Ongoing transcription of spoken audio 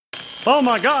Oh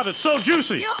my God, it's so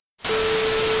juicy.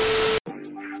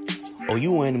 Oh,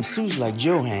 you wearing them suits like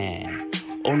Johan.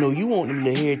 Oh no, you want them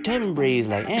little hair tubbing braids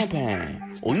like Ampan.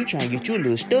 Oh, you trying to get you a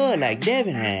little stud like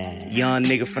Devin had. Young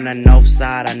nigga from the north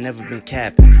side, I never been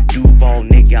capping. Duval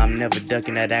nigga, I'm never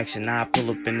ducking that action. I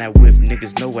pull up in that whip,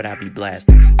 niggas know what I be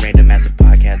blasting. Random ass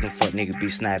podcast, them fuck niggas be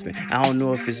snapping. I don't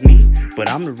know if it's me,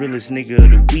 but I'm the realest nigga of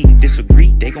the week. Disagree,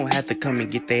 they gon' have to come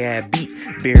and get their ass beat.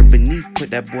 Bare beneath, put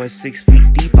that boy 6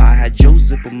 feet deep. I had Joe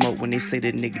zip him up when they say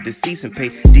that nigga deceased and pay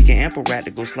Deacon Ample Rat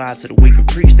to go slide to the wake and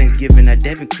preach. Thanksgiving at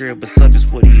Devin crib, but sub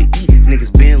is what he eat.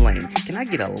 Niggas been lame. Can I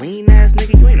get a lean ass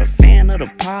nigga? You ain't a fan of the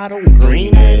pot or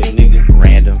green ass nigga?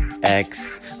 Random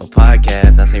X, a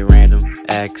podcast. I say random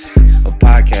X, a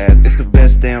podcast. It's the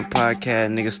best damn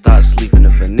podcast. Niggas start sleeping.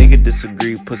 If a nigga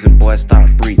disagree, pussy boy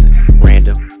stop breathing.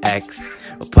 Random X,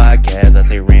 a podcast. I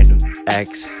say random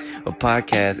X, a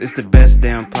podcast. It's the best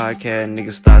damn podcast.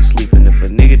 Niggas start sleeping. If a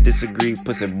nigga disagree,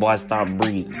 pussy boy stop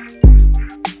breathing.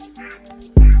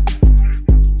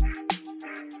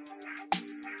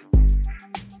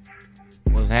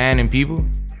 What's happening, people?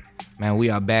 Man, we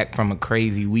are back from a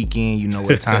crazy weekend. You know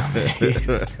what time it is.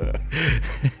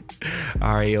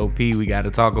 RAOP, we got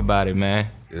to talk about it, man.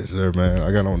 Yes, sir, man.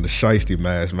 I got on the shiesty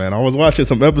mask, man. I was watching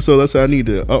some episodes. I said I need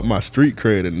to up my street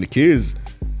cred. And the kids,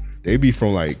 they be from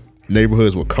like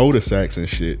neighborhoods with cul-de-sacs and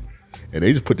shit. And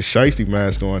they just put the shiesty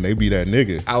mask on. They be that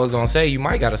nigga. I was going to say, you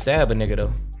might got to stab a nigga,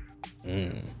 though.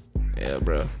 Yeah,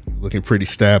 bro. Looking pretty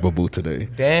stabbable today.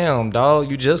 Damn,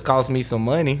 dog. You just cost me some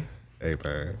money. Hey,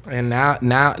 man. And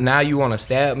now you want to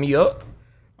stab me up?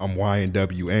 I'm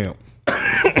Y&W amp.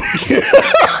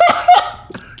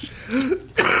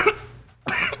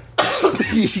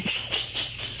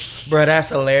 Bro, that's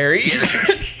hilarious.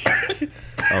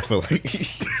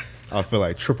 I feel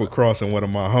like triple crossing one of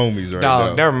my homies right now.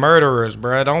 Dog, they're murderers,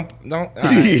 bro. Don't. I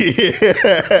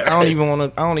don't even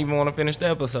want to finish the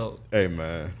episode. Hey,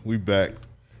 man, we back.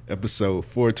 Episode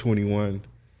 421,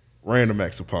 Random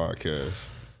Acts of Podcast.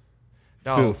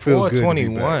 Dog,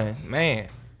 421, man.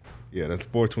 Yeah, that's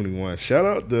 421. Shout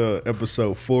out to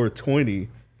episode 420.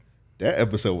 That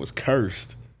episode was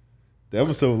cursed. The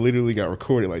episode literally got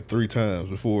recorded like 3 times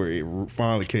before it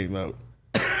finally came out.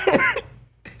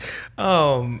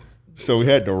 So we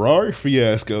had the Rari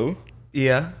fiasco.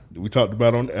 Yeah. We talked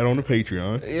about on the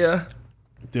Patreon. Yeah.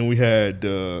 Then we had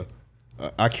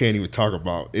I can't even talk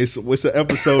about. It's an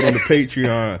episode on the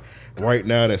Patreon right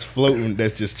now that's floating,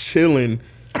 that's just chilling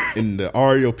in the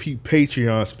REOP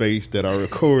Patreon space that I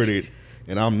recorded,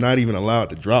 and I'm not even allowed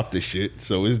to drop this shit.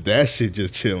 So it's that shit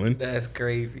just chilling. That's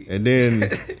crazy. And then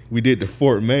we did the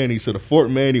Fort Manny. So the Fort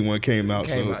Manny one came out.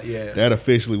 Yeah. That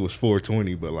officially was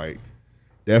 420, but like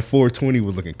that 420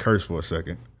 was looking cursed for a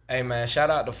second. Hey, man, shout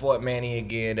out to Fort Manny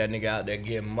again. That nigga out there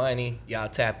getting money. Y'all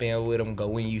tap in with him, go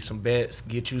win you some bets,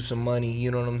 get you some money.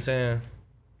 You know what I'm saying?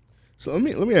 So let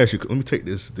me ask you. Let me take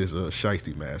this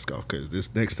shiesty mask off, because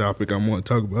this next topic I'm going to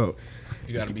talk about.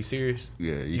 You got to be serious.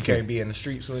 Yeah, you can't be in the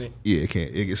streets with it. Yeah, it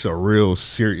can't. It's a real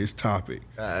serious topic.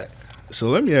 All right. So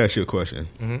let me ask you a question.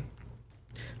 Mm-hmm.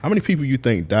 How many people you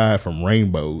think died from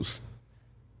rainbows?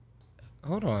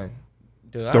 Hold on.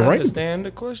 Do I understand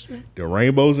the question? The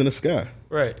rainbows in the sky.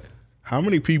 Right. How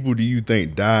many people do you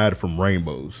think died from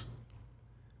rainbows?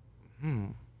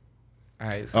 All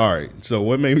right. So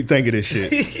what made me think of this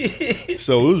shit?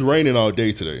 So it was raining all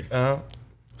day today. Uh-huh.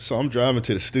 So I'm driving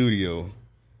to the studio,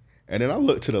 and then I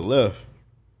look to the left,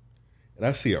 and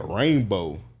I see a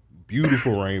rainbow,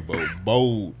 beautiful rainbow,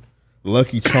 bold,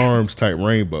 Lucky Charms type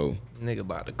rainbow. Nigga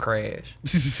about to crash.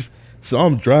 So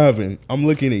I'm driving. I'm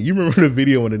looking at. You remember the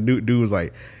video when the new dude was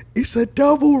like, "It's a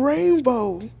double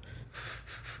rainbow."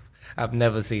 I've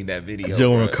never seen that video.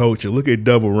 Joe and Culture, look at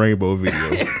double rainbow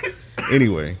video.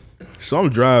 Anyway, so I'm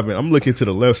driving. I'm looking to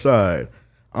the left side.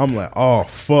 I'm like, oh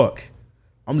fuck.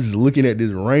 I'm just looking at this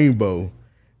rainbow,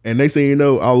 and next thing you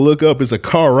know, I look up. It's a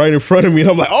car right in front of me, and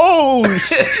I'm like, oh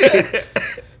shit.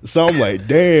 So I'm like,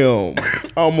 damn.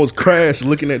 I almost crashed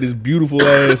looking at this beautiful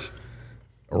ass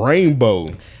rainbow.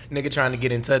 Nigga trying to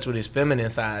get in touch with his feminine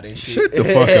side and shit. Shut the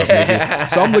fuck up, nigga.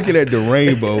 So I'm looking at the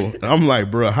rainbow. And I'm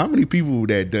like, bro, how many people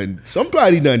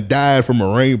somebody done died from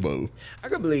a rainbow? I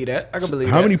can believe that.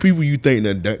 How many people you think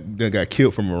that got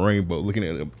killed from a rainbow? Looking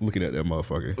at that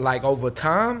motherfucker. Like over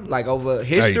time, like over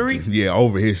history. Yeah,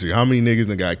 over history. How many niggas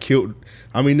that got killed?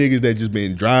 How many niggas that just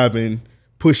been driving,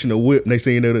 pushing a whip? Next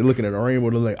thing you know, they're looking at a rainbow.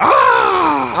 They're like, ah.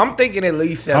 I'm thinking at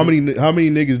least 7. How many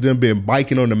niggas done been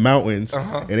biking on the mountains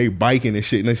and they biking and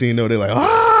shit? Next thing you know, they're like,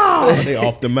 ah, they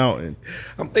off the mountain.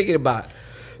 I'm thinking about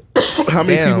how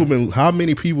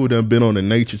many people done been on the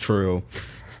nature trail.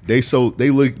 They so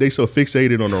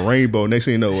fixated on the rainbow. Next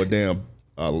thing you know, a damn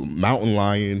a mountain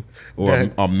lion or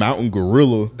a mountain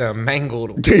gorilla. The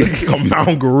mangled. A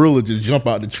mountain gorilla just jump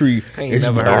out the tree. I ain't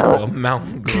never heard of a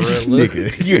mountain gorilla.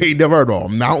 Nigga, you ain't never heard of a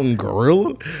mountain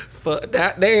gorilla? Fuck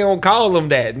that, they don't call them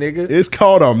that, nigga. It's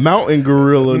called a mountain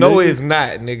gorilla. No, nigga. it's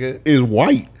not, nigga. It's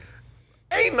white.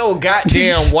 Ain't no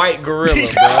goddamn white gorilla,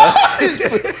 bro.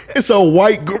 It's a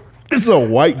white gorilla.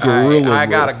 Right, I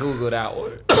bro. gotta Google that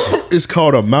one. It's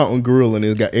called a mountain gorilla, and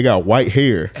it got white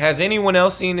hair. Has anyone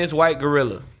else seen this white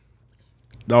gorilla?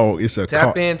 No, it's a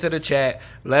Tap into the chat.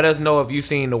 Let us know if you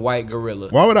seen the white gorilla.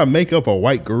 Why would I make up a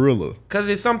white gorilla? Cause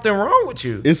there's something wrong with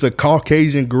you. It's a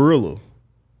Caucasian gorilla.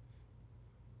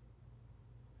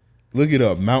 Look it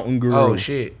up, mountain gorilla. Oh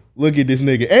shit. Look at this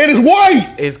nigga, and it's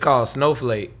white. It's called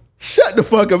Snowflake. Shut the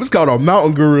fuck up. It's called a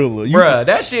mountain gorilla. Bruh,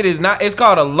 that shit is not. It's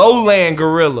called a lowland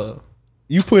gorilla.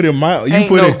 You put in mountain. Ain't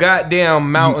no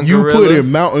goddamn mountain you gorilla. You put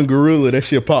in mountain gorilla. That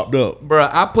shit popped up. Bruh,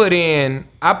 I put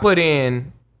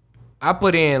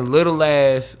in little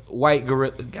ass white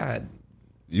gorilla. God.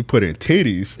 You put in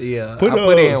titties. Yeah. I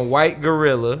put in white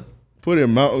gorilla. Put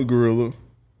in mountain gorilla.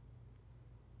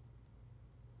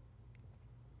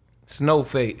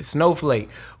 Snowflake,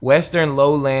 Western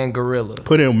lowland gorilla.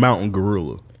 Put in mountain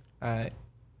gorilla. All right.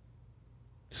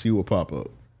 See what pop up.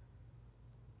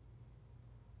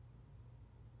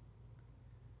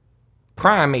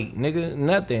 Primate, nigga,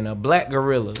 nothing. A black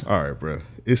gorilla. All right, bro.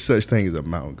 It's such thing as a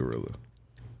mountain gorilla.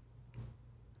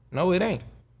 No, it ain't.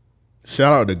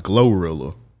 Shout out to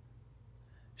Glorilla.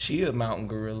 She a mountain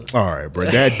gorilla. All right, bro.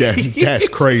 That's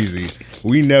crazy.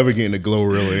 We never get in a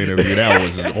Glorilla interview. That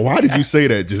was. Why did you say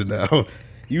that just now?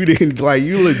 You didn't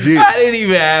you legit. I didn't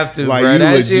even have to, bro.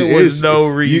 That shit was no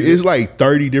reason. It's like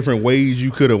 30 different ways you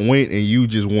could have went, and you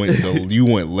just went. You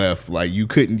went left. Like you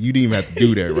couldn't. You didn't even have to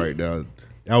do that right now.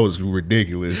 That was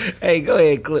ridiculous. Hey, go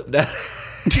ahead, clip that.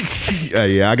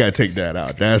 Yeah, I gotta take that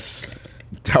out.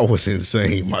 That was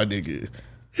insane, my nigga.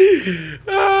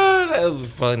 That was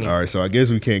funny. All right, so I guess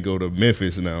we can't go to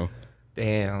Memphis now.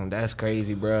 Damn, that's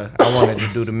crazy, bro. I wanted to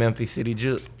do the Memphis City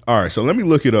Juke. All right, so let me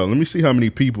look it up. Let me see how many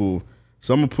people.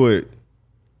 So I'm gonna put.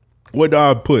 What do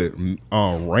I put?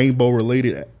 Rainbow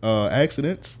related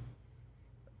accidents.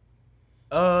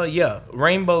 Yeah,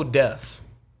 rainbow deaths.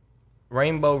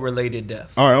 Rainbow related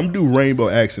deaths. All right, I'm gonna do rainbow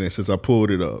accidents since I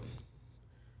pulled it up.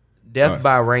 Death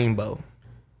by rainbow.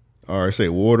 All right, say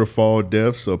waterfall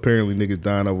deaths. So apparently niggas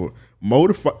dying over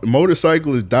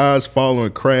motorcyclist dies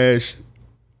following crash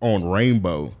on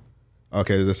Rainbow.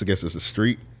 Okay, I guess it's a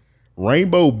street.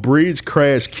 Rainbow Bridge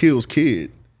crash kills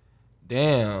kid.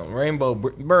 Damn,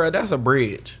 bro, that's a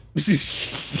bridge.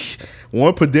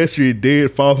 One pedestrian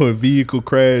dead following vehicle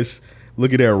crash.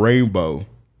 Look at that Rainbow.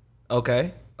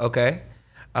 Okay.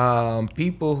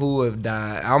 People who have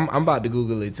died. I'm about to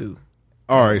Google it too.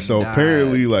 All right, so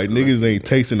apparently, like, niggas ain't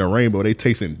tasting the rainbow. They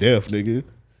tasting death, nigga.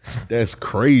 That's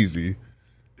crazy.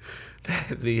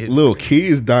 Little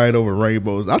kids dying over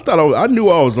rainbows. I knew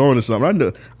I was on to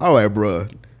something. I was like,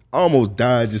 bruh, I almost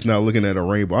died just now looking at a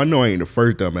rainbow. I know I ain't the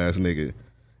first dumbass nigga.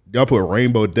 Y'all put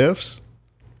rainbow deaths?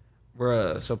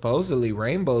 Bruh, supposedly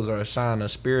rainbows are a sign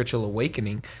of spiritual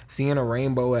awakening. Seeing a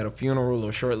rainbow at a funeral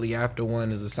or shortly after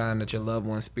one is a sign that your loved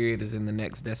one's spirit is in the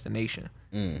next destination.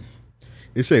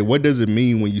 It say, what does it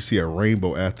mean when you see a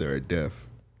rainbow after a death?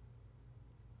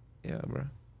 Yeah, bro.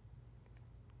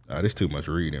 This too much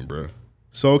reading, bro.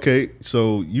 So, okay,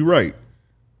 so you right.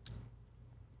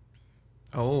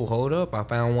 Oh, hold up. I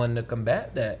found one to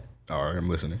combat that. All right, I'm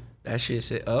listening. That shit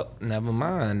said, never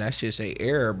mind. That shit say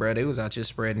error, bro. They was out here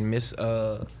spreading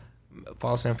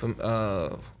false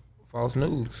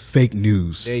news. Fake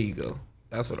news. There you go.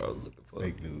 That's what I was looking for.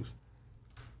 Fake news.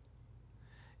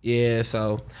 Yeah,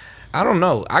 so I don't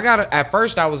know. At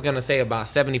first I was gonna say about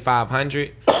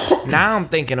 7,500. Now I'm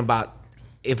thinking about,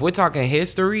 if we're talking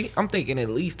history, I'm thinking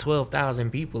at least 12,000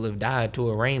 people have died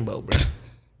to a rainbow, bro.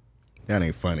 That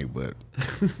ain't funny, but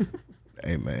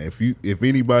hey man, if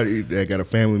anybody that got a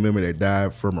family member that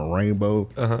died from a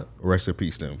rainbow, rest in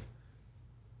peace them.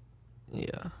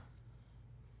 Yeah.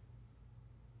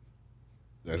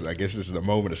 I guess this is a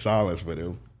moment of silence for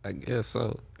them. I guess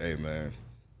so. Hey man.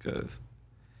 Cause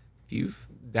if you've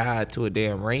died to a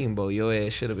damn rainbow, your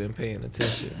ass should have been paying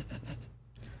attention.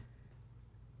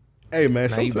 Hey man,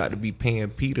 now you about to be paying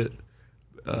Peter.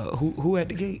 Who at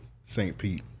the gate? St.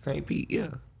 Pete. St. Pete, yeah.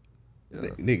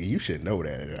 Nigga, you should know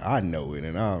that. I know it,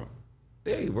 and I'm.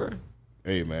 Hey, bro.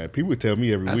 Hey man, people tell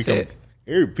me every week.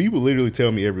 People literally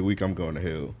tell me every week I'm going to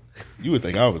hell. You would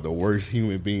think I was the worst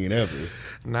human being ever.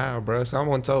 Nah, bro.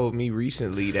 Someone told me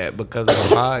recently that because of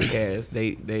the podcast,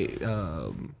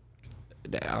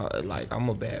 like I'm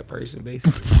a bad person,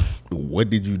 basically. What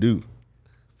did you do?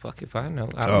 Fuck if I know.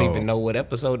 I don't even know what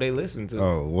episode they listen to.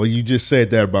 Oh, well, you just said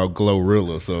that about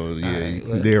Glorilla, so yeah,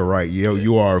 right, they're right.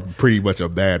 You are pretty much a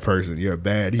bad person. You're a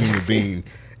bad human being.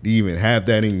 You even have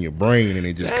that in your brain, and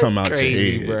it just come out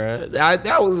crazy, your head, bro.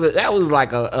 That was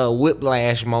like a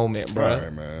whiplash moment, bro. All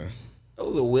right, man. That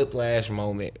was a whiplash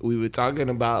moment. We were talking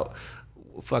about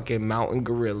fucking mountain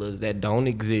gorillas that don't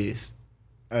exist.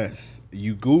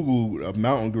 You Googled a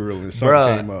mountain gorilla and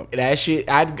something came up. That shit,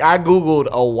 I Googled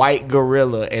a white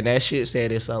gorilla and that shit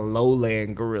said it's a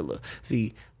lowland gorilla.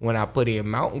 See, when I put in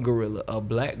mountain gorilla, a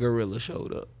black gorilla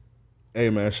showed up. Hey,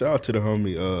 man, shout out to the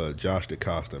homie Josh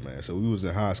DaCosta, man. So we was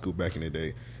in high school back in the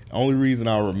day. Only reason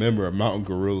I remember a mountain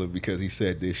gorilla because he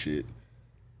said this shit.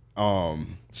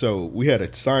 So we had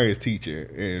a science teacher,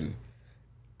 and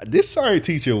this science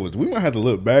teacher we might have to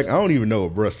look back. I don't even know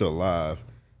if bruh's still alive.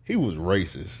 He was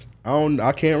racist.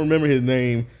 I can't remember his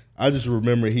name. I just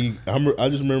remember he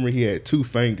had 2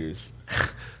 fingers.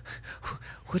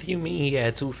 What do you mean he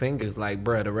had 2 fingers? Like,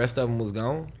 bruh, the rest of them was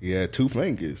gone? He had 2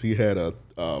 fingers. He had a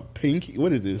pinky.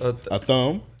 What is this? A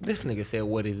thumb. This nigga said,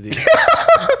 "What is this?"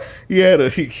 He had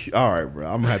all right, bro.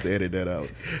 I'm gonna have to edit that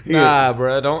out.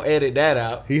 Bro, don't edit that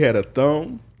out. He had a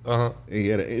thumb. And he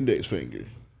had an index finger.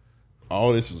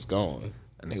 All this was gone.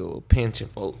 That nigga was pinching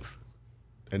folks.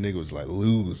 That nigga was like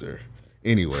loser.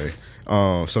 Anyway,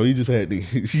 so he just had the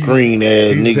Green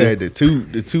ass he just nigga. had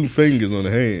the two fingers on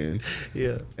the hand.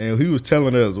 Yeah. And he was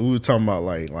telling us, we were talking about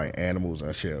like animals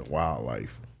and shit,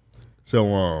 wildlife. So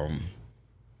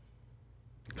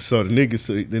the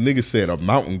nigga said a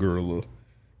mountain gorilla.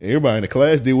 Everybody in the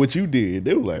class did what you did.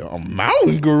 They were like, a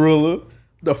mountain gorilla?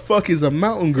 The fuck is a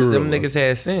mountain gorilla? Them niggas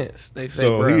had sense. They say,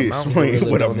 so bro, he explained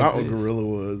what a mountain exist. gorilla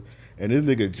was. And this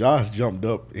nigga Josh jumped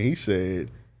up and he said,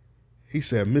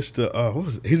 Mr. What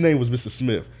was it? His name was Mr.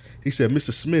 Smith. He said,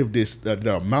 Mr. Smith, did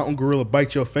a mountain gorilla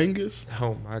bite your fingers?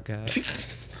 Oh my God.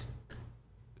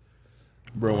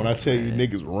 Bro, when I tell you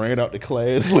niggas ran out the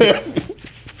class left.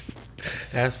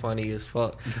 That's funny as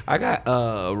fuck. I got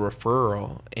a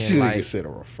referral This in nigga like said a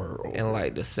referral. in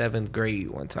like the 7th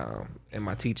grade one time, and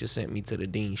my teacher sent me to the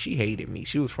dean. She hated me.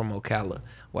 She was from Ocala,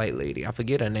 white lady. I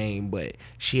forget her name, but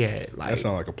she had like That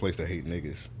sounds like a place that hate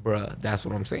niggas. bruh. That's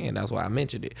what I'm saying. That's why I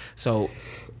mentioned it. So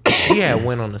she had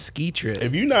went on a ski trip.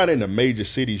 If you're not in the major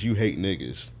cities, you hate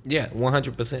niggas. Yeah,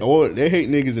 100%. Or they hate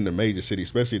niggas in the major cities,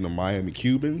 especially in the Miami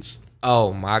Cubans.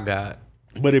 Oh my God.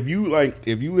 But if you live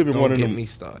in Don't one of get them, me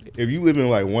started. if you live in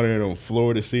like one of them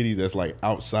Florida cities that's like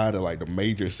outside of like the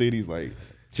major cities like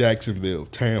Jacksonville,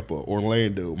 Tampa,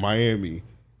 Orlando, Miami,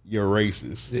 you're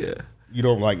racist. Yeah. You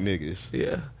don't like niggas.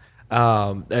 Yeah.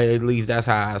 At least that's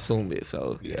how I assumed it.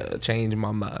 So yeah, changed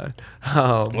my mind.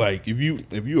 Like if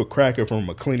you a cracker from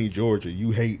McClenny, Georgia,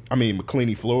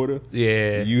 McClenny, Florida.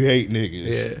 Yeah. You hate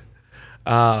niggas.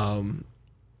 Yeah.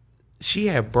 She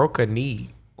had broke her knee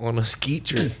on a ski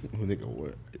trip. Nigga,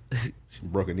 what? She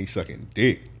broke her knee sucking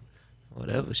dick.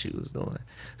 Whatever she was doing.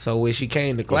 So when she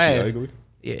came to Was she class, ugly?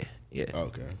 yeah.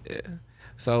 Okay. Yeah.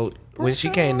 So when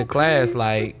she came to class,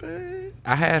 like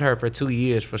I had her for 2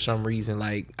 years for some reason.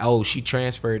 Like, she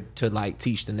transferred to like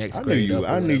teach the next grade.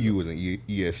 I knew you was in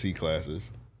ESC classes.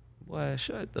 Boy,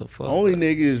 shut the fuck Only up.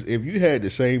 niggas, if you had the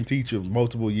same teacher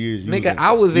multiple years, you Nigga,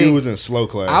 was in slow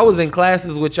classes. I was in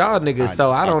classes with y'all niggas, so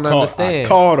I don't understand. I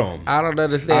caught him. I don't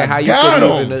understand how you got could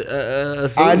him. even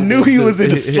assume I knew he to- was in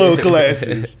the slow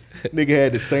classes. Nigga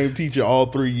had the same teacher all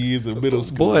 3 years of middle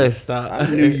school. Boy, stop. I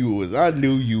knew you was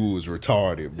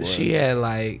retarded, bro. She had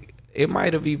like, it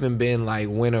might have even been like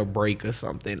winter break or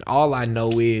something. All I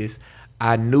know is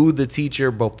I knew the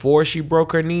teacher before she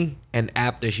broke her knee and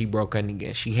after she broke her knee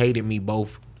again. She hated me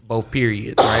both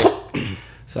periods, right?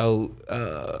 So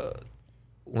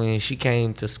when she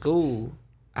came to school,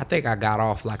 I think I got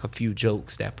off like a few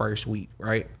jokes that first week,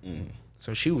 right?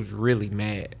 So she was really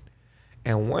mad.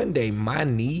 And one day my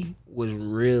knee was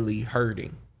really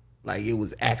hurting. Like it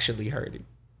was actually hurting.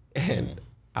 And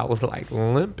I was like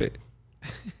limping.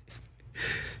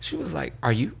 She was like,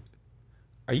 Are you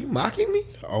mocking me?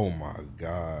 Oh my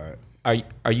God.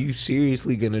 Are you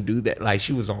seriously gonna do that? Like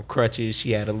she was on crutches.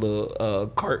 She had a little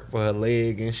cart for her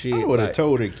leg and shit. I would have like,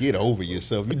 told her, get over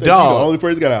yourself. You think Dog. you the only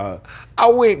person got a I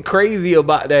went crazy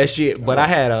about that shit, but I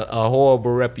had a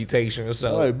horrible reputation.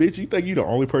 So like, bitch, you think you the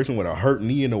only person with a hurt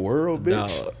knee in the world, bitch?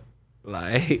 dog,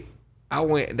 like I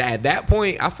went at that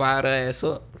point, I fired her ass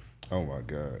up. Oh my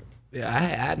God.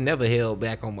 Yeah, I never held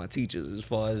back on my teachers as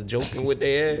far as joking with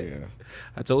their ass. Yeah.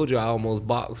 I told you I almost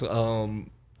boxed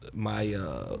my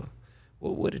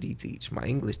what did he teach? My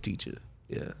English teacher.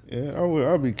 Yeah.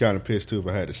 Yeah, I'd be kind of pissed too if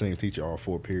I had the same teacher all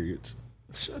 4 periods.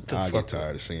 Shut the I fuck get tired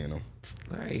up. of seeing them.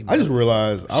 Right, I just bro.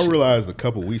 realized a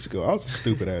couple weeks ago I was a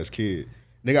stupid ass kid,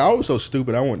 Nigga, I was so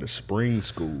stupid. I went to spring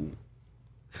school.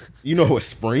 You know what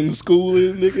spring school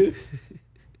is, nigga?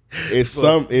 It's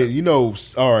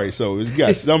all right, so you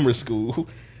got summer school.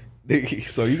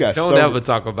 So you got Don't ever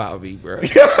talk about me, bro.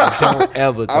 Don't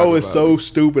ever talk about me. I was so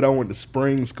stupid. I went to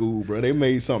spring school, bro. They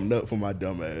made something up for my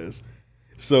dumb ass.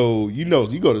 So you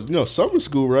go to summer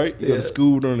school, right? You go to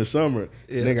school during the summer.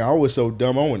 Yeah. Nigga, I was so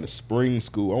dumb. I went to spring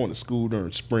school. I went to school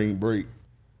during spring break.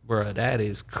 Bro, that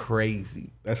is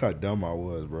crazy. That's how dumb I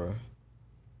was, bro.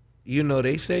 You know,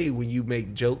 they say when you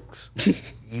make jokes,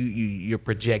 you're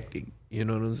projecting. You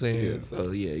know what I'm saying? Yeah.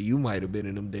 So yeah, you might have been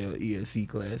in them damn ESC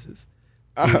classes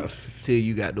till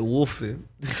you got the Wolfson.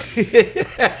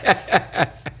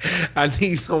 I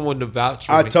need someone to vouch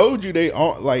for me. I told you they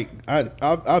all like.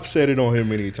 I've said it on here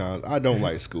many times. I don't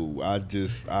like school. I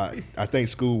think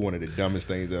school one of the dumbest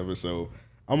things ever. So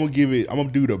I'm gonna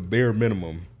do the bare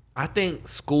minimum. I think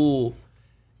school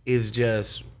is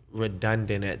just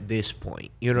redundant at this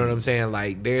point. You know what I'm saying?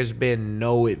 Like, there's been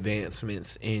no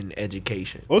advancements in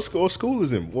education. School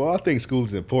is I think school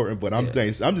is important, but I'm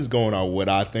just going on what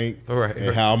I think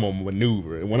and how I'm gonna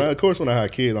maneuver. And when I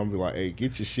have kids, I'm gonna be like, hey,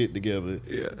 get your shit together.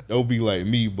 Yeah. Don't be like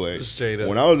me. But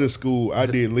when I was in school, I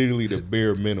did literally the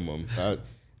bare minimum.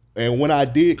 And when I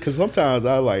did, because sometimes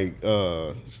I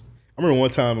remember one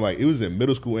time, like, it was in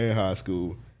middle school and high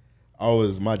school.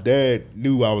 My dad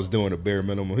knew I was doing a bare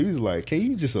minimum. He was like, can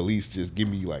you just at least just give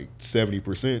me like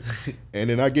 70%?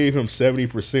 And then I gave him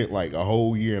 70% like a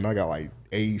whole year, and I got like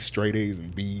A's, straight A's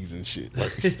and B's and shit.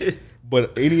 Like,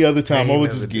 but any other time I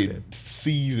would just get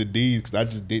C's and D's because I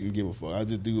just didn't give a fuck. I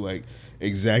just do like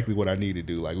exactly what I need to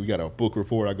do. Like, we got a book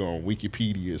report, I go on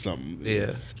Wikipedia or something.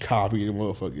 Yeah. Copy the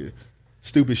motherfucker.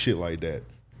 Stupid shit like that.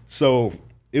 So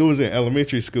it was in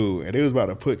elementary school, and they was about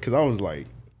to because I was like,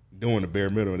 doing the bare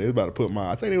minimum. They was about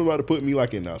to put me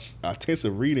like in a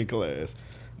intensive reading class.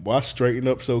 Boy, I straightened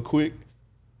up so quick.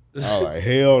 I was like,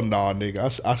 hell nah,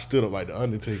 nigga. I stood up like the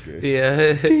Undertaker.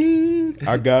 Yeah.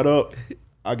 I got up.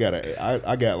 I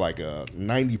got like a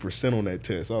 90% on that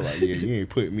test. I was like, yeah, you ain't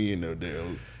put me in no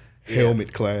damn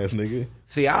helmet class, nigga.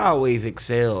 See, I always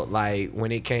excelled. Like,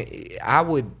 when it came, I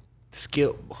would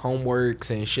skip homeworks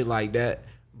and shit like that.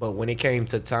 But when it came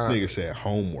to time, nigga said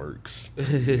homeworks.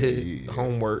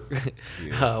 Homework.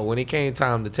 Yeah. When it came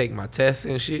time to take my tests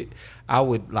and shit, I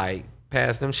would like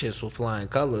pass them shits with flying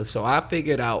colors. So I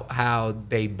figured out how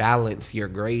they balance your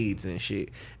grades and shit,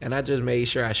 and I just made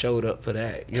sure I showed up for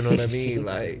that. You know what I mean?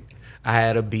 Like, I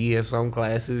had a B in some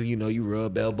classes. You know, you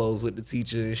rub elbows with the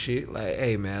teacher and shit. Like,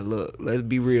 hey man, look, let's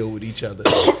be real with each other.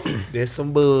 There's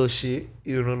some bullshit.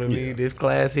 You know what I mean? This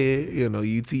class here, you know,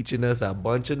 you teaching us a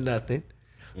bunch of nothing.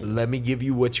 Let me give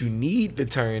you what you need to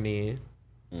turn in,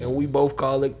 and we both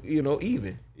call it, you know,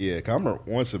 even. Yeah, 'cause I remember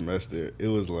one semester, it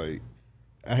was like,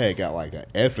 I had got like an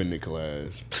F in the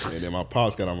class, and then my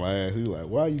pops got on my ass. He was like,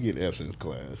 why you getting F's in this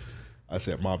class? I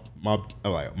said, my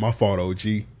fault,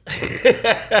 OG.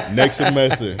 Next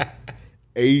semester,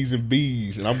 A's and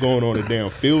B's, and I'm going on the damn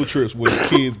field trips where the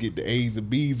kids get the A's and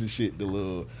B's and shit.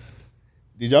 Did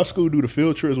y'all school do the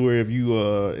field trips where if you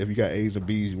got A's and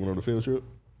B's, you went on the field trip?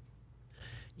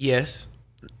 Yes.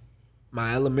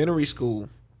 My elementary school,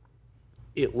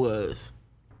 it was,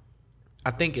 I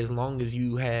think as long as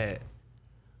you had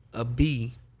a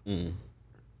B,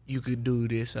 you could do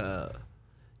this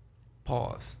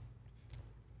pause.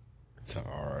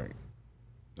 All right.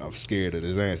 I'm scared of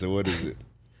this answer. What is it?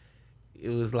 It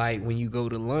was like when you go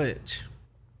to lunch,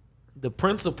 the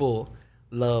principal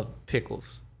loved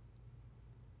pickles.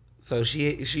 So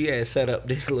she had set up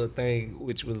this little thing,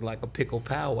 which was like a pickle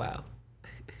powwow.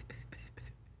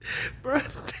 Bro,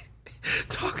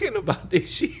 talking about this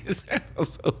shit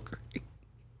sounds so great.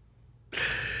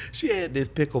 She had this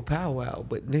pickle powwow,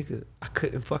 but nigga, I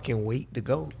couldn't fucking wait to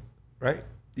go. Right?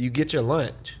 You get your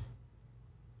lunch.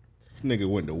 This nigga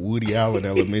went to Woody Allen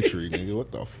Elementary, nigga.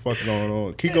 What the fuck going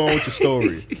on? Keep going with your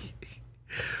story.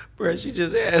 Bro, she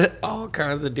just had all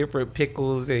kinds of different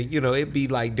pickles, and you know, it'd be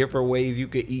like different ways you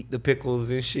could eat the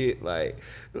pickles and shit, like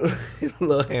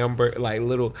little hamburger, like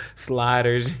little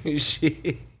sliders and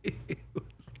shit.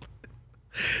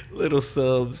 Little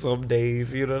subs some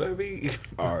days, you know what I mean?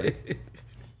 All right.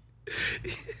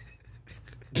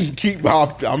 Keep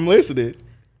off. I'm listening.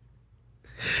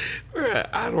 Bruh,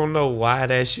 I don't know why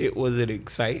that shit was an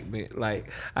excitement. Like,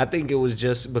 I think it was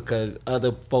just because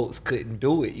other folks couldn't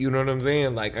do it. You know what I'm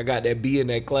saying? Like, I got that B in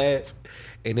that class,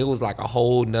 and it was like a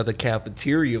whole nother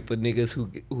cafeteria for niggas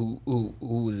who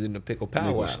was in the pickle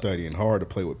powwow. Niggas studying hard to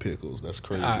play with pickles. That's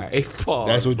crazy. All right, pause,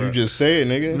 that's what you just said,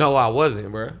 nigga. No, I wasn't,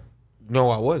 bro. No,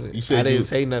 I wasn't. I didn't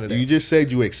say none of that. You just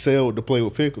said you excelled to play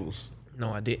with pickles.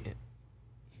 No, I didn't.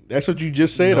 That's what you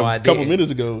just said No, a couple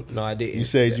minutes ago. No, I didn't. You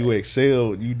said you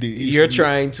excelled. You did. You're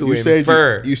trying to you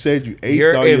infer. You said you aced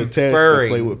You're all your tests to inferring.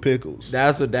 play with pickles.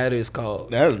 That's what that is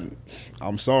called.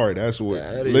 I'm sorry. That's what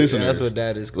Listeners. That's what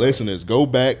that is called. Listeners, go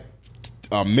back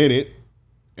a minute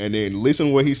and then listen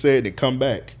to what he said and come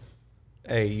back.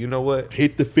 Hey, you know what?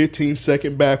 Hit the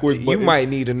 15-second backwards button. You might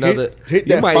need another. Hit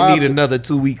you that might need another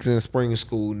 2 weeks in spring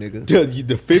school, nigga.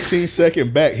 The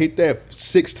 15-second back. Hit that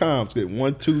 6 times. Get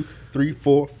 1, 2, 3,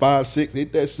 4, 5, 6.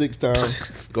 Hit that 6 times.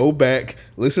 Go back.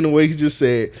 Listen to what he just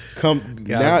said.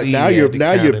 Now you're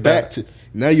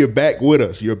back with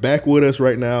us. You're back with us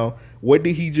right now. What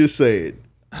did he just say?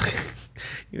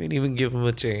 You ain't even give him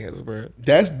a chance, bro.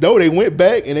 They went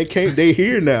back and they came. They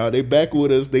here now. They back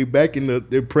with us. They back in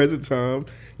their present time.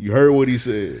 You heard what he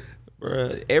said,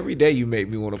 bro. Every day you make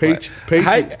me want to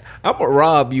I'm gonna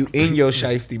rob you in your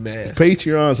shiesty mask.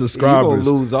 Patreon subscribers,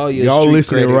 you gonna lose all your y'all street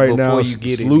listening credit right now. You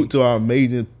get salute to our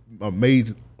amazing. I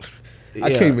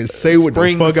can't even say what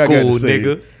the fuck I got to say.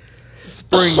 Nigga.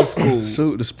 Spring school.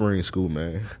 Salute to spring school,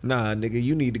 man. Nah, nigga,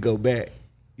 you need to go back.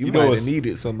 You might have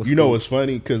needed some. You know what's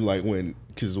funny? Because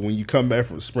when you come back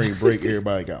from spring break,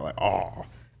 everybody got like, oh,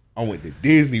 I went to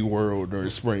Disney World during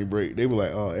spring break. They were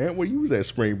like, oh, Aunt, where you was at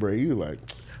spring break? You were like,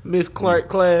 Miss Clark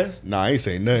class. Nah, I ain't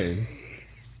say nothing.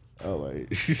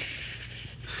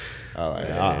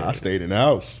 I stayed in the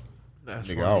house. That's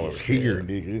nigga, I was here,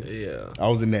 nigga. Yeah, I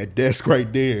was in that desk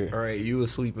right there. All right, you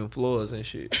was sweeping floors and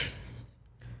shit.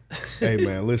 Hey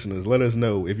man, listeners, let us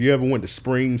know if you ever went to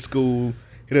spring school.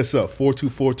 Hit us up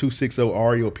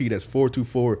 424-260-REOP. That's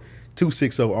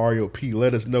 424-260-REOP.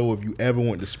 Let us know if you ever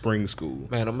went to spring school.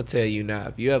 Man, I'm gonna tell you now.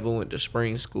 If you ever went to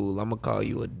spring school, I'm gonna call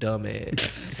you a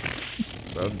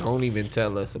dumbass. Bro, don't even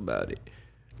tell us about it.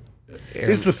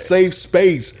 It's a safe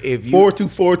space.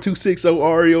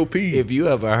 424-260-REOP. If you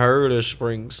ever heard of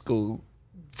spring school,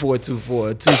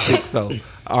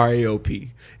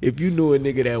 424-260-REOP. If you knew a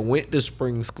nigga that went to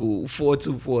spring school,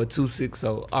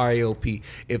 424-260-REOP.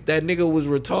 If that nigga was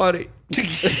retarded,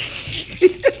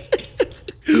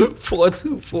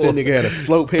 424. That nigga had a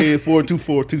slope head,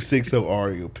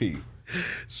 424-260-REOP.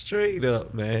 Straight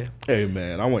up, man. Hey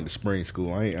man, I went to spring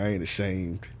school. I ain't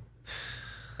ashamed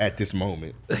at this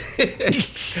moment.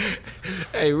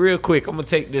 Hey, real quick, I'm gonna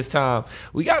take this time.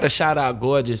 We gotta shout out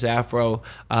Gorgeous Afro.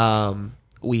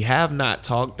 We have not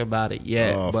talked about it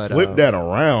yet, but flip that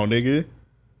around, nigga.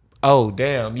 Oh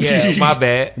damn, yeah, my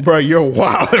bad, bro. You're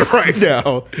wild right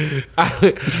now.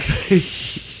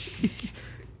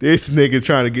 This nigga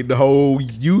trying to get the whole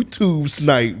YouTube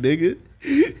snipe, nigga.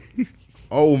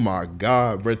 Oh my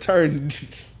god, bro.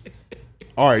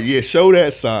 All right, yeah, show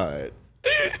that side.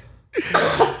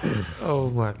 Oh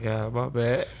my god, my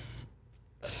bad.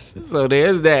 So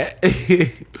there's that.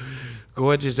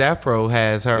 Gorgeous Afro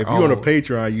has her own. If you're on a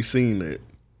Patreon, you seen it.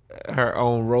 Her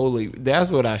own rolling.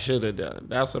 That's what I should have done.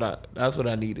 That's what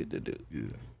I needed to do.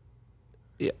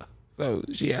 Yeah. So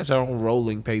she has her own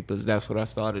rolling papers. That's what I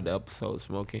started the episode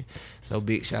smoking. So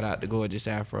big shout out to Gorgeous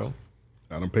Afro.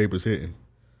 Now them papers hitting.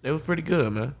 It was pretty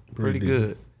good, man. Pretty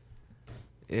good.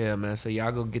 Yeah, man. So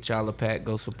y'all go get y'all a pack.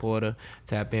 Go support her.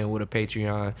 Tap in with a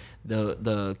Patreon.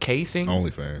 The casing.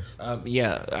 OnlyFans.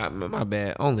 My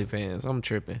bad. OnlyFans. I'm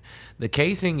tripping. The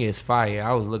casing is fire.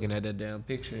 I was looking at that damn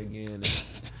picture again.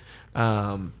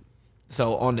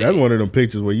 So on the that's one of them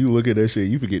pictures where you look at that shit,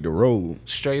 you forget to roll.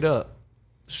 Straight up.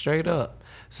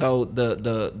 So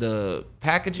the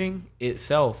packaging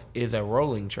itself is a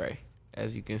rolling tray,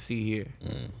 as you can see here.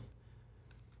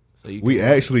 So we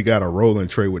actually got a rolling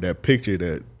tray with that picture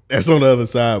that's on the other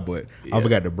side, but I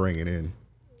forgot to bring it in.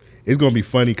 It's gonna be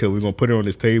funny because we're gonna put it on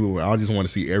this table where I just want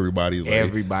to see everybody's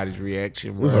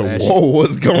reaction. Like, whoa,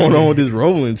 what's going on with this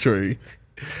rolling tray?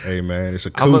 Hey man, it's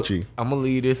a coochie. I'm gonna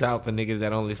leave this out for niggas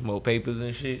that only smoke papers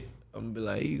and shit. I'm gonna be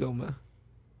like, here you go, man.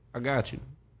 I got you.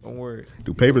 Don't worry.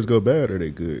 Do papers go bad or they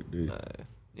good?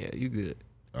 Yeah, you good.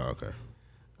 Oh, okay.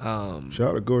 Shout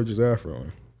out to Gorgeous Afro.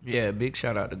 Man. Yeah, big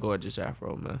shout out to Gorgeous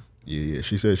Afro, man. Yeah.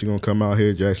 She said she's gonna come out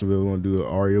here, Jacksonville. We're gonna do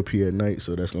an REOP at night,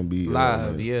 so that's gonna be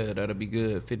live. Yeah, that'll be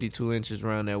good. 52 inches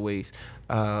around that waist,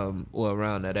 or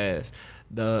around that ass.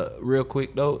 The real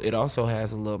quick though, it also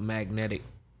has a little magnetic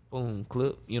boom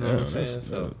clip. You know what I'm saying?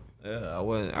 So yeah, it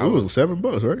was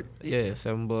 $7, right? Yeah,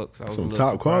 $7. I was some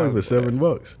top quality for $7.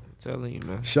 I'm telling you,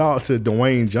 man. Shout out to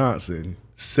Dwayne Johnson,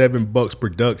 $7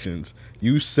 Productions.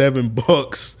 Use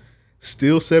 $7.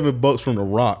 Still $7 from The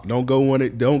Rock. Don't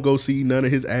go see none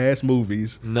of his ass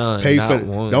movies. None.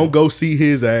 One. Don't go see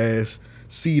his ass.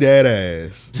 See that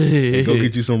ass. And go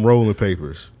get you some rolling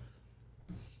papers.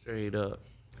 Straight up.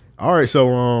 All right, so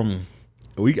I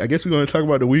guess we're gonna talk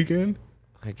about the weekend.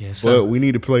 I guess But so. we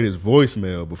need to play this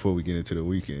voicemail before we get into the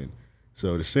weekend.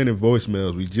 So to send in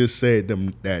voicemails, we just said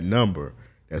that number.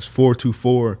 That's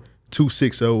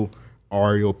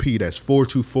 424-260-REOP. That's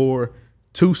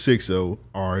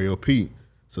 424-260-REOP.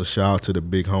 So shout out to the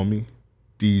big homie,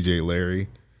 DJ Larry.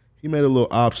 He made a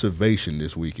little observation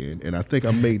this weekend, and I think I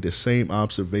made the same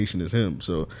observation as him.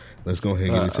 So let's go ahead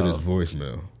and get into this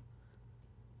voicemail.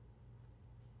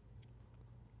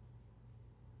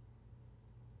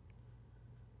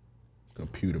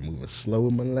 Computer moving slow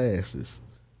with molasses.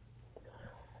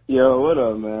 Yo, what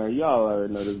up, man? Y'all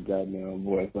already know this goddamn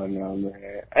voice by now,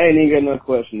 man. I ain't even got no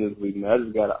question this week, man. I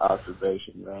just got an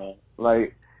observation, man.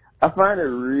 Like, I find it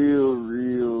real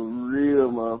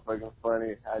motherfucking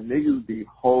funny how niggas be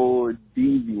whole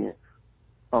deviant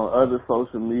on other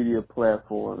social media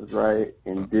platforms, right?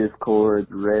 In Discord,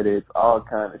 Reddit, all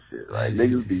kind of shit, right?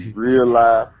 Niggas be real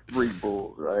life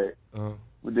Freakbul, right?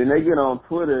 But then they get on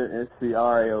Twitter and see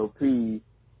RAOP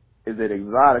is at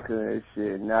Exotica and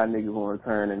shit. Now niggas want to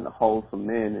turn into wholesome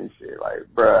men and shit. Like,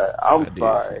 bruh, I'm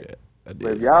sorry. But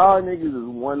if y'all niggas is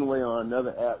one way on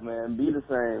another app, man, be the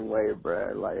same way,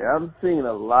 bruh. Like, I'm seeing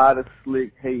a lot of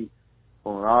slick hate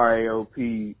on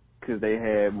RAOP because they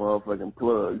had motherfucking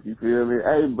plugs. You feel me?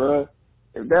 Hey, bruh,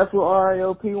 if that's what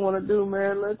RAOP want to do,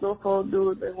 man, let your folks do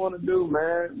what they want to do,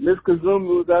 man. Miss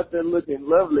Kazumi was out there looking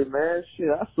lovely, man. Shit,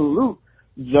 I salute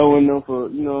Joe and them for,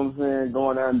 you know what I'm saying,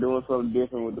 going out and doing something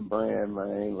different with the brand,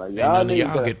 man. Like, y'all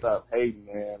niggas gotta stop hating,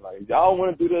 man. Like, y'all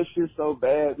want to do that shit so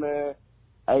bad, man.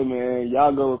 Hey, man,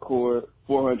 y'all go record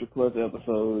 400 plus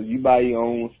episodes. You buy your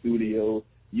own studio.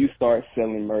 You start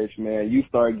selling merch, man. You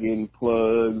start getting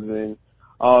plugs and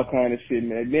all kind of shit,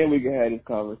 man. Then we can have this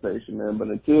conversation, man. But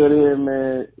until then,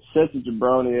 man, shut your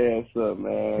jabroni ass up,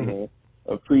 man. And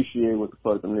appreciate what the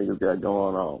fuck them niggas got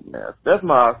going on, man. That's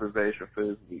my observation for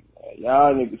this week, man.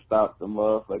 Y'all niggas stop the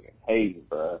motherfucking hating,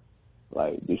 bro.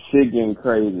 Like, the shit getting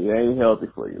crazy. It ain't healthy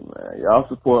for you, man. Y'all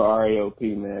support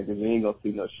RAOP, man, because you ain't gonna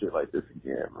see no shit like this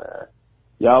again, man.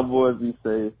 Y'all boys be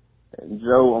safe. And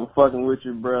Joe, I'm fucking with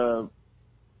you, bro.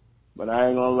 But I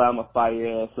ain't gonna lie, I'ma fire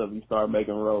your ass up if you start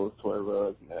making rose toy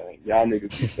rugs, man. Y'all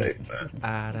niggas be safe, man.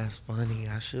 That's funny.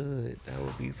 I should. That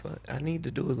would be fun. I need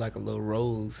to do it like a little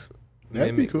rose.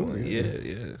 That'd be cool.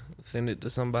 Yeah. Send it to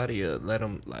somebody. Let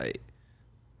them, like,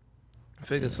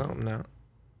 figure something out.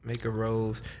 Make a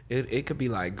rose. It could be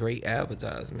like great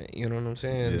advertisement. You know what I'm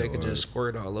saying? Yeah, they could just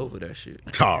squirt all over that shit.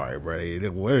 All right, bro.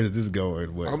 Where is this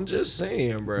going? I'm just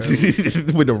saying, bro.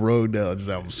 With the road down,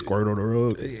 just have them squirt on the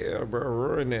road. Yeah, bro.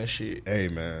 Ruin that shit. Hey,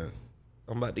 man.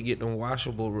 I'm about to get them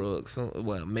washable rugs.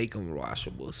 Make them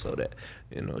washable so that,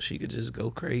 you know, she could just go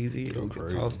crazy. Can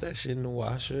toss that shit in the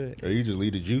washer. Or you just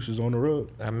leave the juices on the rug.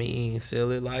 I mean,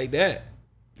 sell it like that.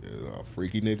 Yeah, a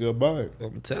freaky nigga about it.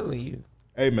 I'm telling you.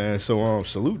 Hey, man, so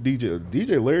salute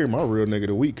DJ Larry, my real nigga of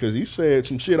the week, because he said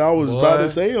some shit I was about to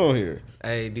say on here.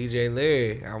 Hey, DJ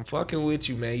Larry, I'm fucking with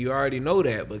you, man. You already know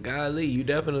that, but golly, you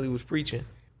definitely was preaching.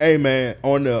 Hey, man,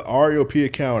 on the REOP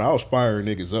account, I was firing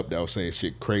niggas up that was saying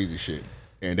shit, crazy shit.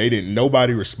 And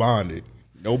nobody responded.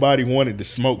 Nobody wanted to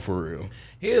smoke for real.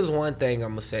 Here's one thing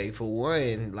I'm going to say. For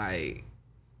one, like,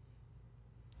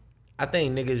 I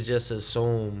think niggas just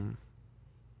assume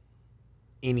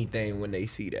anything when they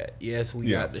see that. Yes,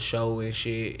 we got the show and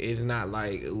shit. It's not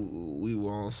like we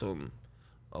were on some,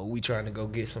 we trying to go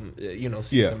get some,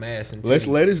 see some ass and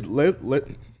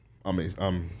titties.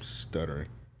 I'm stuttering.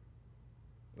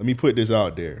 Let me put this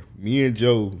out there. Me and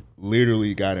Joe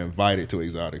literally got invited to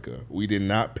Exotica. We did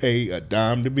not pay a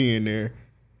dime to be in there.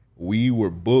 We were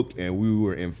booked and we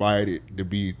were invited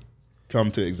to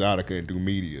come to Exotica and do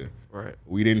media. Right.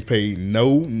 We didn't pay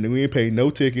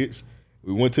no tickets.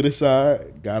 We went to the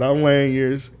side, got our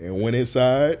lanyards, and went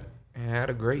inside. And had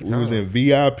a great time. We was in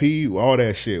VIP, all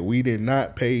that shit. We did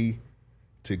not pay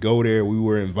to go there. We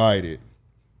were invited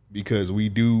because we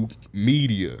do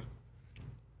media.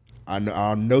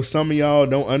 I know some of y'all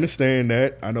don't understand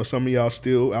that. I know some of y'all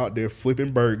still out there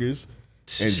flipping burgers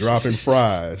and dropping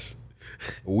fries.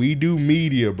 We do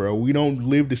media, bro. We don't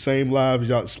live the same lives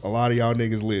a lot of y'all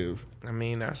niggas live. I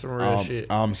mean, that's some real shit.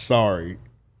 I'm sorry.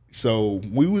 So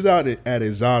we was out at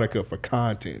Exotica for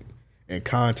content and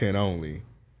content only.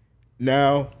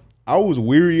 Now, I was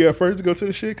weary at first to go to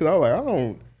the shit because I was like,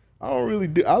 I don't really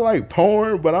do. I like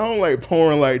porn, but I don't like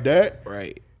porn like that.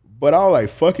 Right. But I was like,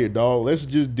 fuck it, dog. Let's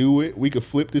just do it. We could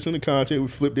flip this into content. We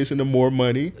flip this into more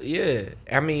money. Yeah.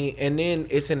 I mean, and then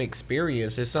it's an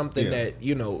experience. It's something that,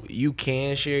 you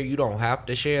can share. You don't have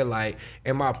to share. Like,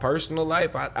 in my personal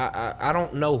life, I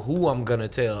don't know who I'm going to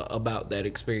tell about that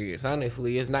experience.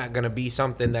 Honestly, it's not going to be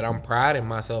something that I'm priding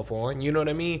myself on. You know what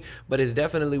I mean? But it's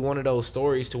definitely one of those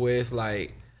stories to where it's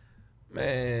like,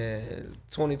 Man,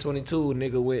 2022,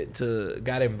 nigga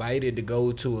got invited to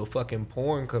go to a fucking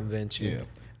porn convention. Yeah.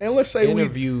 And let's say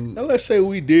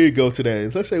we did go to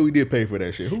that. Let's say we did pay for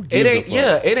that shit. Who gives a fuck?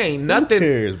 Yeah, it ain't nothing. Who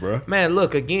cares, bro? Man,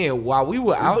 look, again, while we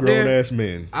were out there, grown ass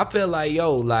men. I feel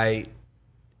like,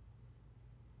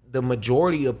 the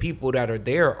majority of people that are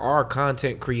there are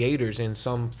content creators in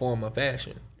some form of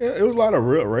fashion. Yeah, it was a lot of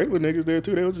real regular niggas there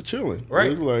too. They was just chilling.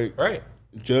 Right. It was like right.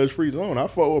 Judge Free Zone. I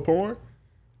fuck with porn.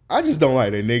 I just don't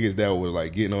like the niggas that was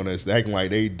like getting on us acting like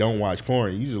they don't watch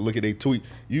porn. You just look at their tweet.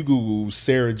 You Google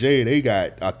Sarah J, they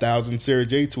got 1,000 Sarah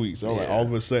J tweets. So like all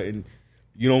of a sudden,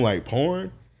 you don't like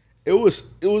porn. It was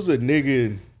a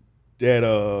nigga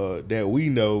that we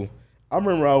know. I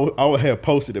remember I had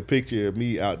posted a picture of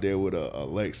me out there with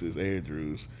Alexis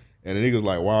Andrews, and the nigga was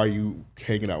like, "Why are you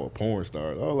hanging out with porn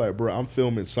stars?" I was like, "Bro, I'm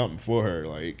filming something for her."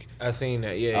 Like, I seen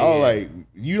that. Yeah. I was like,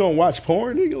 "You don't watch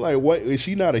porn, nigga? Like, what? Is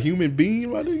she not a human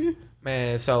being, my nigga?"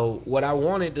 Man, so what I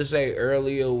wanted to say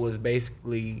earlier was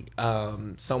basically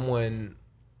someone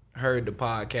heard the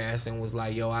podcast and was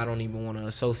like, yo, I don't even want to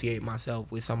associate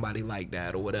myself with somebody like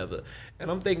that or whatever.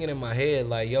 And I'm thinking in my head,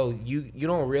 like, yo, you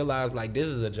don't realize, like, this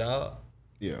is a job.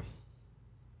 Yeah.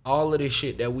 All of this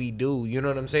shit that we do, you know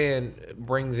what I'm saying,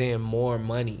 brings in more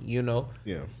money, you know?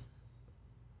 Yeah.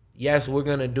 Yes, we're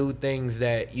going to do things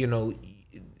that,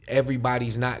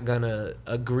 everybody's not going to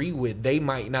agree with. They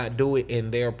might not do it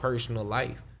in their personal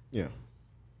life. Yeah.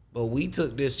 But we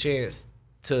took this chance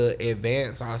to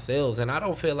advance ourselves, and I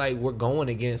don't feel like we're going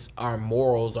against our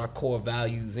morals, our core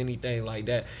values, anything like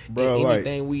that. Bro,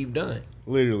 anything we've done.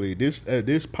 Literally, this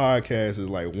podcast is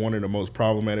like one of the most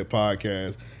problematic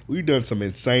podcasts. We've done some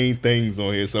insane things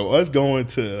on here. So us going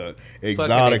to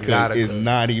Exotica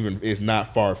is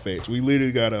not far fetched. We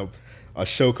literally got a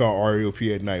show called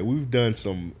REOP at Night. We've done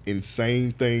some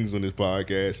insane things on this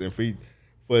podcast, and for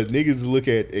niggas to look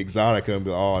at Exotica and be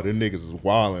like, oh, them niggas is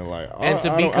wilding. Like, and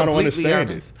to be completely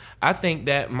honest, it. I think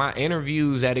that my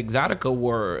interviews at Exotica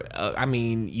were,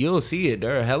 you'll see it.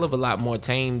 They're a hell of a lot more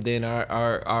tame than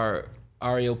our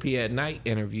REOP at Night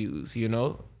interviews, you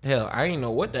know? Hell, I ain't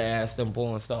know what to ask them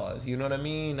porn stars, you know what I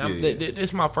mean? This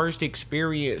is my first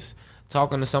experience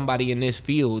talking to somebody in this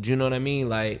field, you know what I mean?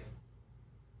 Like,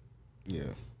 yeah.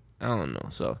 I don't know.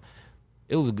 So,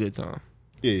 it was a good time.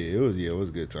 Yeah, it was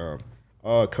a good time.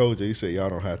 Kojo, you said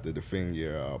y'all don't have to defend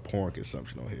your porn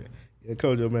consumption on here. Yeah,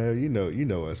 Kojo, man, you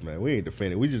know us, man. We ain't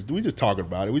defending. We just talking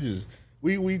about it.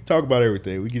 We talk about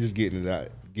everything. We can just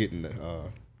talking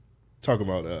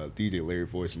about DJ Larry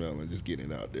voicemail and just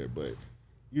getting it out there. But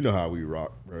you know how we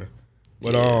rock, bro.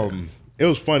 But it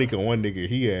was funny because one nigga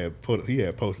he had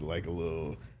posted like a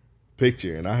little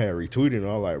picture, and I had retweeted, and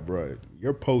I was like, bro,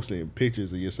 you're posting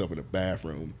pictures of yourself in the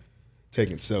bathroom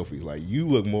taking selfies. Like, you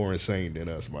look more insane than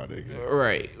us, my nigga.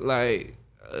 Right. Like,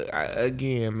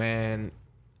 again, man,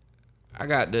 I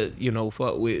got to,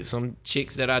 fuck with some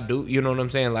chicks that I do, you know what I'm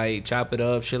saying? Like, chop it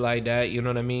up, shit like that, you know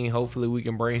what I mean? Hopefully we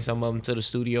can bring some of them to the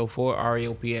studio for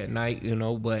REOP at Night,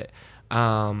 but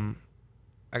I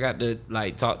got to,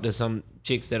 like, talk to some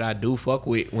chicks that I do fuck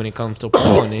with when it comes to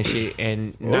porn and shit.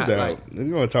 And not like... You're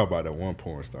going to talk about that one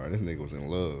porn star. This nigga was in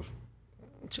love.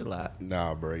 Chill out.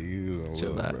 Nah, bro, you was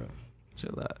in love, bro.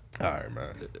 Chill out. All right,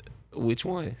 man. Which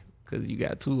one? Because you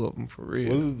got two of them for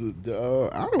real. What is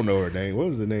I don't know her name. What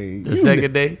was the name? The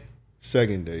Second Day?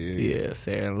 Second Day, yeah. Yeah,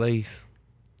 Sarah Lace.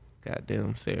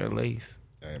 Goddamn Sarah Lace.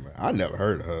 Hey, man, I never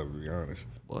heard of her, to be honest.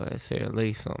 Boy, Sarah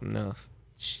Lace something else.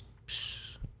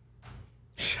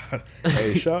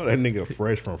 Hey, shout out that nigga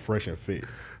Fresh from Fresh and Fit.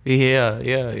 Yeah.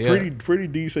 Pretty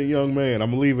decent young man.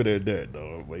 I'm going to leave it at that,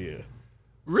 though. But, yeah.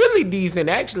 Really decent,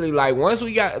 actually. Like, once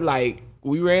we got, like...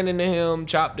 We ran into him,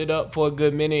 chopped it up for a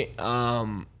good minute.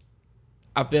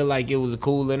 I feel like it was a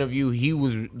cool interview. He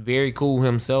was very cool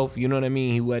himself. You know what I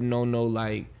mean? He wasn't on no,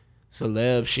 like,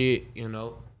 celeb shit, you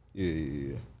know?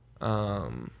 Yeah.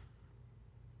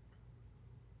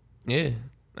 Yeah.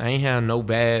 I ain't had no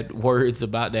bad words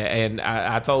about that. And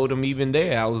I told him even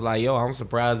there, I was like, yo, I'm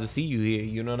surprised to see you here.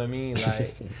 You know what I mean?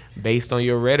 Like, based on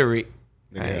your rhetoric.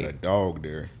 Nigga had a dog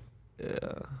there.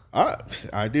 Yeah.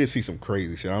 I did see some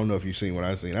crazy shit. I don't know if you seen what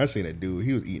I seen. I seen a dude.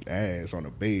 He was eating ass on the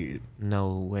bed.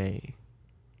 No way.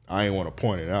 I ain't want to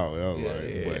point it out. I was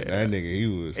but that nigga, he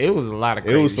was. It was a lot of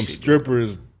crazy. It was some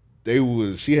strippers.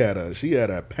 She had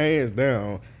her pants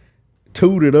down,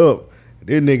 tooted up.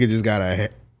 This nigga just got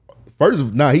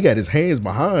he got his hands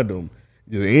behind him,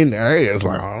 just in the ass,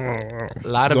 like a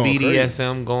lot of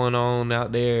BDSM going on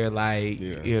out there. Like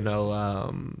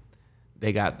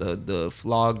They got the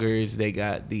floggers. They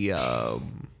got the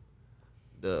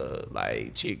the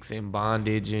like chicks in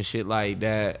bondage and shit like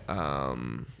that.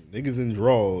 Niggas in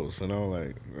draws, and I'm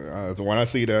like, when I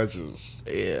see that, just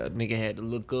Yeah, nigga had to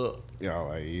look up.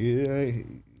 like,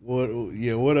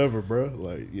 whatever, bro.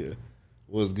 Like, yeah,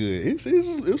 was good.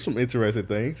 It was some interesting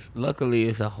things. Luckily,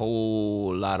 it's a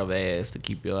whole lot of ass to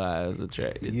keep your eyes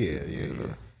attracted.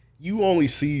 Yeah. You only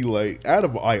see like out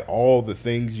of like all the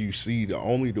things you see,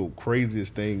 the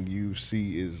craziest thing you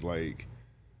see is like,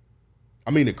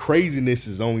 I mean, the craziness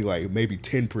is only like maybe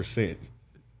 10%.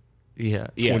 Yeah,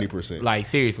 20%. Like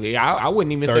seriously, I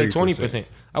wouldn't even say 20%.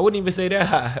 I wouldn't even say that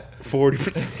high.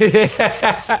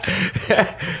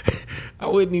 40%. I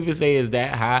wouldn't even say it's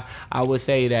that high. I would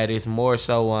say that it's more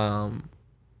so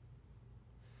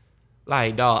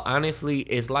like dog, honestly,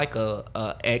 it's like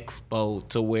a expo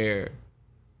to where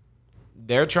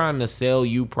they're trying to sell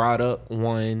you product.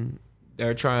 One,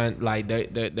 they're trying like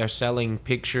they're selling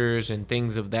pictures and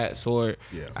things of that sort.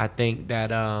 Yeah. I think that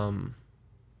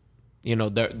you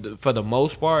know, for the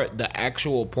most part, the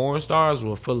actual porn stars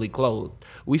were fully clothed.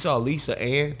 We saw Lisa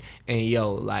Ann, and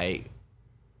yo, like,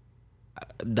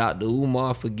 Dr.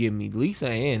 Umar, forgive me, Lisa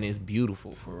Ann is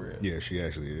beautiful for real. Yeah, she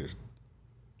actually is.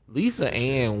 Lisa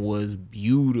Ann was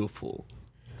beautiful.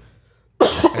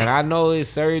 And I know it's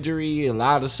surgery, a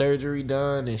lot of surgery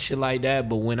done and shit like that,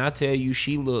 but when I tell you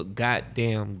she looked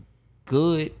goddamn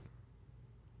good.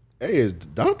 Hey, is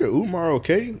Dr. Umar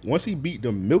okay? Once he beat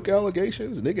the milk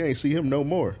allegations, nigga ain't see him no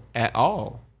more. At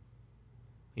all.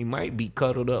 He might be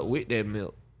cuddled up with that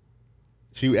milk.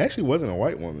 She actually wasn't a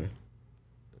white woman.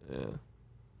 Yeah.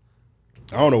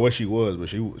 I don't know what she was, but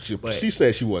she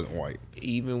said she wasn't white.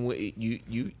 Even with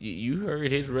you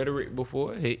heard his rhetoric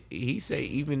before. He say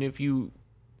even if you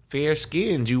fair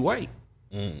skinned, you white.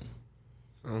 So,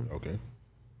 Okay.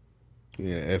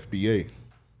 Yeah, FBA.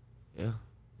 Yeah,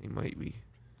 he might be.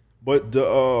 But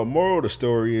the moral of the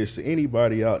story is to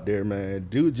anybody out there, man,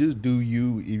 just do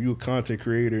you. If you're a content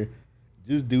creator,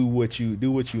 just do what you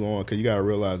on, because you gotta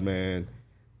realize, man,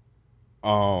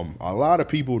 a lot of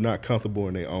people not comfortable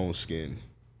in their own skin.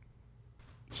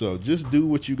 So just do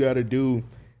what you gotta do.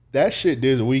 That shit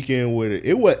this weekend with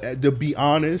it was, to be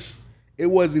honest, it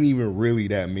wasn't even really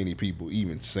that many people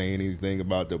even saying anything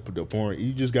about the porn.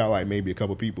 You just got like maybe a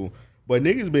couple people. But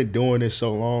niggas been doing this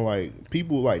so long, like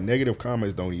people like negative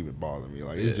comments don't even bother me.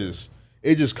 Like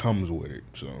it just comes with it.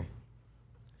 So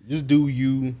just do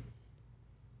you.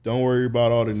 Don't worry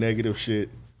about all the negative shit.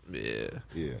 Yeah.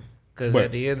 Yeah. Because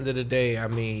at the end of the day, I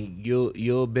mean,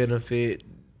 you'll benefit,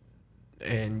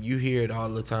 and you hear it all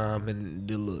the time, and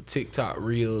the little TikTok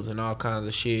reels and all kinds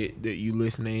of shit that you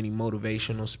listen to any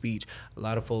motivational speech. A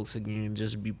lot of folks again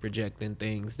just be projecting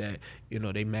things that, you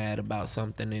know, they mad about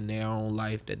something in their own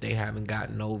life that they haven't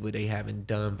gotten over, they haven't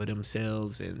done for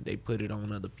themselves, and they put it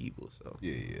on other people. So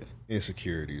yeah,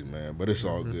 insecurities, man. But it's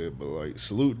all good. But like,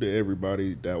 salute to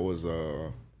everybody that was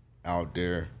out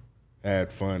there,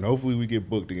 had fun. Hopefully we get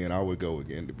booked again. I would go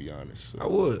again, to be honest.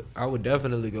 So. I would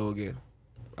definitely go again.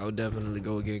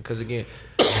 Because again,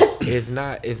 it's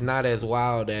not as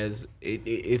wild as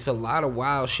it's a lot of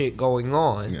wild shit going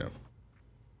on. Yeah.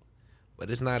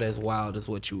 But it's not as wild as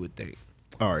what you would think.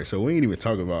 All right, so we ain't even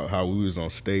talk about how we was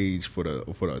on stage for the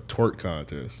twerk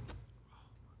contest. Oh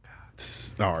my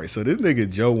God. All right, so this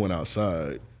nigga Joe went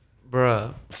outside.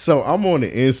 Bruh. So I'm on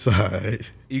the inside.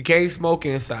 You can't smoke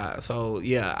inside. So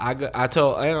yeah, I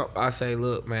told Amp, I say,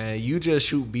 look, man, you just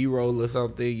shoot B-roll or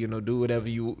something, you know, do whatever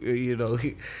you know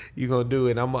you gonna do,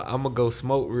 and I'm gonna go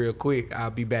smoke real quick.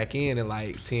 I'll be back in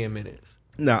like 10 minutes.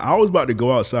 Now I was about to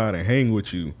go outside and hang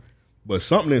with you, but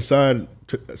something inside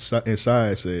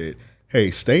said,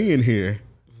 "Hey, stay in here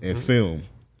and film."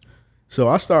 So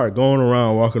I started going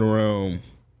around, walking around,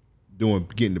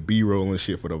 getting the B-roll and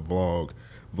shit for the vlog.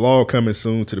 Vlog coming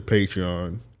soon to the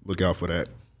Patreon. Look out for that.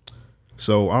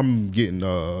 So I'm getting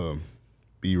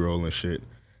B-roll and shit.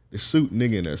 The suit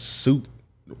nigga in a suit.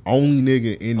 Only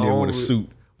nigga in there with a suit.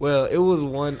 Well, it was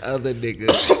one other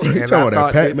nigga. You talking about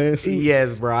that Pac-Man suit?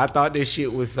 Yes, bro. I thought this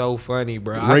shit was so funny,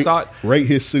 bro. Rate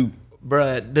his suit.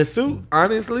 Bro, the suit,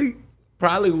 honestly,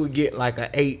 probably would get like an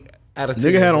 8 out of 10.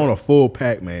 Nigga had on a full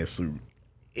Pac-Man suit.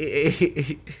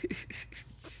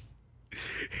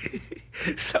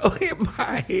 So in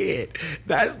my head,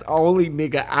 that's the only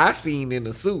nigga I seen in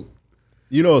a suit.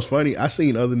 You know what's funny? I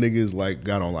seen other niggas like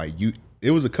got on like it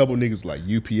was a couple niggas like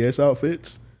UPS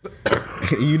outfits.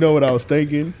 You know what I was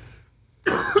thinking?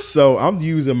 So I'm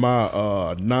using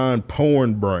my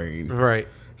non-porn brain. Right.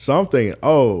 So I'm thinking,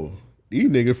 oh, these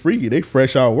niggas freaky. They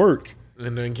fresh out work.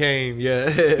 And then came,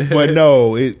 yeah. But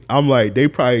no, I'm like, they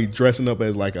probably dressing up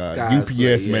as like a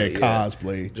Cosplay, UPS man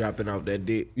cosplay. Dropping off that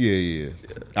dick. Yeah.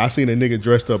 I seen a nigga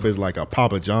dressed up as like a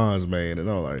Papa John's man, and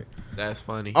I'm like, that's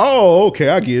funny. oh, okay,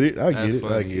 I get it. I That's get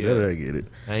funny, it.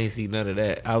 I ain't see none of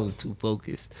that. I was too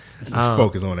focused. Just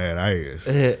focus on that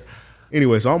ass.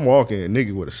 Anyway, so I'm walking, and a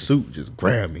nigga with a suit just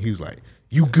grabbed me. He was like,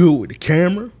 "You good with the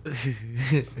camera?"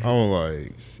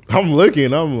 I'm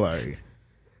looking. I'm like,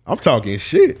 I'm talking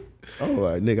shit. I'm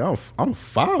like, nigga, I'm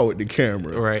fire with the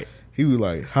camera. Right. He was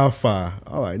like, how far?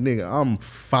 I'm like, nigga, I'm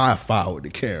fire with the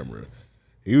camera.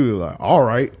 He was like, all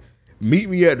right, meet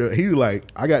me at the. He was like,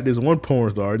 I got this one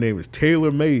porn star. Her name is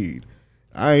Taylor Made.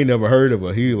 I ain't never heard of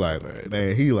her. He like,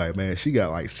 man, she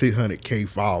got like 600K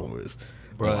followers.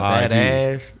 Bro, that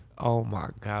ass. Oh my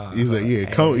God. He's like, yeah,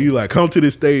 come to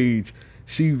the stage.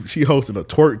 She hosting a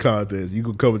twerk contest. You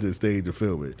can come to the stage and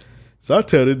film it. So I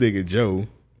tell this nigga Joe.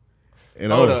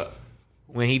 And hold up.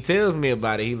 When he tells me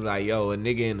about it, he's like, yo, a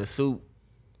nigga in the suit.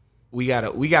 We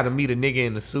gotta meet a nigga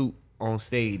in the suit on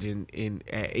stage in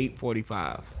at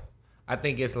 8:45. I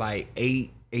think it's like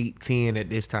 8:10 at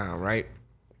this time, right?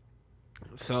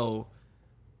 So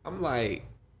I'm like,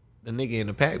 the nigga in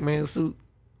the Pac-Man suit.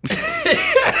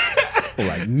 I'm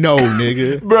like, no,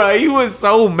 nigga. Bro, he was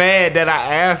so mad that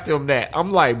I asked him that.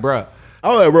 I'm like, bro.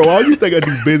 I'm like, bro, why you think I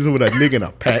do business with a nigga in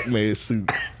a Pac-Man suit?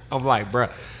 I'm like, bro,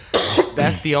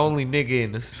 that's the only nigga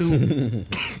in the suit.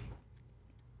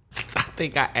 I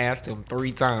think I asked him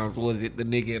 3 times, was it the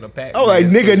nigga in a Pac-Man I'm like,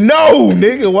 nigga, suit? no,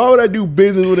 nigga. Why would I do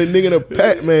business with a nigga in a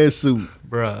Pac-Man suit?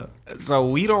 Bruh. So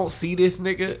we don't see this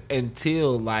nigga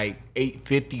until like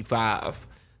 8:55.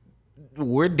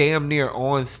 We're damn near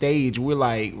on stage. We're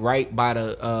like right by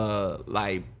the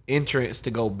like entrance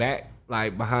to go back,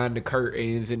 like behind the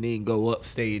curtains and then go up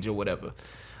stage or whatever.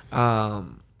 That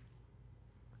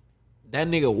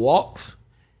nigga walks,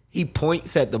 he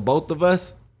points at the both of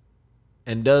us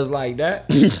and does like that.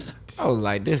 I was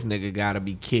like, this nigga gotta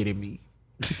be kidding me.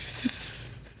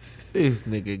 This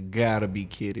nigga gotta be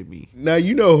kidding me. Now,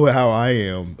 you know how I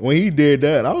am. When he did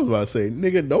that, I was about to say,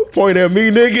 nigga, don't point at me,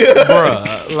 nigga.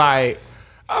 Bruh, like,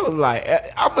 I was like,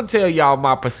 I'm gonna tell y'all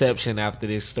my perception after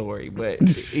this story. But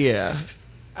yeah,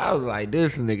 I was like,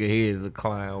 this nigga here is a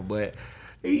clown. But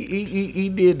he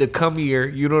did the come here,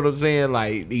 you know what I'm saying?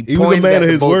 Like, he was a man of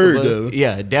his word, of though.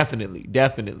 Yeah,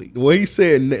 definitely. What he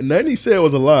said, nothing he said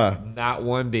was a lie. Not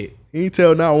one bit. He ain't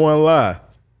tell not one lie.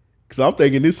 Cause I'm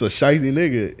thinking this is a shitey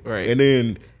nigga, right? And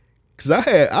then, cause I've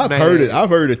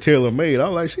heard of Taylor Made.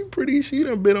 I'm like, she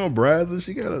done been on Brazzers.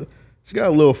 She got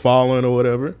a little following or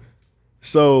whatever.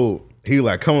 So he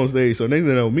like come on stage. So next thing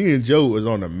you know, me and Joe was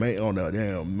on the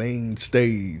damn main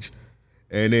stage,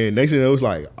 and then next thing you know, it was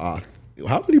like,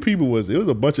 how many people was it? It was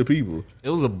a bunch of people. It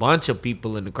was a bunch of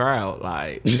people in the crowd.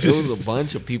 Like, it was a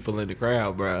bunch of people in the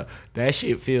crowd, bro. That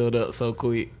shit filled up so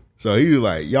quick. So he was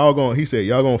like, he said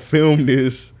y'all gonna film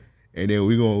this. And then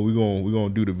we're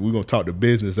gonna talk to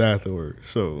business afterward.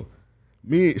 So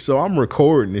I'm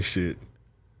recording this shit.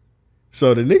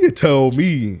 So the nigga told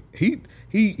me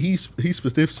he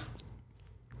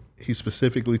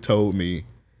specifically told me,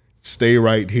 stay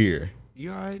right here.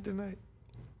 You all right tonight?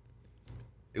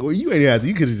 Well, you ain't have to.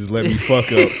 You could have just let me fuck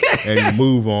up and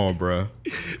move on, bro.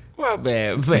 My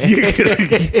bad, man.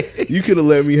 You could have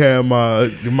let me have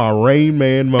my Rain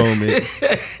Man moment.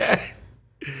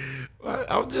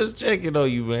 I'm just checking on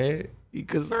you, man. You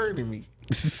concerning me.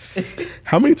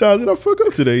 How many times did I fuck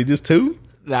up today? Just 2?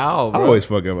 No, bro. I always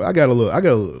fuck up. I got a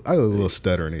little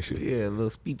stuttering and shit. Yeah, a little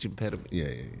speech impediment.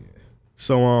 Yeah.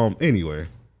 So anyway,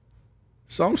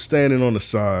 so I'm standing on the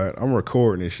side. I'm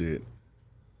recording this shit.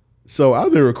 So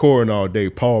I've been recording all day.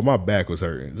 Paul, my back was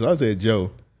hurting. So I said,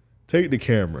 Joe, take the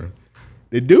camera.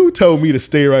 The dude told me to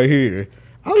stay right here.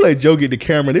 I let Joe get the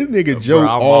camera. This nigga Joe,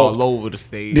 I'm all over the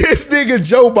stage. This nigga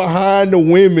Joe behind the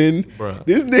women. Bruh.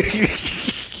 This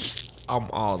nigga, I'm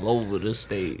all over the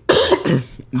stage.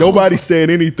 Nobody said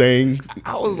anything.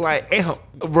 I was like,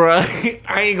 bruh,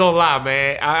 I ain't gonna lie,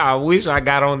 man. I wish I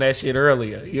got on that shit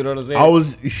earlier. You know what I'm saying?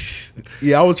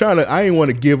 I was trying to. I didn't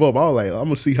want to give up. I was like, I'm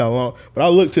gonna see how long. But I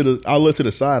looked to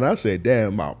the side and I said,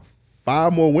 damn, about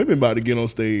 5 more women about to get on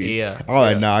stage. Yeah. I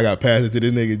was like, nah, I got to pass it to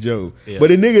this nigga Joe. Yeah. But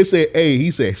the nigga said, he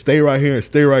said, stay right here and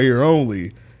stay right here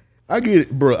only. I get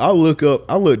it, bro. I look up,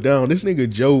 I look down. This nigga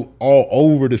Joe all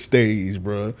over the stage,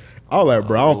 bro. I was like,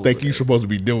 bro, I don't think you supposed to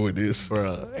be doing this.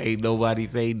 Bro, ain't nobody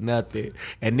say nothing.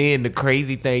 And then the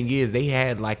crazy thing is they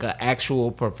had like an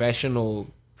actual professional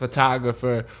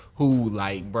photographer who,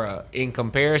 like, bro, in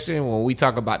comparison, when we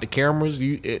talk about the cameras,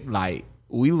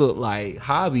 we look like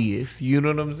hobbyists, you know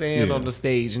what I'm saying, Yeah. on the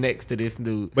stage next to this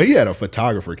dude. But he had a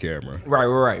photographer camera.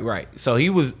 Right. So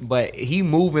he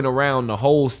moving around the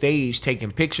whole stage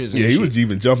taking pictures and Yeah, shit. he was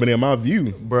even jumping in my view.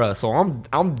 Bruh, so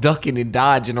I'm ducking and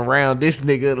dodging around this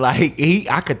nigga. Like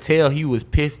I could tell he was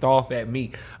pissed off at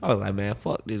me. I was like, man,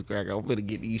 fuck this cracker. I'm gonna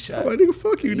get these shots. I'm like, nigga,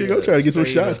 fuck you, nigga. I'm trying to get some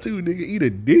straight shots up. too, nigga. Eat a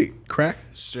dick, crack.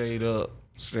 Straight up.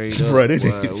 Bruh, that Boy,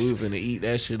 nigga- we finna eat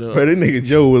that shit up. Bro, that nigga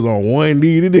Joe was on one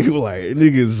knee. That nigga was like,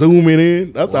 nigga zooming in.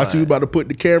 I thought Boy. you was about to put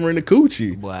the camera in the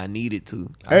coochie. Boy, I needed to.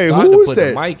 Hey, I who started to was put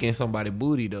that? the mic in somebody's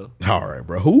booty though. All right,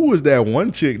 bro. Who was that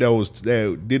one chick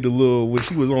that did the little when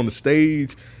she was on the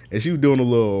stage and she was doing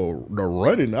the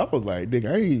running? I was like,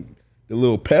 nigga, I ain't the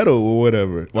little pedal or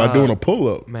whatever while doing a pull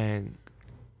up. Man,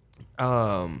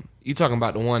 you talking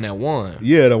about the one that won?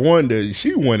 Yeah, the one that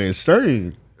she went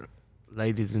insane.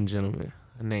 Ladies and gentlemen,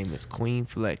 her name is Queen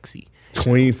Flexi.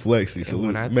 Queen Flexi, salute.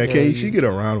 when I Man, tell can't she you- get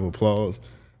a round of applause?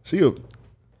 She a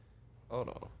Hold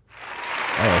on.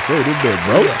 oh, so this bitch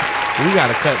broke. We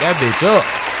gotta cut that bitch up.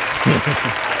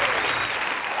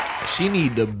 She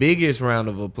need the biggest round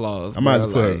of applause. I might have bruh,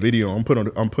 to put her like, video. I'm put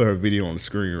her video on the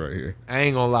screen right here. I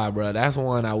ain't gonna lie, bro. That's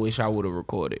one I wish I would have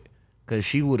recorded. Cause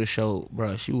she would have showed,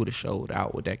 bro. She would have showed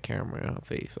out with that camera in her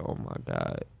face. Oh my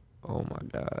god.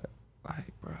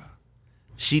 Like, bro.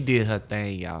 She did her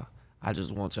thing, y'all. I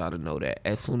just want y'all to know that.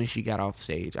 As soon as she got off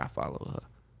stage, I followed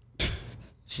her.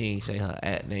 She ain't say her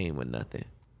at name or nothing.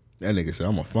 That nigga said,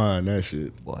 I'm gonna find that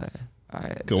shit. Boy, I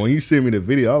had Cause when you send me the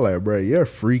video, I like, bro, you're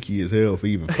freaky as hell for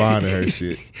even finding her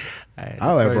shit. had to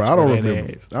I like, bro, search I don't for that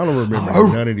remember. ass. I don't remember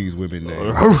none of these women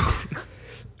names.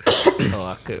 Oh,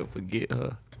 I couldn't forget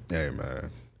her. Hey man.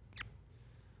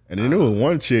 And then there was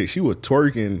one chick, she was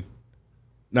twerking.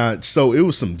 Now, so it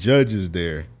was some judges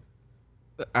there.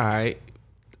 All right.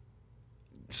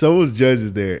 So it was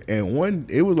judges there, and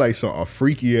it was like a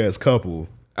freaky ass couple.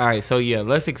 All right, so yeah,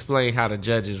 let's explain how the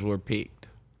judges were picked.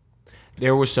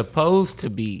 There were supposed to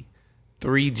be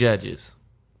 3 judges.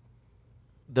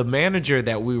 The manager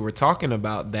that we were talking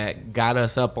about that got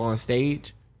us up on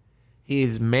stage, he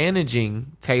is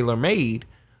managing TaylorMade,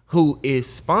 who is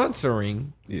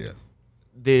sponsoring Yeah.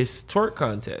 this twerk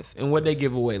contest. And what they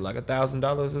give away, like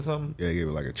 $1,000 or something? Yeah, they gave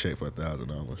it like a check for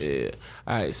 $1,000. Yeah.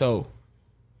 All right, so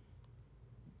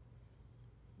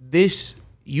this,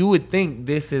 you would think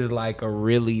this is like a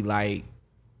really like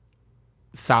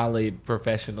solid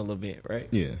professional event, right?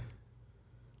 Yeah.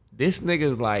 This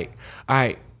nigga's like, all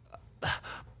right,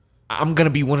 I'm gonna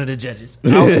be one of the judges.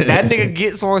 That nigga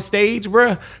gets on stage,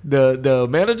 bruh. The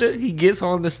manager, he gets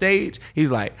on the stage.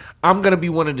 He's like, I'm gonna be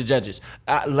one of the judges.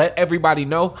 Let everybody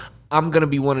know I'm gonna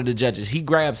be one of the judges. He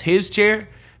grabs his chair.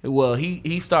 Well,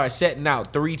 he starts setting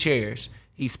out 3 chairs.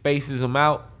 He spaces them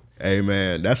out. Hey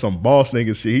man, that's some boss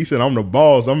nigga shit. He said, I'm the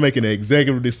boss. I'm making the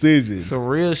executive decision. Some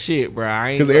real shit, bro. I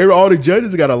ain't. Because all the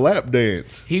judges got a lap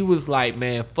dance. He was like,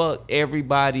 man, fuck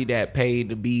everybody that paid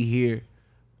to be here.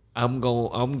 I'm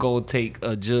gonna take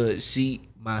a judge seat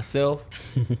myself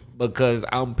because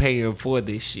I'm paying for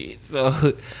this shit.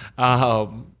 So,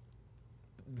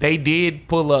 they did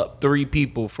pull up 3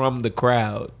 people from the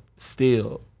crowd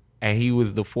still, and he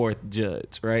was the 4th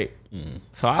judge, right?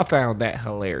 So I found that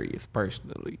hilarious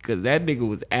personally because that nigga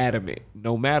was adamant.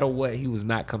 No matter what, he was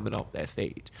not coming off that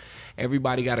stage.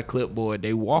 Everybody got a clipboard.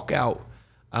 They walk out.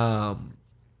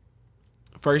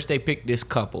 First, they picked this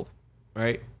couple,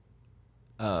 right?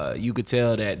 You could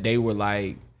tell that they were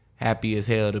like happy as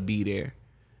hell to be there.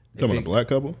 Talking about a black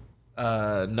couple?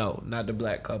 No, not the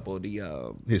black couple.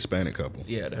 The Hispanic couple.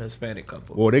 yeah, the Hispanic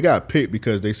couple. Well, they got picked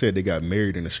because they said they got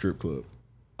married in a strip club.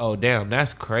 Oh damn,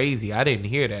 that's crazy. I didn't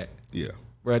hear that, Yeah.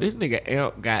 bro. This nigga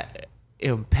Amp got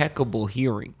impeccable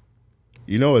hearing.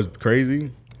 You know what's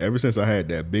crazy? Ever since I had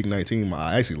that big 19,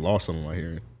 I actually lost some of my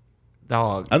hearing.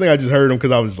 Dog. I think I just heard them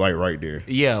because I was like right there.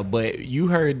 Yeah, but you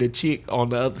heard the chick on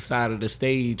the other side of the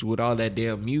stage with all that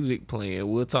damn music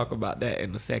playing. We'll talk about that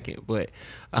in a second. But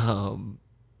all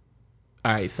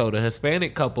right, so the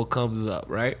Hispanic couple comes up,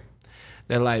 right?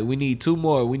 They're like, we need 2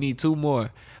 more. We need 2 more.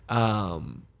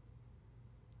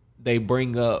 They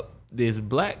bring up this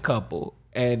black couple.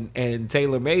 And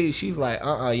TaylorMade, she's like,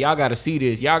 y'all gotta see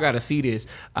this. Y'all gotta see this.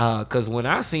 Cause when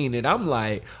I seen it, I'm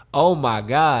like, oh my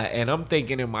God. And I'm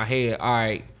thinking in my head, all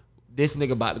right, this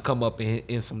nigga about to come up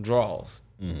in some draws.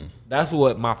 Mm-hmm. That's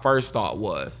what my first thought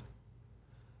was.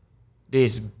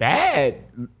 This bad,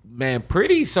 man,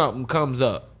 pretty something comes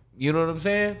up. You know what I'm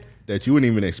saying? That you wouldn't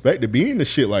even expect to be in the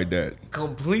shit like that.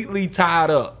 Completely tied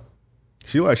up.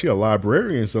 She a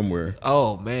librarian somewhere.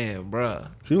 Oh man, bruh.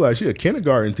 She a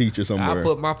kindergarten teacher somewhere. I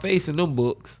put my face in them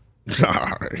books.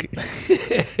 All right.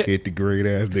 Hit the great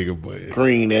ass nigga butt.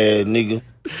 Green ass nigga.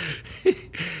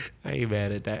 I ain't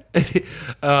mad at that.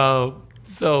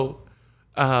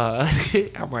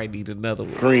 I might need another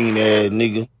one. Green ass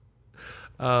nigga.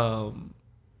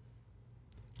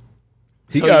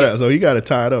 He got it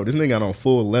tied up. This nigga got on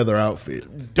full leather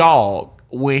outfit. Dog.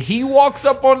 When he walks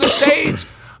up on the stage,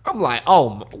 I'm like,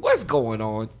 oh, what's going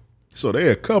on? So they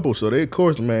a couple. So they, of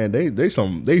course, man, they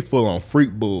full on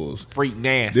freak bulls. Freak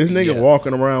nasty. This nigga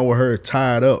walking around with her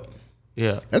tied up.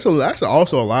 Yeah. That's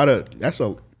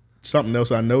something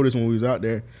else I noticed when we was out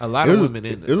there. A lot of women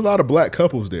in there. There's a lot of black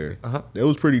couples there. Uh-huh. That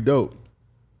was pretty dope.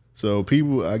 So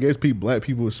black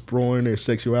people exploring their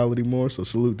sexuality more. So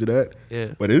salute to that.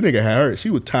 Yeah. But this nigga had her. She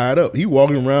was tied up. He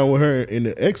walking around with her in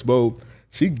the expo.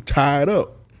 She tied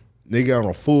up. Nigga got on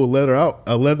a full leather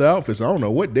outfit. So I don't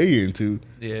know what they into.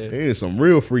 Yeah. They in some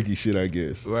real freaky shit, I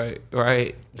guess. Right. So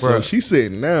Bruh. she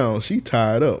sitting down. She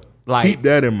tied up. Like, keep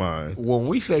that in mind. When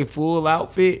we say full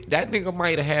outfit, that nigga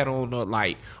might have had on a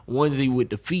like onesie with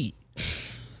the feet.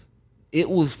 It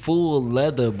was full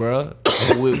leather, bruh,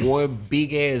 with one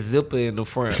big ass zipper in the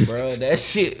front, bruh. That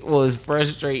shit was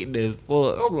frustrating as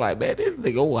fuck. I'm like, man, this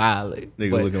nigga wildin'.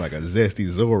 Nigga looking like a zesty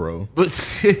Zorro. But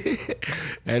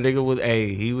that nigga was,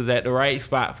 he was at the right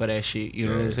spot for that shit. You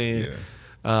know what I'm saying?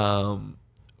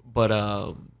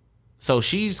 Yeah. So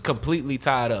she's completely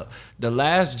tied up. The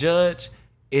last judge,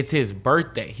 it's his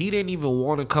birthday. He didn't even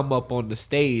want to come up on the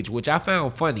stage, which I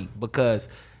found funny because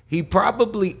he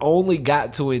probably only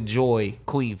got to enjoy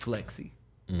Queen Flexi.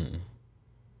 Mm.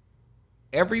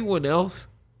 Everyone else,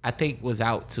 I think, was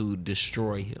out to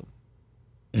destroy him.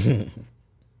 Because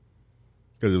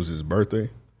it was his birthday?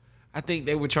 I think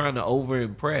they were trying to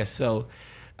over-impress. So,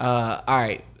 all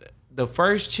right. The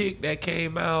first chick that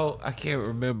came out, I can't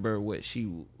remember who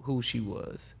she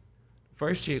was.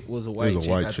 First chick was a white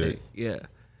chick. I think. Yeah.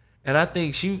 And I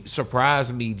think she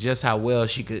surprised me just how well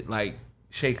she could, like,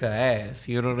 shake her ass.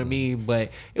 You know what I mean?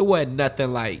 But it wasn't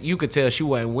nothing like, you could tell she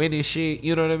wasn't winning shit.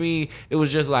 You know what I mean? It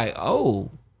was just like, oh,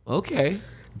 okay.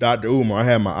 Dr. Umar, I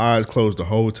had my eyes closed the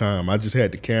whole time. I just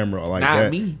had the camera like Not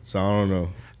that. me. So I don't know.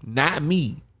 Not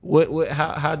me.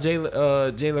 How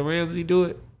Jayla Ramsey do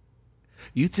it?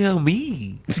 You tell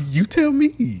me. You tell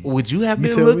me. Would you have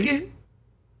been looking?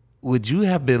 Would you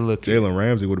have been looking? Jalen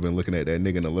Ramsey would have been looking at that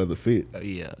nigga in a leather fit.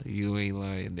 Yeah, you ain't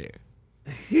lying there.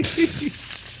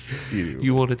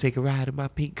 You want to take a ride in my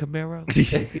pink Camaro?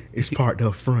 It's parked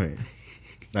up front.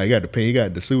 Now he got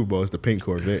the Super Bowl. It's the pink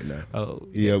Corvette now. Oh,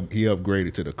 he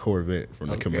upgraded to the Corvette from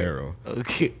the Camaro.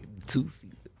 Okay,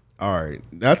 2-seater. All right,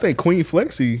 I think Queen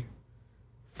Flexi.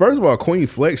 First of all, Queen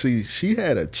Flexi, she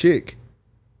had a chick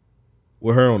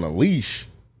with her on a leash.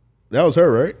 That was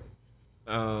her, right?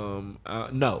 No.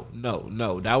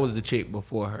 That was the chick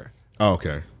before her. Oh,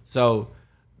 okay. So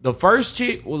the first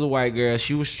chick was a white girl.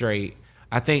 She was straight.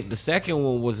 I think the second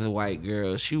one was a white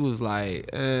girl. She was like,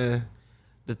 The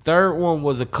third one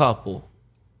was a couple.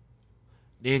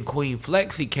 Then Queen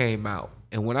Flexi came out.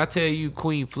 And when I tell you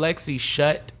Queen Flexi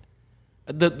shut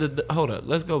hold up,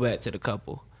 let's go back to the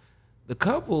couple. The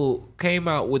couple came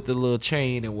out with the little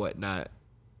chain and whatnot.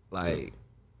 Like,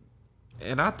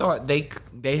 and I thought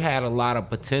they had a lot of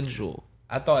potential.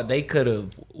 I thought they could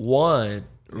have won,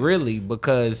 really,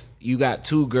 because you got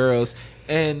two girls.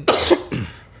 And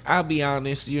I'll be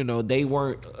honest, they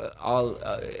weren't all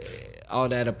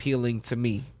that appealing to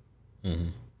me. Mm-hmm.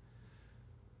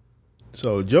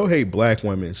 So Joe hate black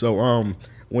women. So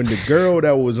when the girl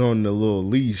that was on the little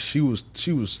leash, she was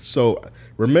so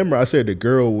remember I said the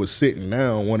girl was sitting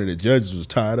down, one of the judges was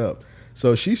tied up.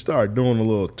 So she started doing a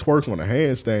little twerk on a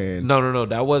handstand. No,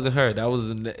 that wasn't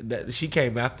her. She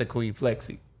came after Queen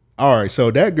Flexi. All right,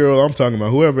 so that girl I'm talking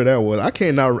about, whoever that was, I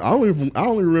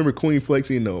only remember Queen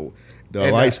Flexi and the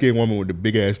light skinned woman with the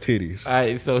big ass titties. All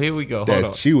right, so here we go. Hold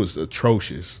on. She was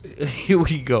atrocious. Here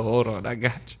we go. Hold on, I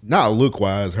got you. Not look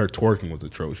wise, her twerking was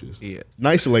atrocious. Yeah,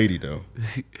 nice lady though.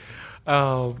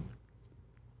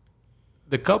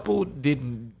 The couple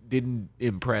didn't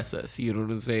impress us. You know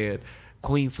what I'm saying?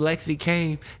 Queen Flexi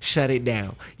came, shut it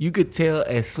down. You could tell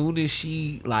as soon as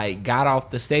she got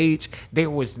off the stage,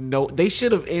 they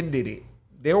should have ended it.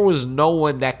 There was no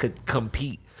one that could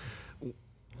compete.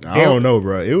 I don't know,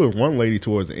 bro. It was one lady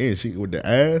towards the end. She with the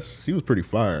ass, she was pretty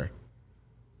fire.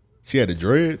 She had the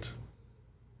dreads.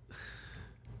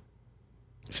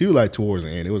 She was towards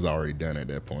the end. It was already done at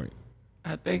that point.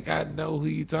 I think I know who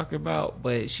you talking about,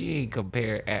 but she ain't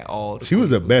compared at all. She was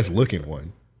the best looking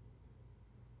one.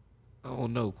 I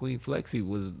don't know. Queen Flexi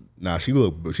was. Nah, she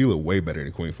looked way better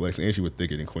than Queen Flexi, and she was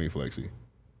thicker than Queen Flexi.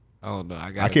 I don't know.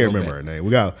 I can't remember her name. We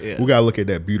got to look at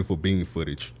that beautiful bean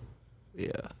footage.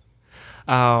 Yeah.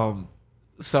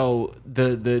 So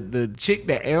the chick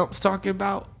that Amp's talking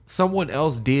about, someone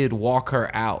else did walk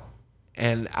her out,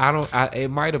 and it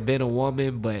might have been a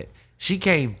woman, but she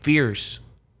came fierce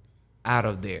out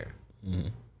of there.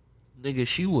 Nigga,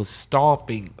 she was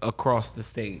stomping across the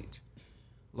stage.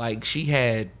 Like she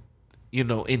had,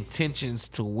 intentions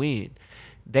to win.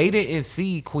 They didn't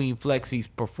see Queen Flexie's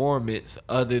performance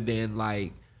other than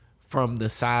like from the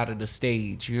side of the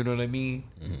stage. You know what I mean?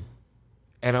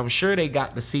 And I'm sure they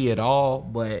got to see it all,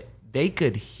 but they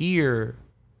could hear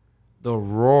the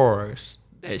roars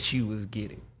that she was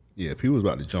getting. Yeah, people was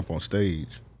about to jump on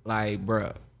stage. Like,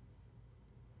 bruh.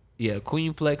 Yeah,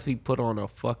 Queen Flexie put on a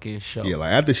fucking show. Yeah,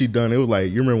 like after she done, it was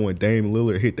like, you remember when Dame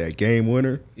Lillard hit that game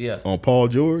winner? Yeah. On Paul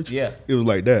George? Yeah. It was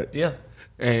like that. Yeah.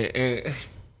 And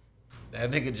that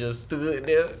nigga just stood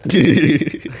there.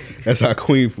 That's how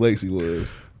Queen Flexie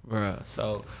was. Bruh.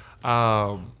 So,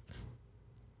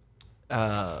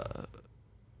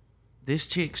 this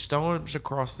chick storms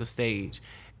across the stage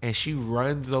and she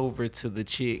runs over to the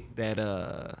chick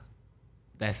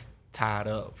that's tied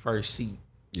up, first seat.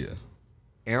 Yeah.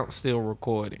 Amp still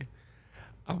recording.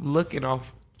 I'm looking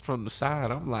off from the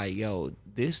side. I'm like, yo,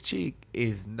 this chick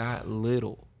is not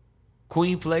little.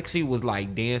 Queen Flexie was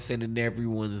like dancing in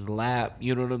everyone's lap.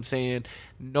 You know what I'm saying?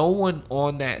 No one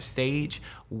on that stage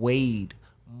weighed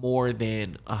more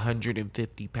than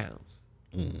 150 pounds.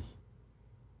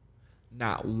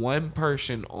 Not one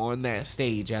person on that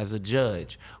stage as a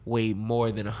judge weighed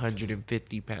more than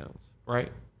 150 pounds,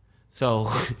 right?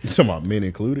 So, You talking about men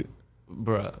included?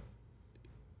 bruh,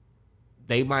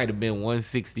 they might have been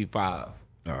 165.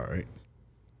 All right.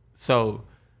 So,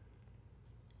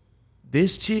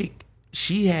 this chick,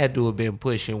 she had to have been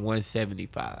pushing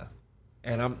 175.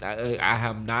 And I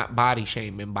am not body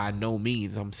shaming by no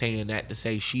means. I'm saying that to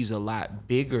say she's a lot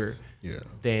bigger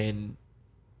than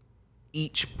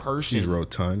each person. She's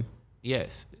rotund.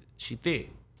 Yes, she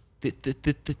thick.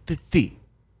 Thick.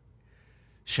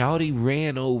 Shawty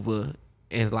ran over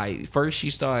and like first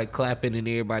she started clapping in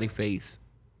everybody's face.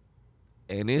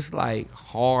 And it's like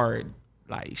hard.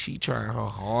 Like she trying her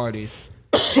hardest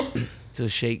to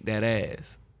shake that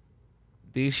ass.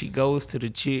 Then she goes to the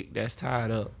chick that's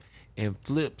tied up and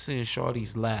flips in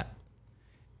Shawty's lap.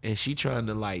 And she trying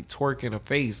to like twerk in her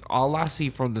face. All I see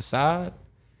from the side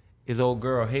is old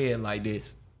girl head like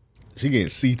this. She getting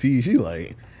CT. She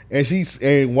like,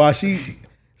 and while she,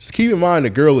 keep in mind the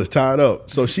girl is tied up.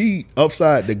 So she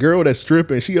upside, the girl that's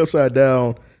stripping, she upside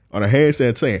down on a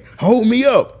handstand saying, hold me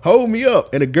up.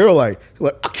 And the girl like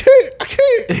I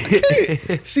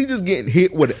can't. She just getting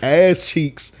hit with ass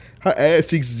cheeks. Her ass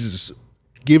cheeks is just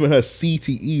giving her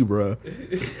CTE, bruh.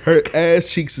 Her ass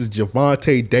cheeks is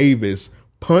Javante Davis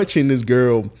punching this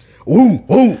girl, in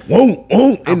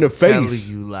the face. I'm telling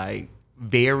you, like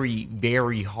very,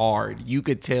 very hard. You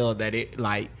could tell that it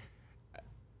like.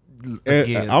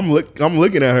 Again, and I'm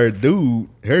looking at her dude.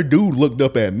 Her dude looked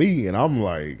up at me, and I'm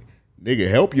like, nigga,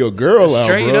 help your girl out,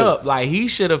 straight bro. up, like he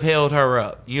should have held her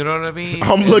up. You know what I mean?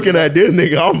 I'm looking at this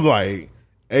nigga. I'm like,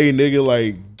 hey, nigga,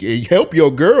 like, help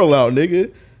your girl out,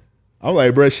 nigga. I'm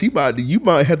like, bro, you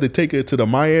might have to take her to the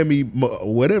Miami,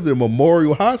 whatever,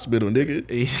 Memorial Hospital, nigga.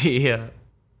 Yeah.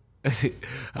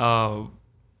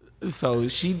 So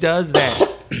she does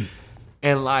that,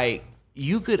 and like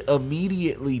you could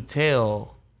immediately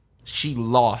tell she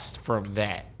lost from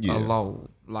that alone.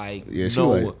 Like, yeah, she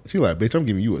like, bitch, I'm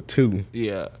giving you a 2.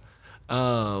 Yeah.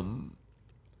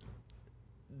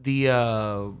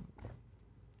 The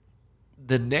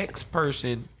next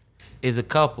person is a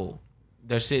couple.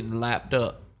 They're sitting lapped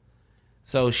up.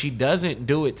 So she doesn't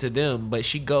do it to them, but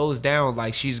she goes down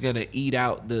like she's gonna eat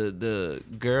out the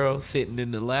girl sitting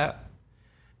in the lap.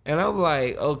 And I'm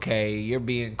like, okay, you're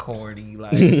being corny.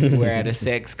 Like, we're at a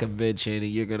sex convention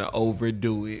and you're gonna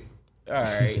overdo it. All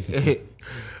right.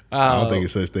 I don't think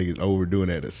it's such thing as overdoing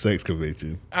at a sex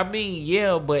convention. I mean,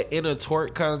 yeah, but in a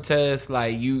twerk contest,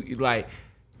 like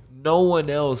no one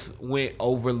else went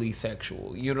overly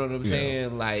sexual. You know what I'm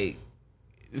saying? Like,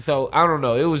 so I don't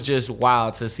know. It was just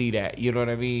wild to see that. You know what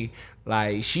I mean?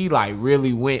 Like, she like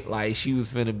really went like she was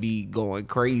finna be going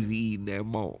crazy eating that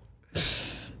mo.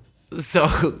 So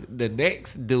the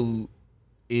next dude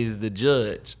is the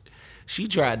judge. She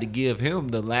tried to give him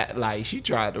she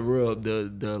tried to rub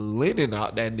the linen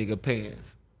out that nigga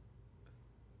pants.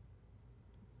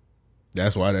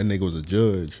 That's why that nigga was a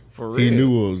judge. For real. He knew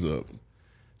what was up.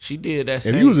 She did that.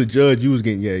 If you was a judge, you was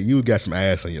getting you got some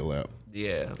ass on your lap.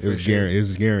 Yeah, it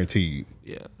was guaranteed.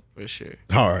 Yeah, for sure.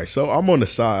 All right, so I'm on the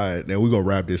side, and we're gonna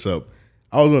wrap this up.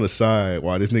 I was on the side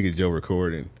while this nigga Joe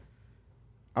recording.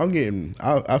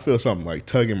 I feel something like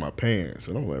tugging my pants,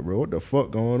 and I'm like, bro, what the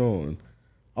fuck going on?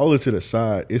 I look to the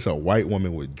side. It's a white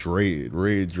woman with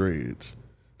red dreads.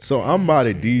 So I'm by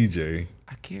the DJ.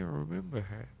 I can't remember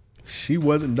her. She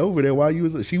wasn't over there while you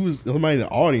was. She was somebody in the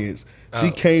audience.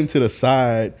 She came to the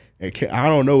side and I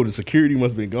don't know. The security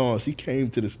must have been gone. She came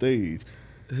to the stage.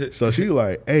 So she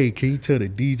like, "Hey, can you tell the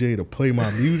DJ to play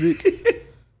my music?"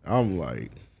 I'm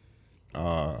like,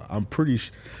 I'm pretty.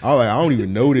 I don't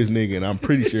even know this nigga, and I'm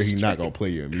pretty sure he's not gonna play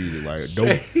your music. Like,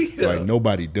 like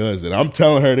nobody does it. I'm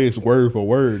telling her this word for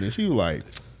word, and she was like,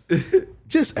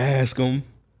 "Just ask him."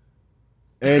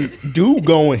 And dude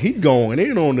he going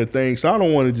in on the thing, so I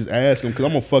don't want to just ask him because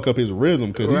I'm gonna fuck up his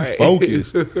rhythm because he's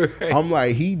focused. Right. I'm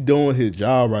like, he doing his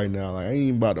job right now. Like, I ain't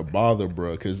even about to bother,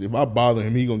 bro, because if I bother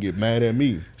him, he gonna get mad at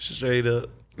me. Straight up.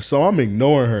 So I'm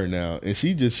ignoring her now, and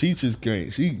she just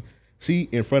can't. She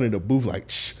in front of the booth like,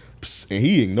 psh, psh, and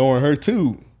he ignoring her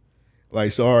too.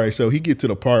 Like, so all right, so he get to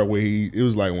the part where it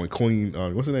was like when Queen,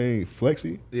 what's her name,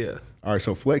 Flexi? Yeah. All right,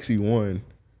 so Flexi won.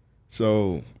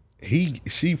 So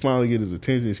she finally get his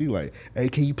attention. She like, "Hey,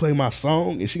 can you play my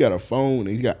song?" And she got a phone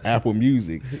and he got Apple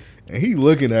Music, and he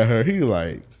looking at her. He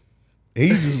like, she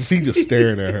just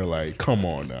staring at her like, "Come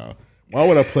on now, why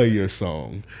would I play your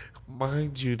song?"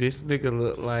 Mind you, this nigga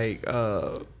look like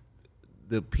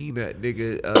the peanut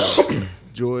nigga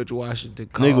George Washington.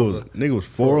 Nigga was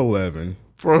 4'11".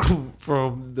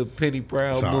 From the Penny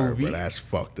Proud movie. But that's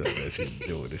fucked up that you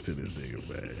doing this to this nigga,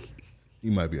 man.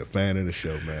 You might be a fan of the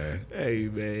show, man. Hey,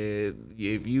 man,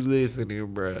 if you listening,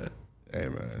 bruh. Hey,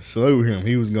 man, salute him.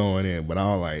 He was going in, but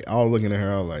I was looking at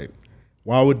her. I was like,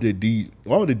 why would the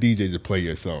DJ just play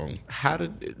your song? How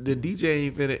did the DJ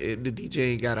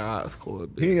ain't got an aux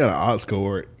cord? He ain't got an aux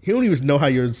cord. He don't even know how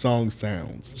your song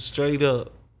sounds. Straight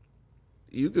up,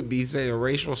 you could be saying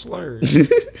racial slurs.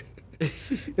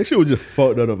 That shit was just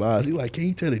fucked up of eyes. He like, can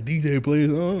you tell the DJ to play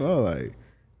his song? I was like,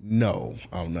 no,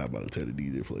 I'm not about to tell the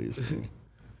DJ to play his song.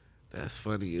 That's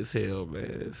funny as hell,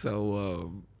 man.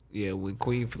 So, yeah, when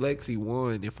Queen Flexi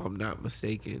won, if I'm not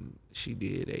mistaken, she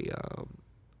did a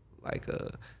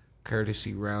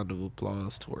courtesy round of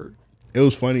applause twerk. It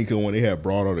was funny because when they had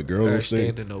brought all the girls on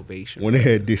stage, standing ovation. When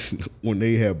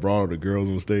they had brought all the girls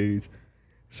on stage,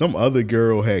 some other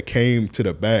girl had came to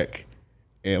the back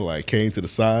and like came to the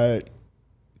side,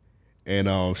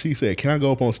 and she said, "Can I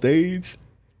go up on stage?"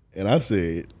 And I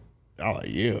said, "I'm like,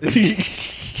 yeah."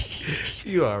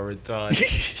 You are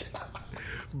retarded.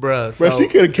 Bruh, so, she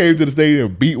could have came to the stage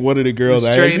and beat one of the girls.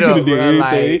 Straight up, bro.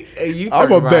 Like,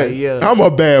 I'm a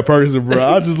bad person, bro.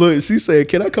 I just look. She said,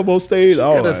 "Can I come on stage?" She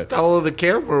could have stole the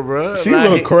camera, bro. She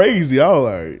looked crazy. I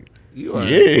was like, "You are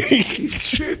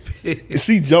tripping."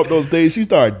 She jumped on stage. She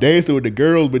started dancing with the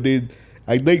girls, but then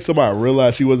I think somebody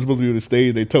realized she wasn't supposed to be on the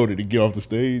stage. They told her to get off the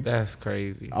stage. That's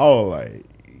crazy. I was like,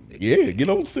 "Yeah, get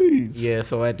on stage." Yeah.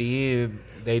 So at the end,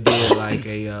 they did like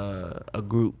a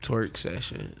group twerk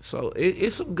session. So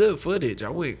it's some good footage. I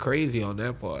went crazy on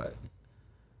that part.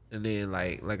 And then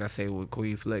like I say, when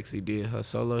Queen Flexi did her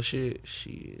solo shit,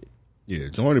 yeah,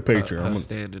 join the Patreon. Her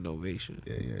standing ovation.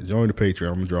 Yeah, join the Patreon.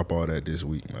 I'm gonna drop all that this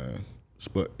week, man.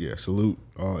 But yeah, salute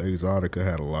Exotica.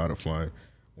 Had a lot of fun.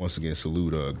 Once again,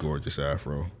 salute Gorgeous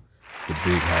Afro, the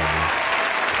big homie.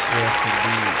 Yes,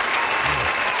 indeed.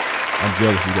 I'm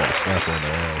jealous you got a slap on the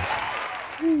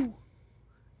ass. Woo.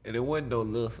 And it wasn't no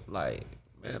little, like,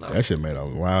 man. That shit made a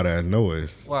loud ass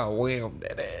noise. Wow, wham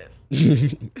that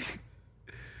ass.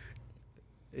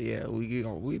 Yeah, we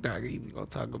not even gonna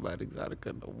talk about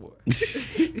Exotica no more.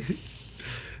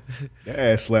 That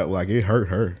ass slapped like it hurt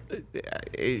her.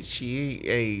 She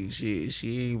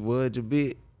ain't budge a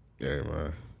bit. Yeah,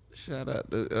 man. Shout out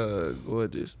to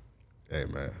Gorgeous. Hey,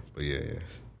 man. But yeah,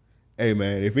 yes. Hey,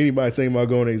 man, if anybody think about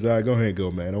going to Exotic, go ahead and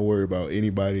go, man. Don't worry about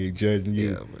anybody judging you.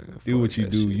 Yeah, man. Do what you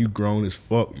do. Shit. You grown as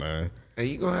fuck, man. And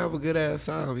you gonna have a good ass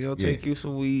time. You'll take you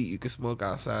some weed. You can smoke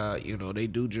outside. You know, they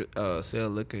do sell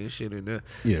liquor and shit in there.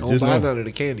 Yeah, don't buy none of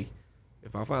the candy.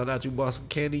 If I found out you bought some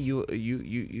candy, you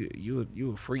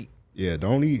a freak. Yeah,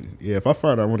 don't eat. Yeah, if I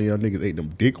find out one of y'all niggas ate them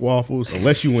dick waffles,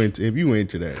 unless if you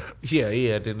into that.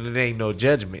 Yeah, then it ain't no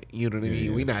judgment. You know what I mean?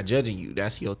 Yeah. We not judging you.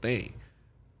 That's your thing.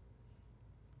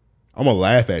 I'm gonna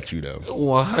laugh at you though.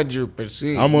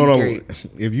 100%. I'm gonna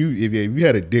if you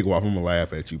had a dick waffle, I'm gonna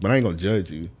laugh at you, but I ain't gonna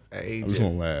judge you. I'm just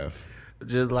gonna laugh.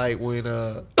 Just like when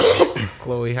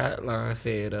Chloe Hotline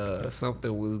said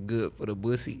something was good for the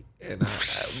pussy, and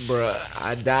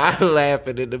I died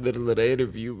laughing in the middle of the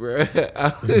interview, bruh.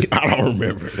 I don't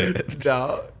remember that.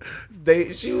 Dog,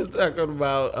 she was talking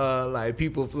about like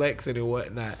people flexing and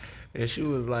whatnot, and she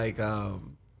was like,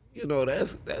 you know,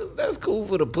 that's cool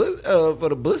for the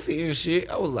pussy and shit.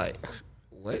 I was like,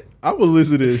 what? I was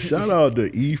listening. Shout out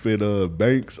to Eve and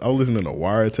Banks. I was listening to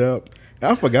Wiretap.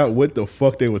 I forgot what the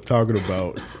fuck they were talking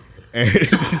about. And,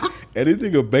 and this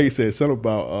nigga Banks said something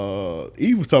about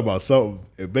he was talking about something,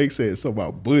 and Banks said something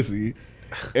about pussy.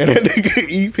 And that nigga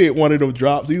Eve hit one of them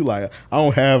drops. He was like, I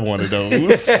don't have one of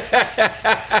those.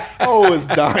 I was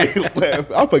dying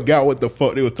laughing. I forgot what the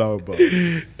fuck they was talking about.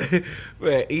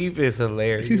 Man, Eve is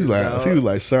hilarious. She was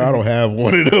like, sir, I don't have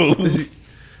one of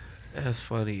those. That's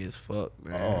funny as fuck,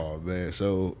 man. Oh man.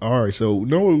 So all right, so you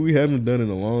know what we haven't done in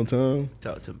a long time?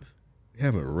 Talk to me. We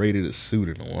haven't rated a suit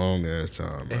in a long ass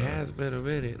time, man. It has been a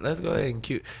minute. Let's go ahead and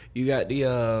cue. You got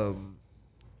the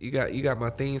you got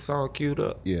my theme song queued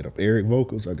up. Yeah, the Eric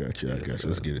vocals. I got you.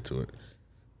 Let's get into it.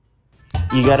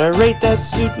 You gotta rate that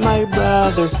suit, my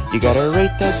brother. You gotta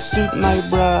rate that suit, my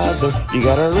brother. You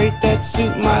gotta rate that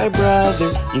suit, my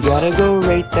brother. You gotta go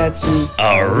rate that suit.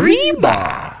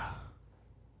 Arriba!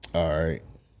 All right.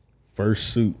 First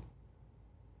suit.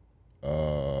 I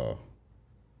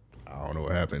don't know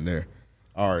what happened there.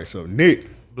 All right, so Nick.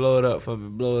 Blow it up for me.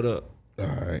 Blow it up. All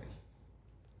right.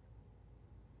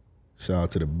 Shout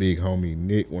out to the big homie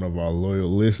Nick, one of our loyal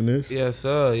listeners. Yes,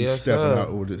 sir. Yes,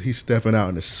 He's stepping out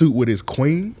in the suit with his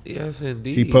queen. Yes,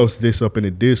 indeed. He posted this up in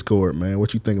the Discord, man.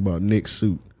 What you think about Nick's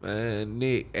suit? Man,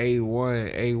 Nick,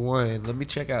 A1. Let me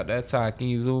check out that tie. Can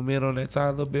you zoom in on that tie a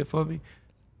little bit for me?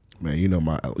 Man, you know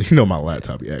my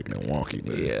laptop be acting wonky,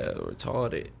 man. Yeah,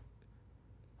 retarded.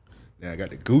 Now I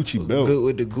got the Gucci belt. Good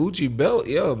with the Gucci belt,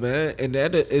 yeah, man. And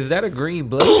is that a green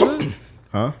blazer?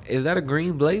 Huh? Is that a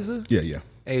green blazer? Yeah.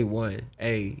 A1.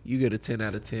 Hey, you get a 10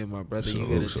 out of 10, my brother. You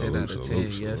get a 10 out of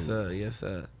 10. Yes, sir. Yes,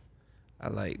 sir. I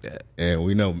like that. And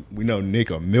we know Nick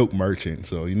a milk merchant,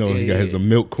 so he got his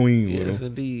milk queen with him. Yes,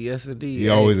 indeed. Yes, indeed. He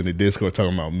always in the Discord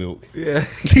talking about milk. Yeah.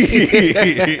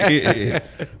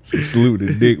 So salute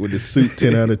to Nick with the suit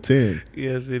 10 out of 10.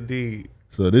 Yes, indeed.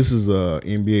 So this is a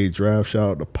NBA draft. Shout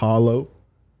out to Paulo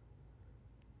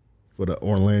for the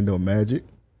Orlando Magic.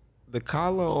 The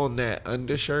collar on that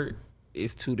undershirt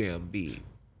is too damn big.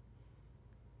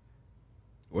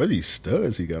 What are these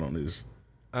studs he got on this?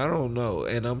 I don't know,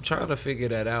 and I'm trying to figure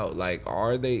that out. Like,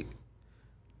 are they?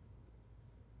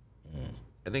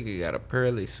 I think he got a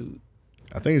pearly suit.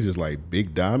 I think it's just like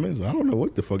big diamonds. I don't know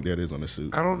what the fuck that is on the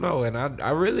suit. I don't know, and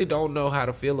I really don't know how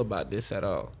to feel about this at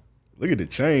all. Look at the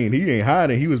chain. He ain't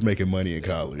hiding. He was making money in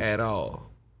college. At all.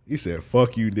 He said,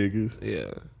 fuck you, niggas.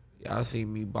 Yeah. Y'all see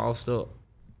me bossed up.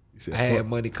 He said, I had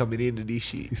money coming into this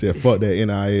shit. He said, fuck that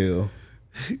NIL.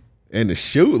 And the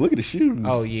shoe, look at the shoes.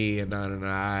 Oh yeah, no.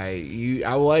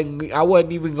 I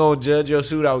wasn't even gonna judge your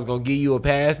suit. I was gonna give you a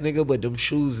pass, nigga. But them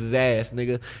shoes is ass,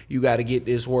 nigga. You got to get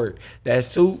this work. That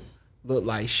suit looked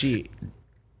like shit.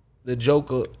 The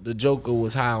Joker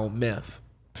was high on meth.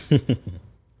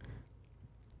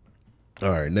 All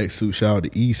right, next suit. Shout out to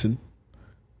Eason,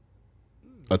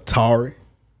 Atari.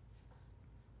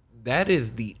 That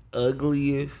is the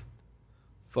ugliest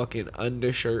fucking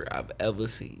undershirt I've ever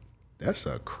seen. That's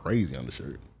a crazy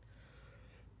undershirt.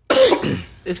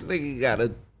 This nigga got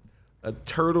a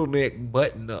turtleneck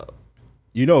button up.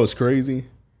 You know what's crazy?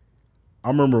 I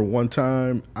remember one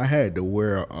time I had to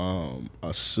wear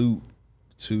a suit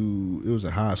to. It was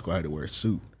in high school. I had to wear a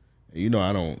suit. And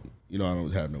I don't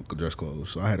have no dress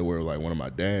clothes, so I had to wear like one of my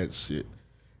dad's shit,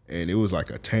 and it was like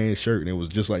a tan shirt, and it was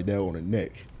just like that on the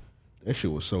neck. That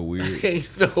shit was so weird.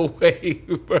 Ain't no way,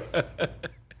 bro.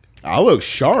 I look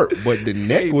sharp, but the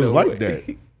neck was like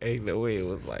that. Ain't no way it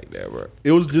was like that, bro.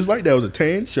 It was just like that. It was a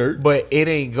tan shirt. But it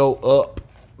ain't go up.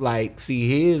 Like, see,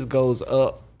 his goes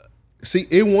up. See,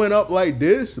 it went up like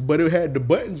this, but it had the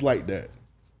buttons like that.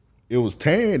 It was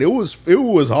tan. It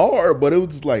was hard, but it was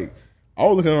just like, I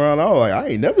was looking around, I was like, I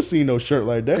ain't never seen no shirt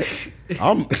like that.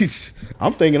 I'm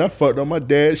thinking I fucked up my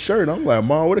dad's shirt. I'm like,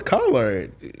 Mom, where the collar at?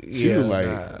 She was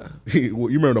like, you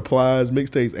remember the Plies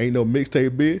mixtapes? Ain't no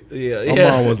mixtape, bitch? Yeah. My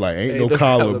mom was like, ain't no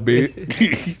collar,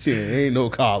 bitch. Ain't no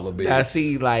collar, bitch. I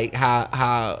see like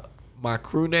how my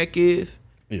crew neck is.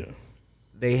 Yeah.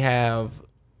 They have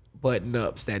button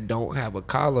ups that don't have a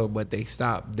collar, but they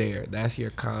stop there. That's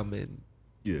your common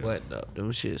button up.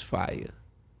 Them shit's fire.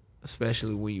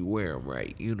 Especially when you wear them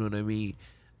right. You know what I mean?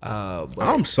 But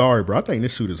I'm sorry, bro. I think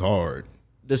this suit is hard.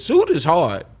 The suit is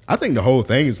hard. I think the whole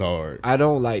thing is hard. I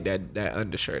don't like that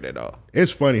undershirt at all.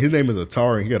 It's funny. His name is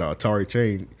Atari. He got an Atari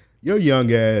chain. Your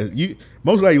young ass,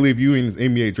 most likely if you in the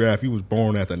NBA draft, you was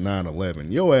born after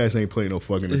 9/11. Your ass ain't playing no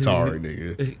fucking Atari,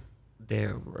 nigga.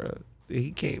 Damn, bro.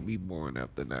 He can't be born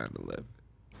after 9/11.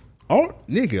 All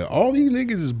these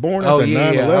niggas is born after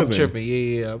 9/11. Yeah, I'm tripping.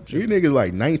 Yeah, I'm tripping. These niggas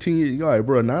like 19 years. You like,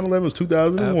 bro, 9/11 is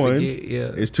 2001.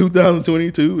 Yeah. It's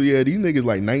 2022. Yeah, these niggas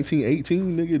like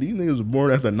 1918. Nigga, these niggas was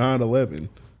born after 9/11.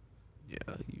 Yeah,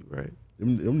 you right.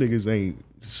 Them niggas ain't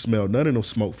Smell none of them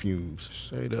smoke fumes.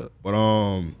 Straight up. But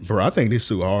bro, I think this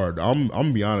suit hard. I'm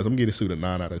gonna be honest. I'm gonna give this suit a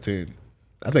 9 out of 10.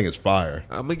 I think it's fire.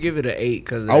 I'm gonna give it an 8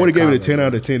 because I would have gave it a 10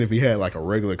 out of 10 if he had like a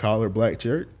regular collar black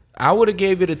shirt. I would have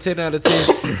gave it a 10 out of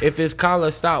 10 if his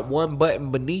collar stopped one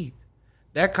button beneath.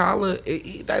 That collar,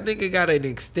 that nigga got an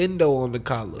extendo on the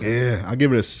collar. Yeah, I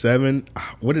give it a 7.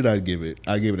 What did I give it?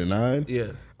 I gave it a 9.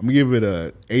 Yeah. I'm gonna give it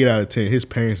a 8 out of 10. His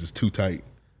pants is too tight.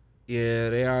 Yeah,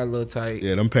 they are a little tight.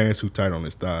 Yeah, them pants too tight on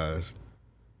his thighs.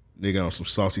 Nigga on some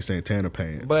saucy Santana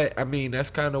pants. But I mean, that's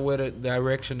kind of where the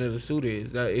direction of the suit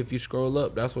is. That if you scroll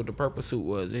up, that's what the purple suit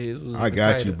was. His was I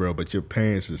got tighter. you, bro. But your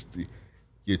pants is,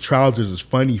 your trousers is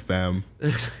funny, fam.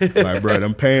 Like, bro,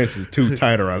 them pants is too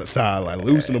tight around the thigh. Like,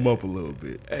 loosen them up a little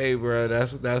bit. Hey, bro,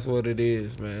 that's what it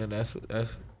is, man. That's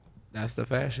the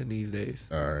fashion these days.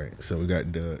 All right, so we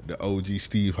got the OG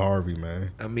Steve Harvey,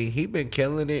 man. I mean, he been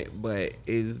killing it, but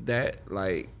is that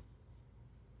like?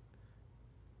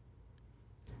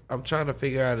 I'm trying to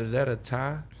figure out, is that a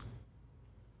tie?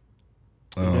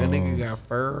 That nigga got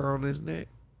fur on his neck.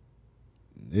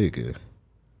 Nigga,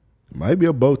 might be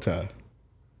a bow tie.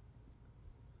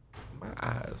 My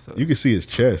eyes. You can see his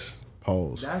chest.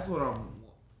 Pause. That's what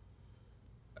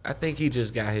I think he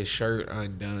just got his shirt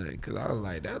undone because I was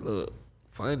like, that look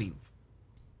funny.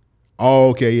 Oh,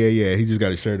 okay, yeah. He just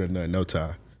got his shirt undone, no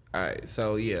tie. All right,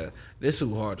 so yeah, this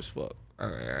suit hard as fuck. All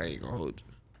right, I ain't gonna hold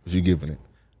you. What you giving it?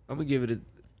 I'm gonna give it a.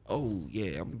 Oh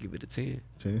yeah, I'm gonna give it a 10.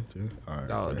 10? All right.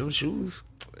 Dog, them shoes.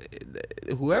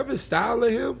 Whoever's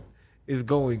styling him is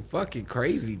going fucking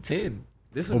crazy. 10.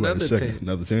 This is another 10.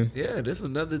 Another 10? Yeah, this is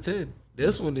another 10.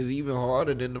 This one is even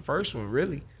harder than the first one,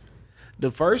 really.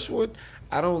 The first one,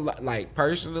 I don't like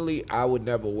personally. I would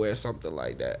never wear something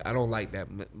like that. I don't like that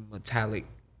metallic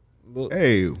look.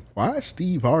 Hey, why is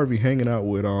Steve Harvey hanging out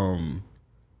with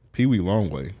Pee Wee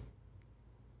Longway?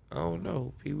 I don't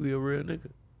know. Pee Wee a real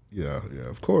nigga. Yeah,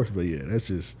 of course. But yeah, that's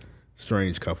just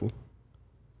strange couple.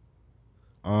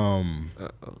 I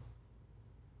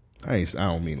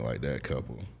don't mean it like that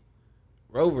couple.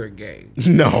 Rover gang.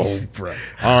 No, bro.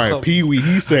 All right, Pee Wee,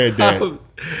 he said that. them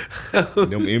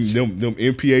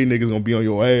MPA niggas gonna be on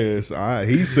your ass. All right,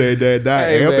 he said that.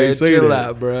 Hey, Amp man, ain't say chill that.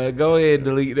 out, bro. Go ahead and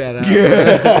delete that out.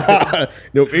 Yeah,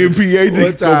 them MPA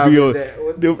niggas gonna be on.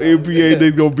 Them MPA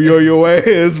niggas gonna be on your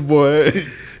ass, boy.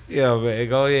 Yeah, man.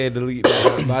 Go ahead and delete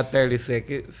that out. About 30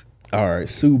 seconds. All right,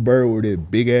 Sue Bird with that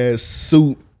big ass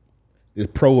suit. This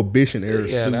prohibition era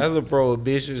suit. Yeah, that's a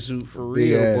prohibition suit for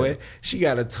Big real, ass. boy. She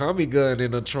got a Tommy gun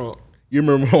in the trunk. You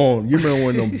remember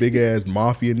when them big ass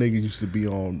mafia niggas used to be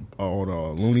on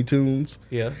Looney Tunes?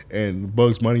 Yeah. And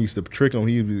Bugs Bunny used to trick him.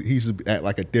 He used to act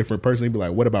like a different person. He'd be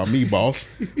like, "What about me, boss?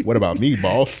 What about me,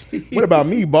 boss? What about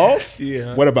me, boss?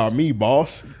 Yeah. What about me,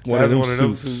 boss?" That's one of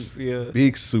them suits, yeah.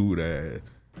 Big suit ass,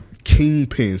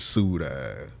 Kingpin suit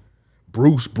ass,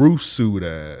 Bruce suit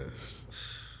ass,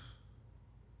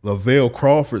 Lavelle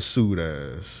Crawford suit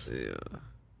ass, Yeah.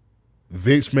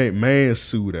 Vince McMahon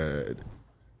suit ass.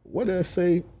 What did I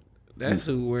say? That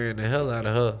suit wearing the hell out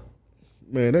of her.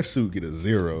 Man, that suit get a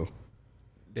 0.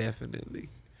 Definitely.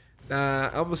 Nah,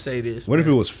 I'm gonna say this. What if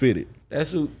it was fitted? That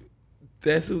suit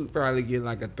probably get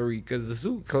like a 3 because the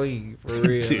suit clean for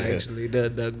real. Yeah. Actually,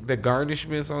 the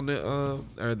garnishments on the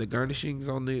or the garnishings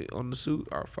on the suit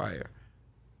are fire.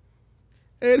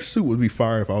 And the suit would be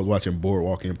fire if I was watching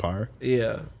Boardwalk Empire.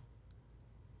 Yeah,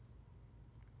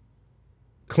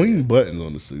 Clean buttons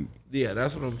on the suit. yeah,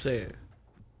 that's what I'm saying.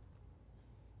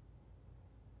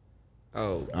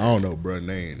 Oh, I don't know, bro.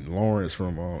 Name Lawrence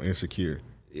from Insecure.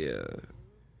 yeah.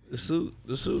 The suit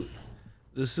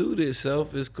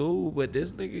itself is cool, but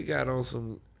this nigga got on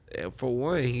some. For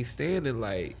one, he's standing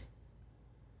like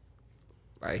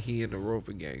he in the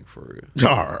Rover gang for real.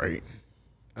 All right.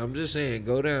 I'm just saying,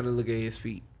 go down and look at his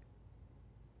feet.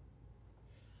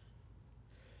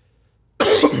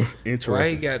 Interesting. Why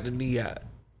he got the knee out?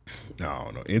 I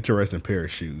don't know. Interesting pair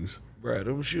of shoes. Bro,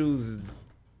 them shoes,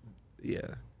 yeah.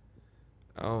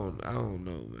 I don't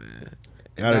know, man.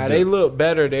 Now they look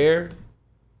better there.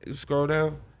 You scroll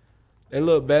down. They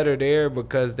look better there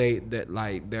because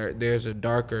there's a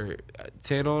darker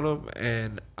tint on them,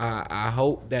 and I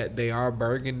hope that they are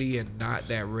burgundy and not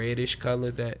that reddish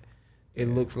color that it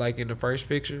looks like in the first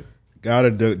picture.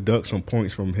 Gotta duck some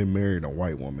points from him marrying a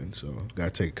white woman, so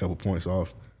gotta take a couple points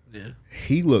off. Yeah.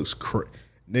 He looks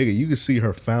nigga. You can see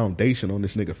her foundation on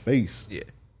this nigga face. Yeah.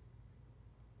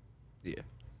 Yeah.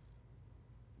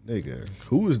 Nigga,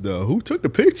 who took the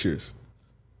pictures?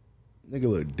 Nigga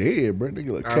look dead, bro. Nigga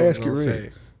look casket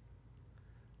ready.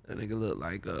 That nigga look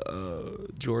like a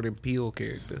Jordan Peele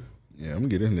character. Yeah, I'm gonna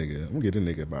get this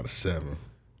nigga about a 7.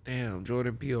 Damn,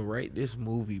 Jordan Peele write this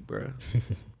movie, bro. He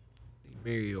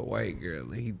marry a white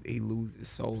girl and he lose his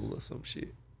soul or some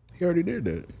shit. He already did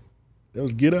that. That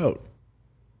was Get Out.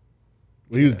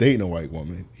 When he was dating a white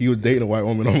woman. He was dating a white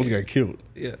woman and almost got killed.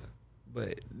 Yeah.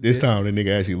 But this time the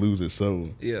nigga actually lose his soul.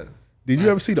 Yeah. Did you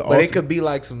ever see the But it could be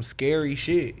like some scary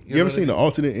shit. You ever seen the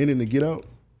alternate ending to Get Out?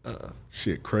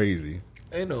 Shit crazy.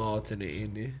 Ain't no alternate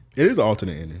ending. It is an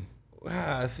alternate ending.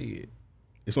 How I see it.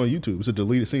 It's on YouTube. It's a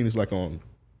deleted scene. It's like on,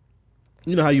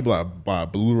 you know how you buy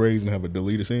Blu-rays and have a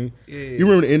deleted scene? Yeah. You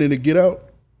remember the ending to Get Out?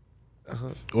 Uh-huh.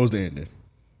 What was the ending?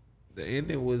 The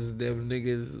ending was them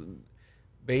niggas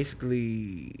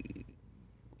basically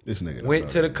This nigga went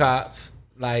to the cops.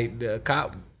 Like the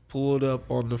cop pulled up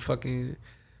on the fucking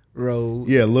road.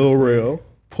 Yeah, Lil Rel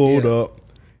pulled up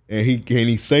and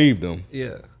he saved them.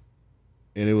 Yeah.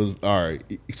 And it was all right.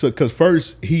 So because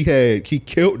first he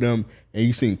killed them and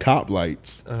you seen cop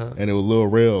lights and it was Lil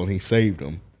Rel and he saved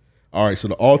them. All right, so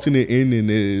the alternate ending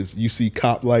is you see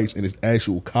cop lights and it's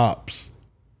actual cops.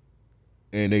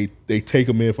 And they take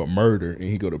him in for murder and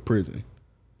he go to prison.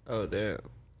 Oh damn.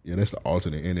 Yeah, that's the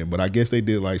alternate ending. But I guess they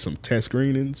did like some test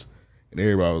screenings and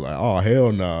everybody was like, oh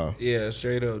hell nah. Yeah,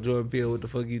 straight up. Jordan Peele, what the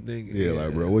fuck you thinking? Yeah,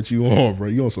 like bro, what you on, bro?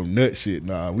 You on some nut shit?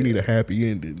 Nah, we need a happy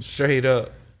ending. Straight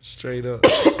up.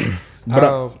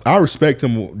 But I respect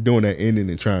him doing that ending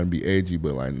and trying to be edgy,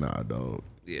 but like, nah, dog.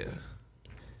 Yeah.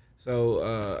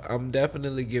 So I'm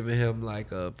definitely giving him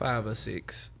like a 5 or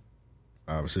 6.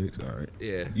 5 or 6, all right.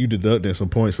 Yeah. You deducting some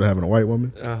points for having a white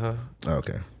woman? Uh-huh.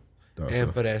 Okay.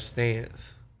 And for that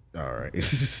stance. All right.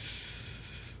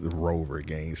 The Rover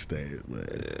gang stance, man.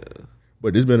 Yeah.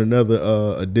 But there's been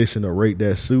another edition of Rate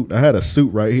That Suit. I had a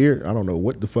suit right here. I don't know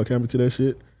what the fuck happened to that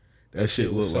shit. That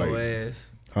shit was looked so like ass.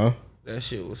 Huh? That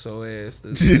shit was so ass.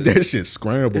 That shit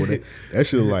scrambled. That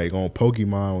shit like on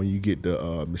Pokemon when you get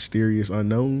the mysterious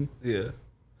unknown. Yeah.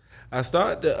 I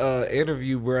started the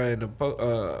interview, bro, in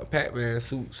the Pac-Man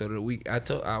suit. So the week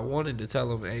I wanted to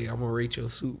tell him, hey, I'm gonna rate your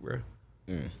suit, bro.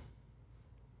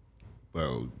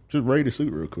 Well, just rate the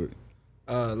suit real quick.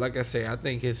 Like I say, I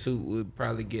think his suit would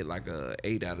probably get like a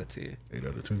 8 out of 10. 8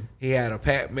 out of 10. He had a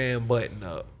Pac-Man button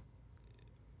up,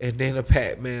 and then a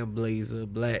Pac-Man blazer,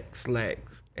 black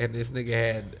slacks, and this nigga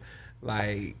had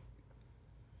like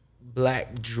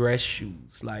black dress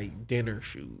shoes, like dinner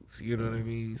shoes. You know what I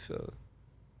mean? So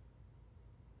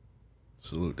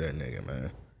salute that nigga,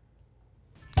 man.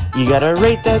 You gotta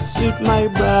rate that suit, my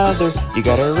brother. You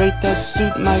gotta rate that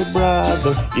suit, my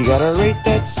brother. You gotta rate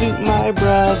that suit, my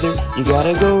brother. You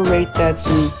gotta go rate that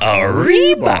suit.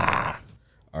 Arriba!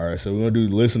 All right, so we're gonna do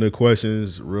listener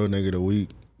questions, real nigga of the week.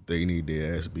 They need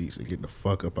their ass beats and get the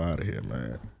fuck up out of here,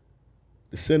 man.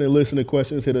 To send in listener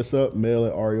questions, hit us up,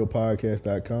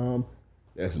 mail@raopodcast.com.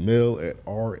 That's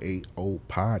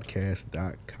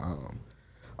mail@raopodcast.com.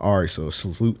 All right, so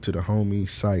salute to the homie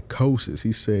Psychosis.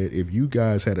 He said, if you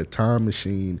guys had a time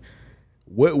machine,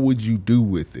 what would you do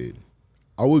with it?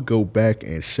 I would go back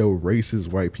and show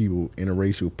racist white people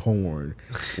interracial porn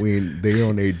when they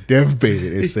on their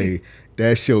deathbed and say,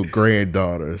 that's your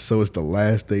granddaughter, so it's the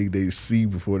last thing they see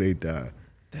before they die.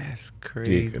 that's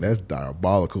crazy. Yeah, that's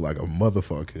diabolical like a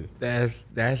motherfucker. That's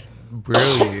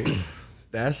brilliant.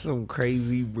 That's some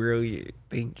crazy brilliant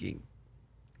thinking.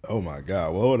 Oh my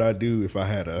God, what would I do if I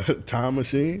had a time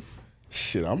machine?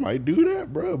 Shit, I might do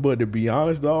that, bro. But to be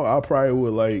honest, dog, I probably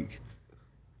would like.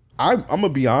 I'm gonna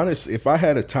be honest. If I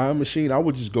had a time machine, I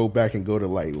would just go back and go to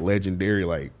like legendary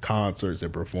like concerts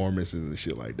and performances and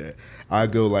shit like that. I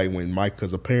go like when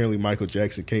because apparently Michael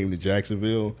Jackson came to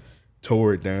Jacksonville,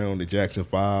 tore it down, the Jackson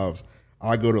 5.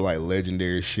 I go to like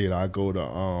legendary shit. I go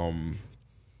to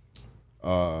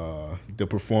the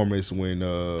performance when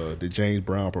the James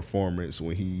Brown performance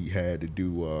when he had to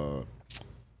do what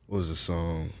was the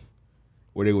song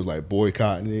where they was like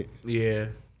boycotting it. Yeah.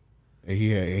 And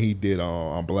he did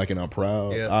I'm Black and I'm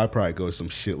Proud. Yep. I'd probably go some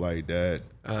shit like that.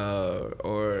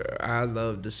 Or I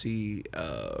love to see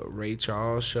Ray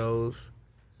Charles shows.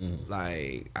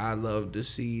 Like I love to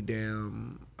see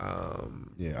them.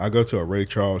 I go to a Ray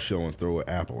Charles show and throw an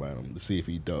apple at him to see if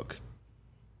he duck.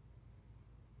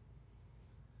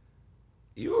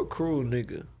 You a cruel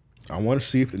nigga. I want to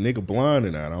see if the nigga blind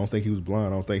or not. I don't think he was blind. I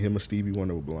don't think him and Stevie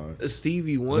Wonder were blind.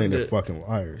 Stevie I think Wonder. they're fucking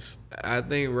liars. I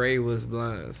think Ray was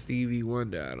blind. Stevie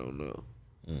Wonder, I don't know.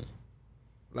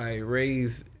 Like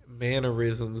Ray's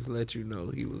mannerisms let you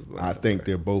know he was blind. I think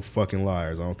they're both fucking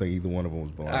liars. I don't think either one of them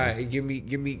was blind. All right, give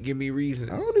me reason.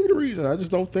 I don't need a reason. I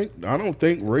don't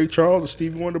think Ray Charles or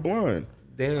Stevie Wonder blind.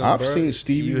 Damn, I've bro. seen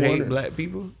Stevie You Wonder. hate black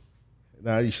people?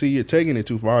 Now you see you're taking it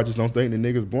too far. I just don't think the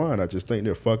niggas blind. I just think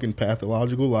they're fucking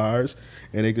pathological liars,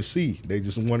 and they could see. They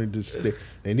just wanted to.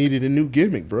 They needed a new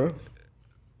gimmick, bro.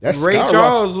 Ray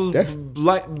Charles was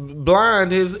blind.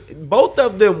 Both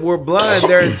of them were blind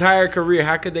their entire career.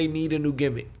 How could they need a new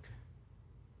gimmick?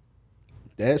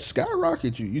 That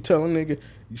skyrocket you. You tell a nigga,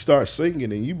 you start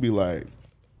singing and you be like,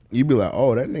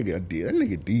 oh, that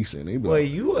nigga decent. He be Well, like,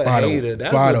 you a hater.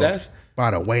 That's by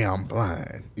the way, I'm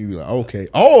blind. You be like, okay.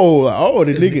 Oh,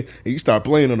 the nigga. And you start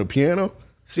playing on the piano.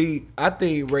 See, I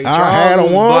think Ray I Charles had a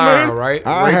was woman, blind, right?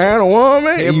 I had a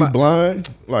woman. And you my- blind?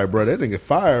 Like, bro, that nigga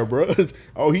fire, bro.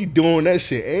 Oh, he doing that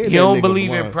shit. And You that don't nigga believe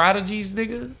blind. in prodigies,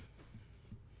 nigga?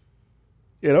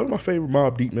 Yeah, that was my favorite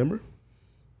Mobb Deep member.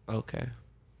 Okay.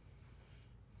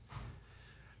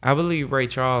 I believe Ray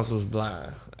Charles was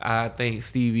blind. I think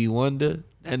Stevie Wonder,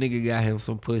 that nigga got him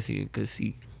some pussy and could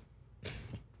see.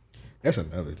 That's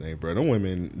another thing, bro. Them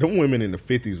women in the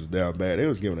 50s was down bad. They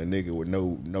was giving a nigga with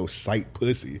no sight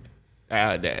pussy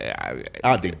out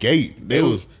the gate. They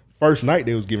was first night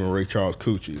they was giving Ray Charles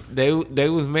coochie. They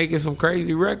was making some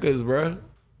crazy records, bro.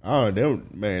 Oh, them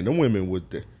women with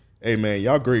the. Hey man,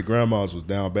 y'all great grandmas was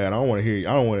down bad. I don't want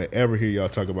to ever hear y'all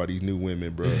talk about these new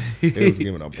women, bro. They was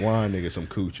giving a blind nigga some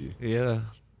coochie. Yeah,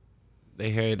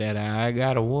 they heard that I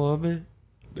got a woman.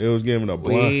 They was giving a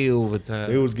blind. Way over time.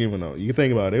 They was giving a. You can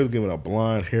think about it. They was giving a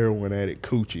blind heroin addict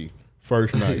coochie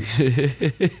first night.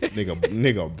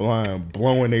 nigga blind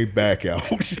blowing their back out.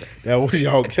 That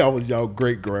was y'all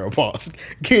great grandpas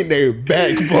getting their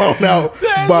back blown out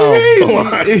by a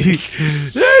blind.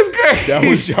 That's crazy. That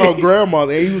was y'all grandma,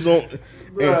 and he was on.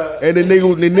 And the nigga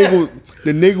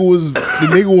was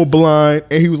blind,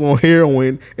 and he was on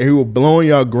heroin, and he was blowing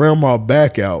y'all grandma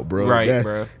back out, bro. Right,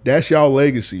 bro. That's y'all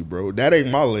legacy, bro. That ain't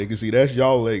my legacy. That's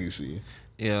y'all legacy.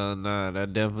 Yeah, nah,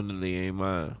 that definitely ain't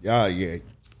mine. Yeah,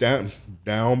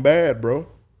 down bad, bro.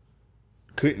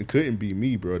 Couldn't be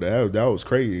me, bro. That was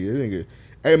crazy. That nigga.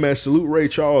 Hey man, salute Ray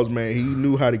Charles, man. He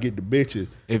knew how to get the bitches.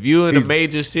 If you in a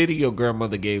major city, your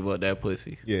grandmother gave up that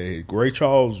pussy. Yeah, Ray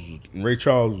Charles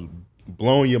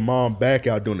blowing your mom back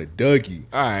out doing a Dougie.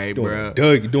 All right, bro.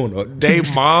 Doing a they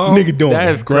mom. Nigga doing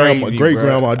that's a grandma, crazy, great bro.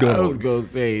 grandma doing. I was gonna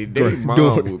say they mom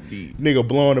doing, would be nigga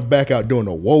blowing the back out doing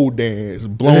a woe dance,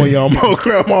 blowing your mom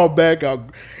grandma back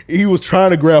out. He was trying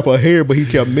to grab her hair, but he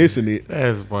kept missing it.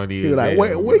 That's funny. He was like,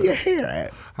 where your hair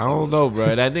at? I don't know,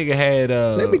 bro. That nigga had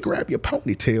let me grab your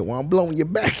ponytail while I'm blowing your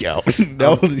back out.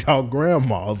 That was y'all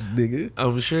grandma's, nigga.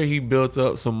 I'm sure he built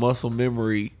up some muscle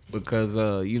memory because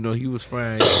he was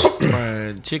frying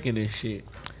chicken and shit.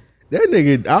 That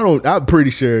nigga, I'm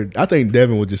pretty sure, I think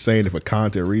Devin was just saying it for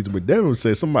content reasons, but Devin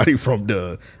said somebody from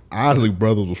the Isley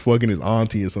Brothers was fucking his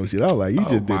auntie or some shit. I was like, you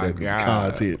just did that for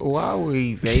content. Why would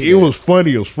he say it? It was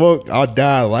funny as fuck. I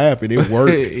died laughing. It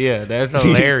worked. Yeah, that's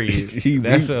hilarious.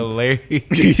 That's hilarious.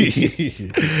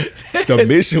 The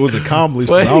mission was accomplished.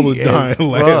 I was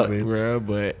dying laughing. Bro,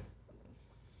 but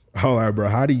all right, bro,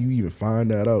 how do you even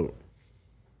find that out?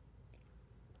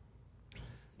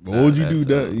 What would you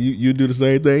do? You do the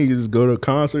same thing? You just go to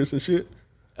concerts and shit?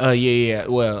 Yeah.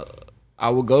 Well, I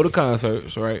would go to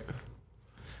concerts, right?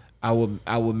 I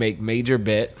would make major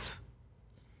bets,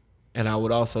 and I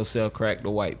would also sell crack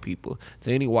to white people.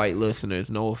 To any white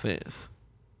listeners, no offense.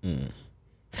 I'm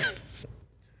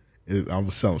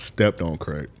selling stepped on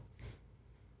crack.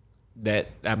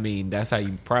 That's how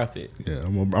you profit. Yeah,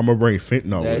 I'm gonna bring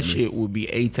fentanyl. That with shit me. would be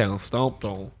A-Town stomped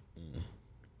on.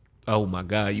 Oh my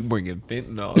God, you bringing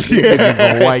fentanyl? You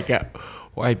gonna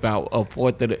wipe out a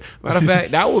fourth of the. Matter of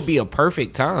fact, that would be a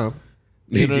perfect time.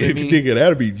 You know what I mean? Nigga,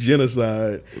 that'd be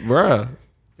genocide, bruh.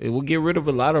 It will get rid of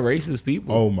a lot of racist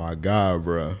people. Oh my God,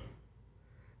 bruh.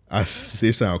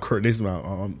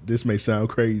 This may sound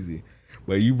crazy,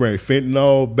 but you bring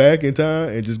fentanyl back in time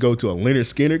and just go to a Leonard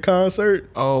Skinner concert.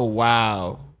 Oh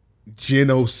wow,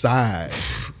 genocide.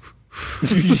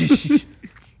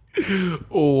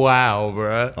 Wow,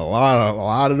 bruh. A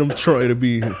lot of them Trump. It'll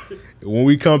be when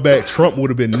we come back. Trump would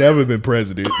have never been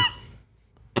president.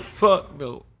 Fuck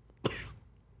no.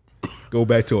 Go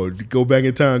back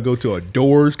in time. Go to a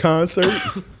Doors concert.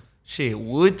 Shit,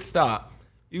 Woodstock.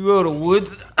 You go to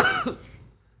Woodstock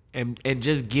and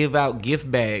just give out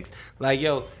gift bags. Like,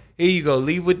 yo, here you go.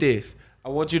 Leave with this. I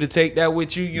want you to take that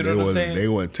with you. You know what I'm saying? They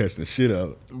wasn't testing shit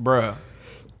out, bruh.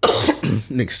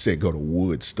 Nigga said go to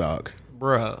Woodstock.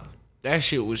 Bruh, that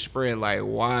shit was spread like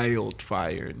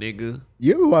wildfire, nigga.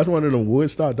 You ever watch one of them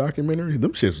Woodstock documentaries?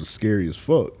 Them shits was scary as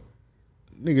fuck.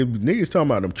 Niggas talking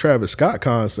about them Travis Scott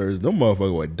concerts. Them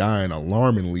motherfuckers were dying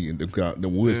alarmingly in the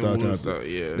Woodstock concert.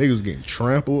 Yeah. Niggas was getting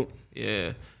trampled.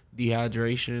 Yeah.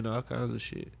 Dehydration, all kinds of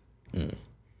shit. I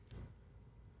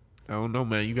don't know,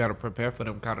 man. You got to prepare for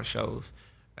them kind of shows.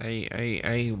 I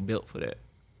ain't built for that.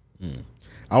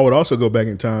 I would also go back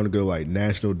in time to go like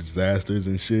national disasters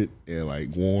and shit and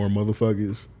like war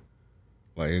motherfuckers.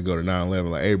 Like, you go to 9/11,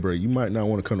 like, hey, bro, you might not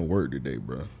want to come to work today,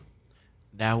 bro.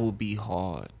 That would be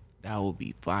hard. That would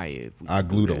be fire. If we I could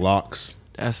glue do the that. locks.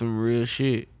 That's some real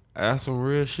shit. That's some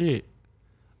real shit.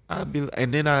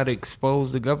 And then I'd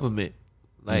expose the government.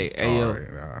 Like, hey, yo, All right,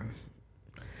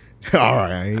 all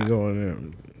right, I ain't going there.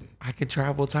 I can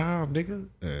travel time, nigga.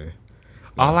 Yeah.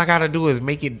 All I gotta do is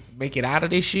make it out of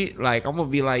this shit. Like, I'm gonna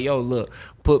be like, yo, look,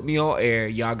 put me on air.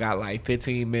 Y'all got like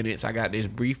 15 minutes. I got this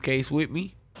briefcase with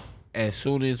me. As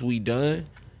soon as we done,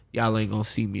 y'all ain't gonna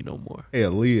see me no more. Hey,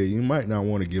 Aaliyah, you might not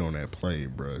want to get on that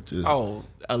plane, bro. Just,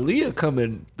 Aaliyah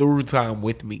coming through time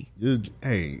with me.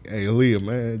 hey, Aaliyah,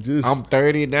 man, just. I'm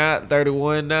 30 now,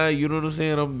 31 now. You know what I'm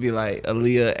saying? I'm gonna be like,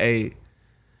 Aaliyah, hey,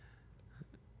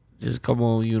 just come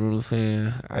on. You know what I'm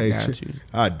saying? I got you.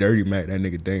 I dirty Mac that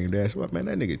nigga Dame Dash. What, man,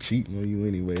 that nigga cheating on you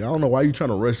anyway. I don't know why you trying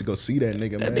to rush to go see that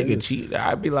nigga, man. That nigga cheat.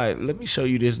 I'd be like, let me show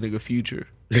you this nigga future.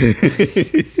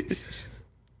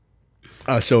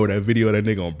 I show her that video of that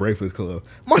nigga on Breakfast Club.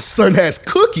 My son has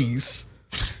cookies.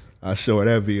 I show her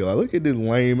that video. Like, look at this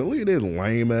lame ass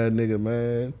nigga,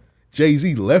 man.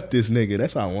 Jay-Z left this nigga.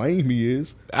 That's how lame he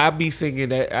is. I be singing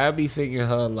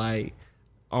her like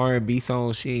R&B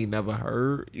songs she ain't never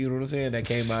heard. You know what I'm saying? That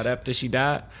came out after she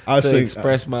died.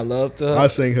 Express my love to her. I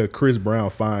sing her Chris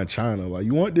Brown Fine China. Like,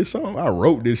 you want this song? I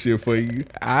wrote this shit for you.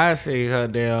 I sing her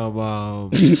damn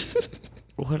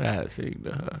what I sing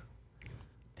to her?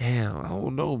 Damn, I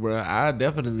don't know, bro. I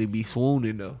definitely be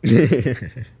swooning though.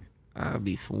 I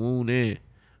be swooning.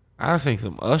 I sing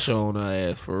some Usher on her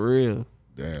ass for real.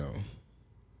 Damn.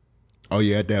 Oh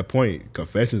yeah, at that point,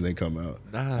 Confessions ain't come out.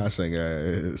 Nah. I sing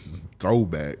it's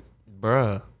Throwback.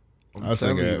 Bruh. I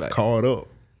sing like, Caught Up.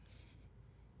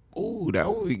 Ooh,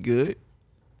 that would be good.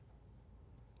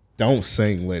 Don't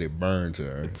sing Let It Burn to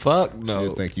her. Fuck no.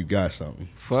 She'll think you got something.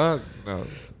 Fuck no.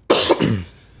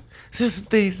 Said some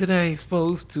things that I ain't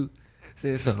supposed to.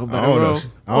 Said something about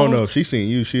I don't know. If she seen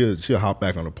you, she'll hop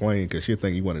back on the plane because she'll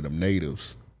think you one of them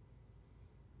natives.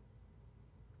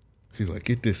 She's like,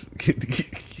 get this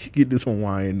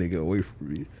Hawaiian nigga away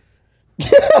from me.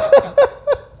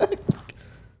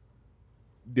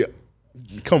 Yeah.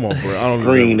 Come on, bro. I don't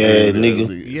Green ass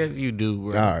nigga. Yes, you do,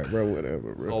 bro. All right, bro.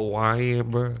 Whatever, bro. Hawaiian,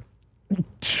 bro.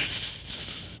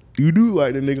 You do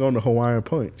like the nigga on the Hawaiian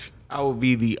Punch. I would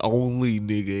be the only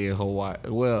nigga in Hawaii.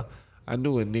 Well, I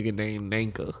knew a nigga named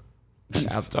Nanka.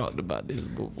 I've talked about this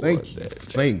before.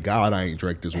 Thank God I ain't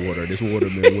drank this water. This water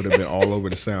would have been all over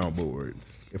the soundboard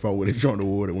if I would have drunk the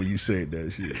water when you said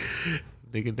that shit.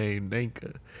 Nigga named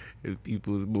Nanka. His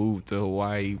people moved to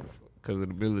Hawaii because of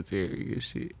the military and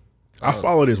shit. I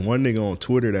follow this one nigga on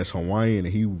Twitter that's Hawaiian,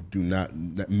 and he do not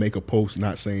make a post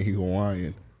not saying he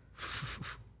Hawaiian.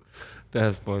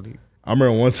 That's funny. I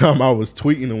remember one time I was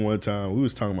tweeting him one time. We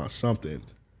was talking about something,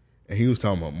 and he was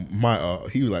talking about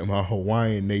he was like, my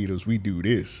Hawaiian natives, we do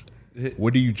this.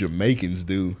 What do you Jamaicans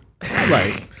do? I'm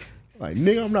like,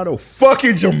 nigga, I'm not a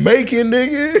fucking Jamaican,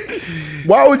 nigga.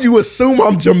 Why would you assume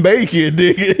I'm Jamaican,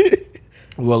 nigga?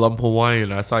 Well, I'm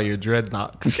Hawaiian. I saw your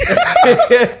dreadlocks.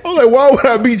 I'm like, why would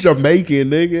I be Jamaican,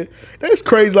 nigga? That's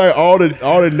crazy. Like all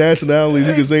the nationalities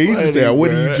you can say. He just said, what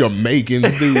do you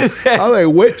Jamaicans do? I'm like,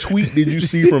 what tweet did you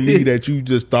see from me that you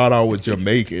just thought I was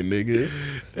Jamaican, nigga?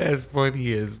 That's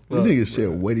funny as fuck. The nigga said,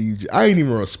 what do you? I ain't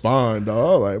even respond, dog.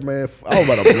 I was like, man, I was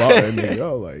about to block that nigga.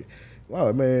 I was like,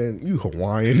 wow, man, you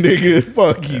Hawaiian, nigga.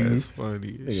 Fuck you. That's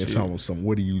funny. Nigga talking about some,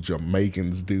 what do you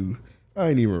Jamaicans do? I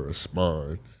ain't even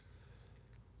respond.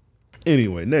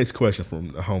 Anyway, next question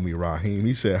from the homie Raheem.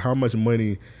 He said, how much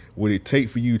money would it take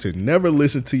for you to never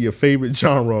listen to your favorite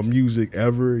genre of music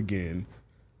ever again?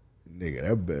 Nigga,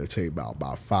 that better take about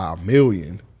 $5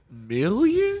 million.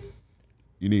 Million?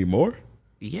 You need more?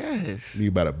 Yes. You need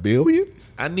about $1 billion?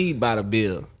 I need about $1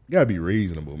 billion. You gotta be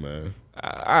reasonable, man.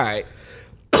 All right.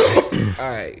 All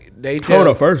right. Hold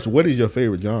up, first, what is your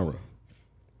favorite genre?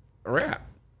 Rap.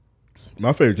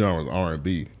 My favorite genre is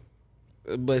R&B.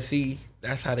 But see,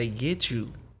 that's how they get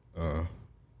you.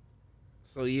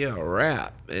 So yeah,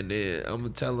 rap, and then I'm gonna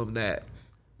tell them that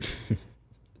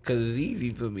because it's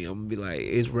easy for me. I'm gonna be like,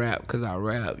 it's rap because I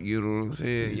rap. You know what I'm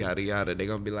saying? Yada yada. They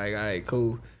gonna be like, all right,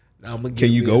 cool. Now I'm gonna give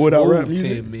Can you go without rap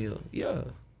music? 10 mil. Yeah.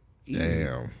 Easy.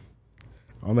 Damn.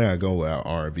 I don't think I go without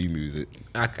R&B music.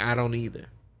 I don't either.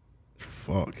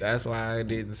 Fuck. That's why I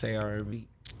didn't say R&B.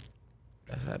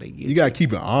 That's how they get you. You gotta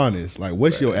keep it honest. Like,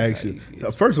 what's your action?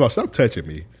 First of all, stop touching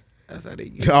me. That's how they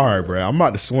get you. All right, bro. I'm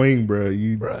about to swing, bro.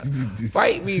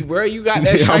 Fight me, bro. You got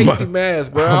that shiesty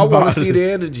mask, bro. I want to see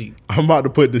the energy. I'm about to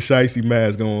put the shiesty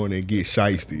mask on and get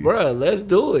shiesty. Bro, let's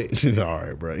do it. All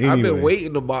right, bro. Anyway, I've been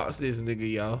waiting to box this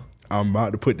nigga, y'all. I'm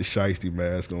about to put the shiesty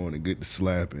mask on and get the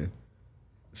slapping.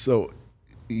 So,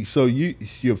 So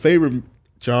your favorite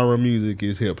genre of music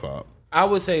is hip hop. I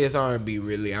would say it's R&B.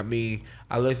 Really, I mean,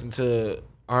 I listen to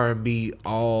R&B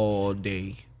all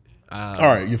day. All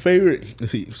right, your favorite.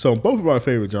 Let's see. So both of our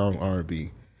favorite genres are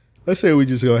R&B. Let's say we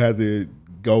just gonna have to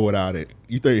go without it.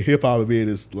 You think hip hop would be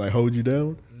to like hold you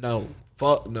down? No,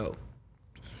 fuck no.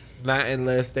 Not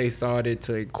unless they started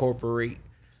to incorporate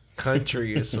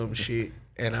country or some shit,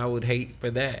 and I would hate for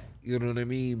that. You know what I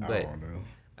mean? But I don't know.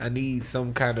 I need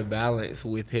some kind of balance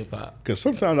with hip hop. Cause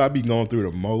sometimes I be going through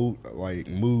the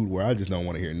mood where I just don't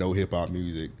want to hear no hip hop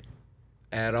music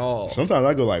At all. Sometimes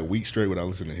I go like weeks straight without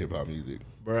listening to hip hop music.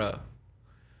 Bruh.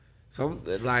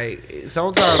 Sometimes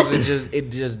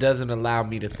it just doesn't allow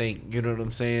me to think. You know what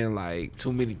I'm saying? Like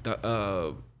too much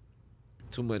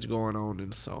going on in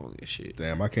the song and shit.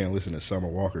 Damn, I can't listen to Summer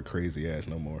Walker crazy ass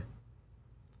no more.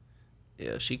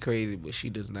 Yeah, she crazy, but she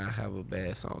does not have a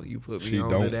bad song. You put me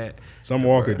on to that. Summer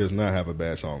Walker does not have a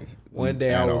bad song. One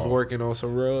day I was working on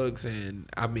some rugs, and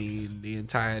I mean the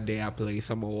entire day I played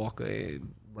Summer Walker,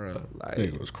 and bruh, like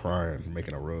nigga was crying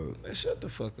making a rug. Man, shut the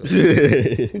fuck up.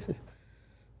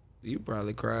 You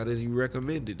probably cried as you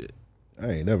recommended it. I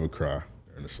ain't never cry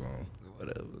during the song.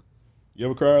 Whatever. You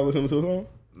ever cry listening to a song?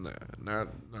 Nah,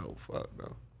 no, fuck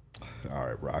no. All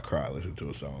right, bro. I cry listening to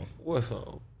a song. What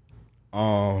song?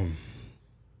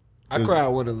 I cried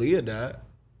when Aaliyah died.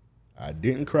 I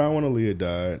didn't cry when Aaliyah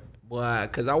died. Boy,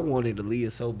 because I wanted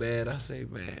Aaliyah so bad. I say,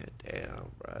 man,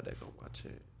 damn, bro, they gonna watch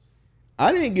it.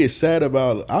 I didn't get sad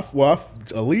about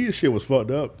Aaliyah shit was fucked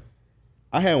up.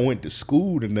 I had went to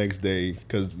school the next day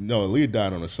because Aaliyah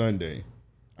died on a Sunday.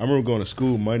 I remember going to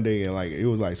school Monday and like it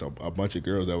was like a bunch of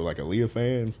girls that were like Aaliyah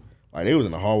fans. Like they was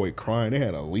in the hallway crying. They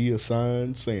had Aaliyah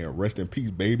signs saying "Rest in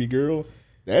peace, baby girl."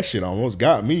 That shit almost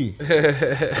got me.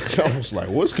 I was like,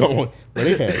 "What's going on?" But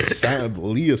they had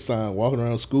Aaliyah sign walking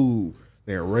around school.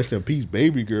 They had "Rest in peace,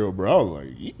 baby girl," bro. I was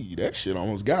like, that shit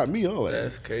almost got me.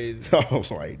 That's crazy. I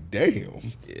was like,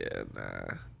 damn. Yeah,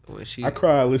 nah. I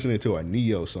cried listening to a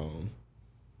Neo song.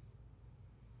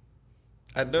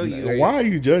 I know you. Why are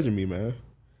you judging me, man?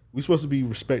 We supposed to be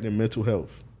respecting mental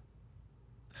health.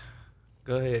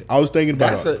 Go ahead. I was thinking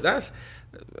about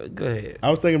go ahead. I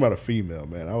was thinking about a female,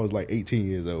 man. I was like 18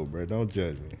 years old, bro. Don't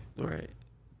judge me. Right.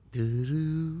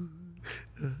 It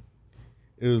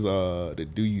was the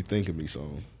 "Do You Think of Me"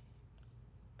 song.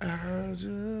 I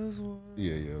just want.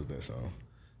 Yeah, it was that song.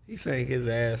 He sang his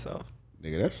ass off.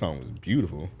 Nigga, that song was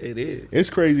beautiful. It is. It's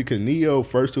crazy because Neo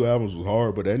first two albums was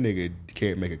hard, but that nigga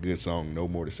can't make a good song no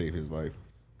more to save his life.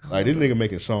 Like this nigga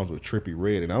making songs with Trippie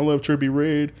Redd, and I love Trippie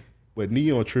Redd, but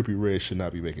Neo and Trippie Redd should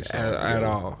not be making songs at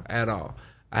all.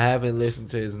 I haven't listened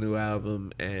to his new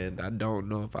album, and I don't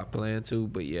know if I plan to.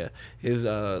 But yeah, his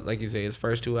like you say, his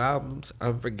first two albums,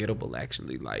 unforgettable.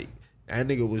 Actually, like that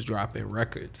nigga was dropping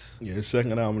records. Yeah, his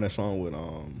second album, that song with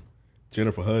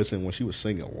Jennifer Hudson when she was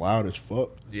singing loud as fuck.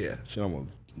 Yeah, she almost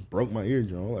broke my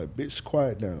eardrum. I'm like, bitch,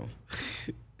 quiet down.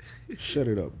 Shut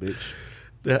it up, bitch.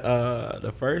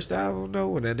 The first album though,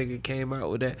 when that nigga came out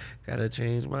with that, gotta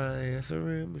change my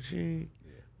answering machine.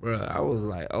 Bro, I was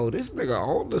like, oh, this nigga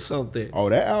on to something. Oh,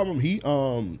 that album, he I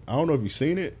don't know if you've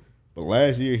seen it, but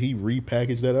last year he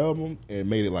repackaged that album and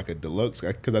made it like a deluxe,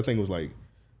 because I think it was like,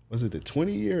 was it the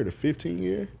 20 year or the 15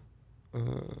 year?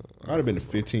 Might have been the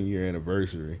 15 year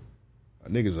anniversary.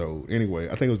 Niggas old. Anyway,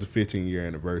 I think it was the 15 year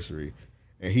anniversary.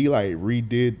 And he like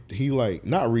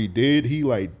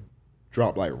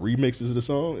dropped like remixes of the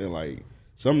song, and like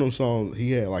some of them songs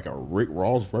he had like a Rick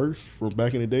Ross verse from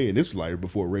back in the day, and this is like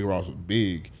before Rick Ross was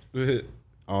big. He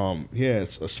had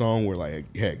a song where like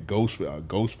he had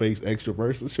Ghostface extra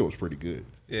verse. This shit was pretty good.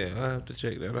 Yeah, I have to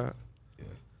check that out. Yeah,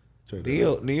 check that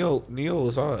out. Neo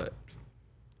was hard.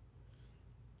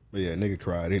 But yeah, nigga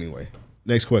cried anyway.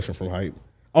 Next question from Hype.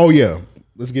 Oh yeah,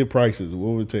 let's get prices.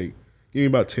 What would it take? Give me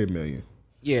about 10 million.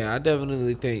 Yeah, I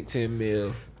definitely think 10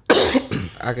 mil.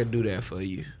 I can do that for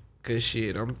you. Cause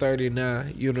shit, I'm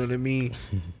 39. You know what I mean?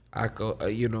 I go,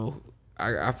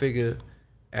 I figure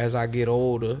as I get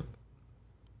older,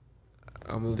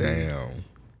 I'm gonna damn.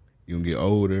 You gonna get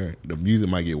older, the music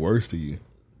might get worse to you.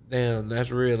 Damn, that's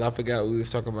real. I forgot we was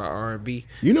talking about R&B.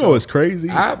 You know what's crazy?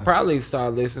 I probably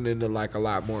start listening to like a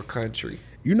lot more country.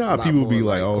 You know how people be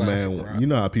like, oh man, rock. You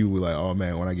know how people be like, oh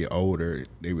man, when I get older,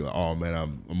 they be like, oh man,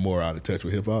 I'm more out of touch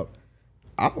with hip hop.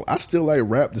 I still like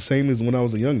rap the same as when I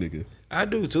was a young nigga. I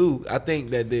do too. I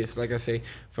think that this, like I say,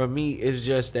 for me, it's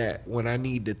just that when I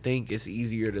need to think, it's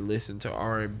easier to listen to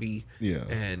R&B,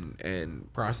 and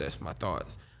process my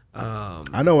thoughts.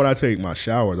 I know when I take my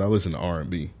showers, I listen to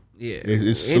R&B. Yeah,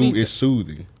 it's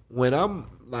soothing. When I'm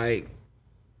like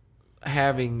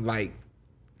having like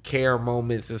care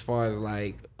moments as far as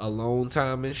like alone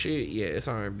time and shit, yeah, it's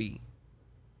R&B.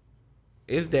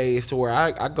 It's days to where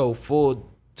I go full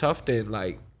Tufton,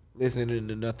 like listening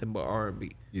to nothing but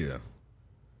R&B. Yeah.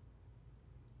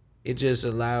 It just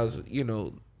allows,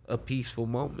 a peaceful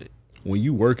moment. When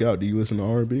you work out, do you listen to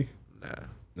R&B?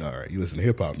 Nah. All right, you listen to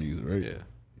hip hop music, right? Yeah.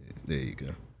 There you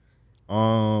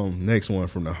go. Next one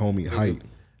from the homie Hype.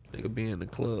 Nigga be in the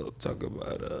club talking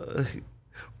about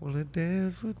wanna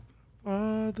dance with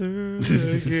my father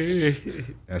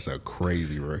again. That's a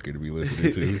crazy record to be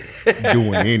listening to.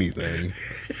 Doing anything.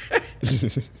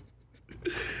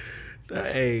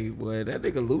 Hey, boy, that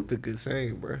nigga Luther could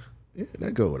sing, bro. Yeah,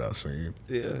 that go without saying.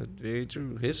 Yeah, very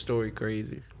true. His story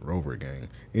crazy. Rover gang.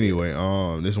 Anyway,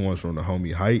 this one's from the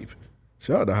homie Hype.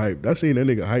 Shout out to Hype. I seen that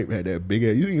nigga Hype had that big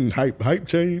ass. You seen Hype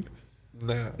chain?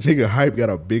 Nah. Nigga Hype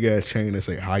got a big ass chain that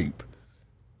say Hype.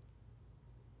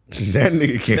 That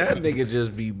nigga can't. That nigga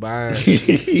just be buying shit,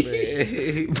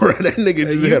 man. Bro, that nigga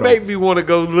just You had make me want to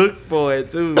go look for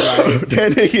it too. Like.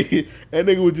 that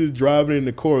nigga was just driving in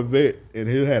the Corvette and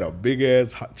he had a big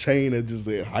ass chain that just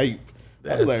said Hype.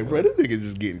 I was like, bro, this nigga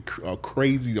just getting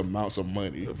crazy amounts of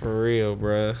money. For real,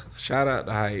 bro. Shout out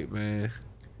to Hype, man.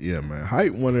 Yeah, man.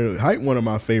 Hype one of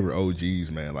my favorite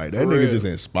OGs, man. Like that nigga just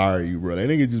inspire you, bro. That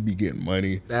nigga just be getting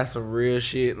money. That's some real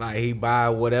shit. Like he buy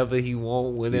whatever he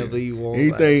want, whenever he want.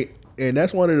 Anything, and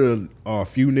that's one of the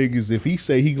few niggas. If he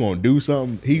say he gonna do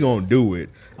something, he gonna do it.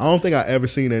 I don't think I ever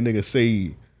seen that nigga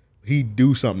say he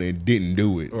do something and didn't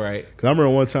do it. Right. Cause I remember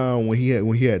one time when he had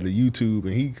the YouTube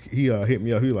and he hit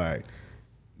me up. He like,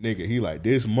 nigga, he like,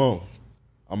 this month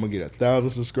I'm gonna get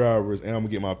 1,000 subscribers and I'm gonna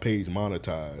get my page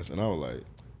monetized. And I was like,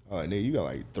 nigga, you got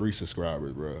like 3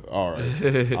 subscribers, bro. All right,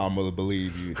 I'm gonna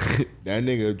believe you. That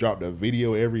nigga dropped a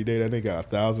video every day. That nigga got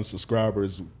 1,000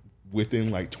 subscribers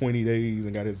within like 20 days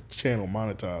and got his channel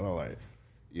monetized. I was like,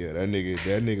 yeah, that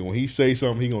nigga, when he say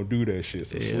something, he gonna do that shit.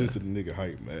 So salute to the nigga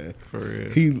Hype, man. For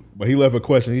real. But he left a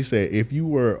question. He said, if you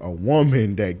were a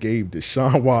woman that gave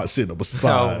Deshaun Watson a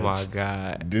massage. Oh my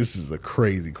God. This is a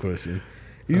crazy question.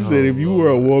 He said, if you were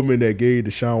a woman that gave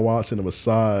Deshaun Watson a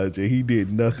massage and he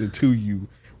did nothing to you,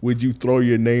 would you throw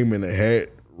your name in a hat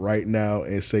right now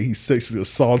and say he sexually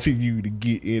assaulted you to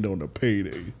get in on the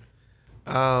payday?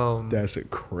 That's a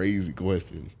crazy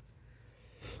question.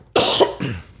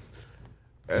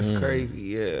 That's crazy,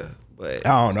 yeah. But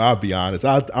I don't know. I'll be honest.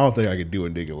 I don't think I could do a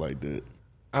nigga like that.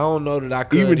 I don't know that I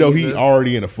could. Even though he's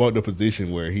already in a fucked up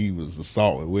position where he was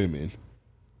assaulting women.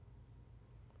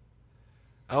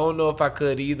 I don't know if I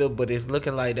could either, but it's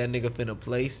looking like that nigga finna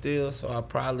play still, so I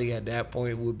probably at that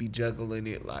point would be juggling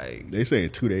it like. They say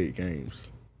 2 to 8 games.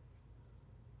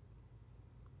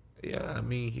 Yeah, I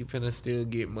mean he finna still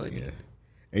get money. Yeah,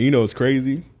 and you know what's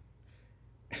crazy?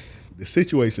 The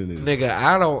situation is, nigga,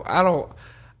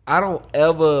 I don't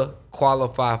ever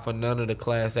qualify for none of the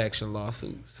class action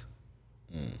lawsuits.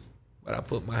 But I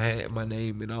put my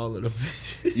name in all of them.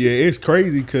 Yeah, it's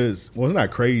crazy because, well, it's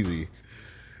not crazy.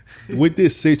 With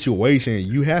this situation,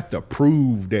 you have to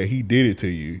prove that he did it to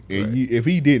you. And if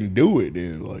he didn't do it,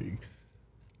 then like,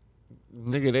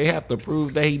 nigga, they have to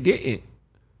prove that he didn't.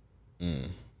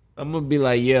 I'm gonna be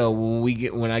like, yeah,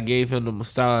 when I gave him the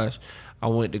massage, I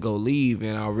went to go leave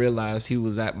and I realized he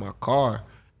was at my car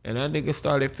and that nigga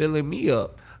started filling me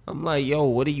up. I'm like, yo,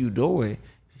 what are you doing?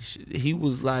 He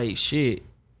was like, shit,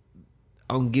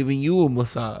 I'm giving you a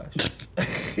massage.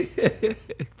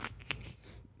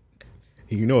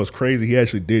 You know what's crazy? He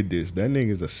actually did this. That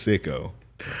nigga's a sicko.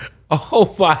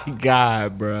 Oh my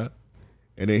God, bro.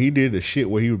 And then he did the shit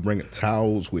where he would bring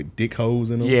towels with dick holes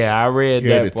in them. Yeah, I read he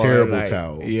that. He had a part, terrible like,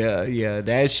 towel. Yeah.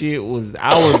 That shit was.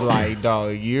 I was like,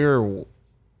 dog, he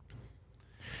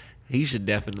should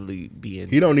definitely be in.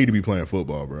 He don't need to be playing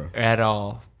football, bro. At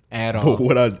all. But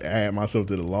would I add myself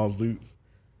to the lawsuits?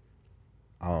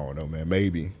 I don't know, man.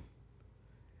 Maybe.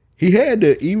 He had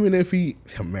to, even if he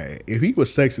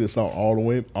was sexually assault all the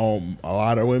women, a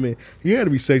lot of women, he had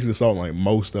to be sexually assault like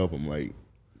most of them, like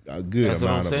a good That's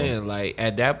amount what I'm of saying. them. Like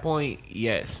at that point,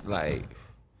 yes. Like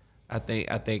I think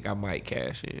I might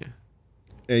cash in.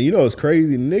 And you know what's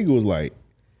crazy? The nigga was like,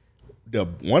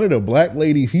 one of the black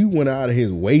ladies, he went out of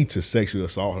his way to sexually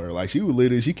assault her. Like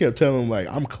she kept telling him like,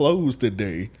 I'm closed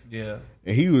today. Yeah.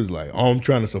 And he was like, oh, I'm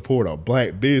trying to support a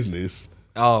black business.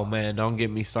 Oh man, don't get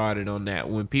me started on that.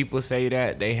 When people say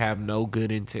that, they have no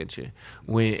good intention.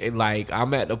 When like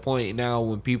I'm at the point now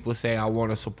when people say I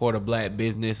want to support a black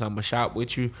business, I'm gonna shop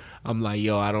with you. I'm like,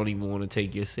 yo, I don't even want to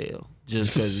take your sale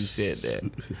just because you said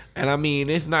that. And I mean,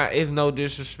 it's no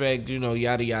disrespect,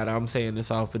 yada yada. I'm saying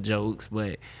this all for jokes,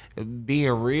 but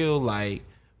being real, like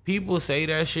people say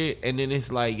that shit, and then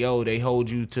it's like, yo, they hold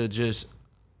you to just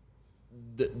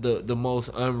the most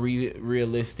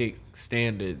unrealistic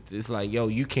standards. It's like, yo,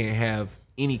 you can't have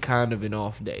any kind of an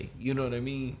off day. You know what I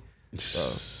mean?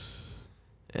 So,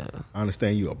 yeah. I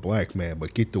understand you a black man,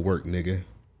 but get to work, nigga.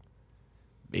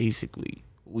 Basically,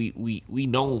 we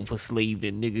known for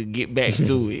slaving, nigga. Get back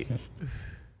to it.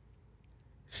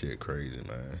 Shit, crazy,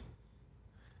 man.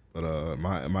 But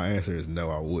my answer is no,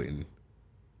 I wouldn't.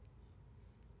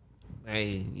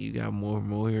 Hey, you got more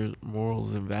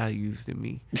morals and values than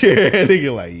me. Yeah,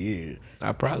 nigga, like, yeah.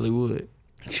 I probably would.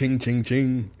 Ching, ching,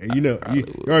 ching. And you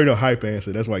already know Hype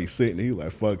answer. That's why you sitting there. You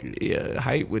like, fuck it. Yeah,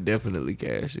 Hype would definitely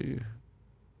cash you.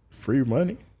 Free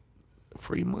money?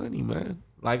 Free money, man.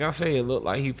 Like I say, it looked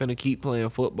like he finna keep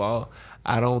playing football.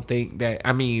 I don't think that.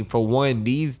 I mean, for one,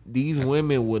 these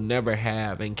women will never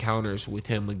have encounters with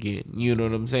him again. You know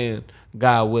what I'm saying?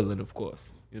 God willing, of course.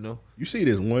 You know. You see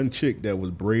this one chick that was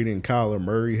braiding Kyler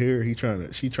Murray hair.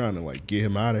 She trying to like get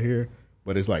him out of here,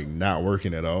 but it's like not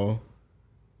working at all.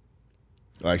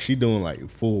 Like she doing like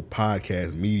full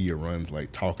podcast media runs,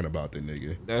 like talking about the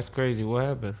nigga. That's crazy. What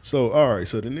happened? So all right,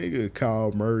 so the nigga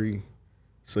Kyler Murray.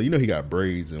 So you know he got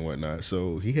braids and whatnot.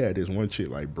 So he had this one chick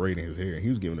like braiding his hair, and he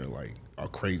was giving her like a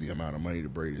crazy amount of money to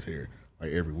braid his hair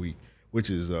like every week. Which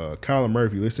is Kyler Murray.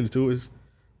 If you listening to us,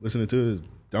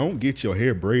 don't get your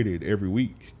hair braided every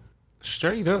week.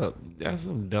 Straight up, that's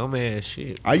some dumbass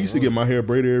shit. I used to get my hair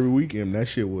braided every week, and that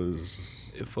shit was.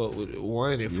 It fuck with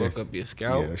one. It fuck up your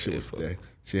scalp. Yeah, that shit was that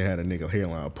shit had a nigga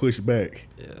hairline pushed back.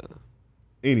 Yeah.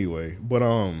 Anyway, but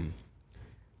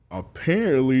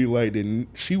apparently like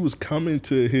she was coming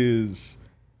to his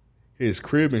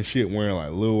crib and shit wearing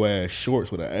like little ass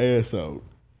shorts with her ass out,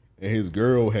 and his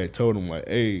girl had told him like,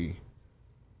 "Hey,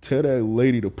 tell that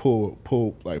lady to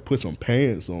put some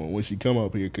pants on when she come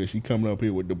up here, cause she coming up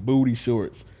here with the booty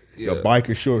shorts, the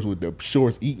biker shorts with the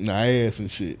shorts eating her ass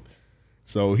and shit."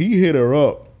 So he hit her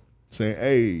up saying,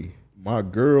 "Hey, my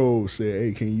girl said,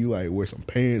 hey, can you like wear some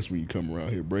pants when you come around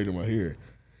here braiding my hair?"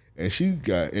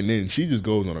 And then she just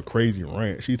goes on a crazy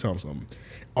rant. She tells him,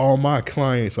 "All my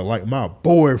clients are like my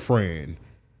boyfriend.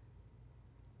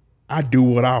 I do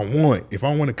what I want. If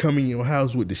I want to come in your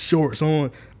house with the shorts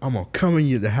on, I'm gonna come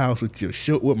in the house with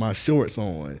with my shorts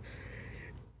on.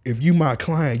 If you my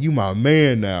client, you my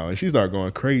man now." And she started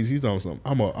going crazy. She's talking something.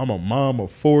 I'm a mom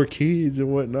of 4 kids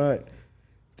and whatnot.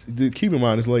 Keep in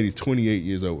mind, this lady's 28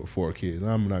 years old with 4 kids.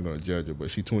 I'm not gonna judge her, but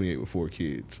she's 28 with 4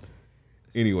 kids.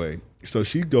 Anyway, so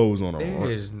she goes on a rant.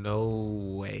 There's no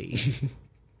way.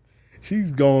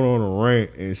 She's going on a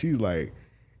rant, and she's like,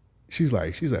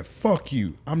 "Fuck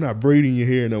you! I'm not braiding your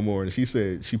hair no more." And she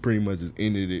said she pretty much just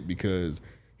ended it because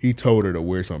he told her to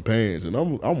wear some pants. And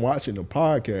I'm watching the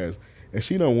podcast, and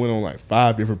she done went on like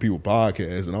 5 different people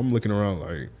podcasts, and I'm looking around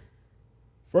like,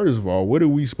 first of all, what are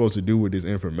we supposed to do with this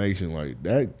information? Like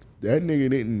that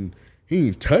nigga he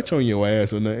didn't touch on your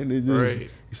ass or nothing. It just, Right.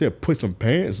 He said put some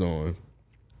pants on.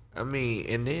 I mean,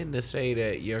 and then to say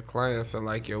that your clients are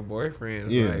like your boyfriends,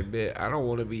 like, bitch, I don't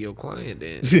want to be your client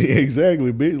then.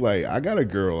 Exactly, bitch. Like, I got a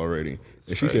girl already.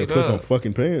 And she said put some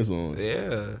fucking pants on.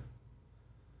 Yeah.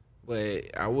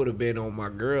 But I would have been on my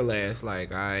girl ass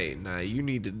like, all right, now you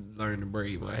need to learn to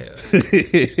braid my hair.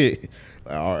 Like,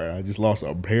 all right, I just lost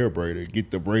a hair braider.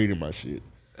 Get the braid in my shit.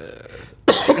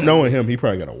 Knowing him, he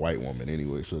probably got a white woman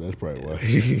anyway, so that's probably why.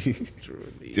 True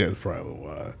indeed. That's probably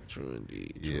why. True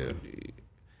indeed. Indeed.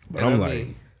 But I'm like,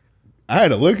 I had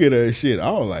to look at her shit. I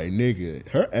was like, nigga,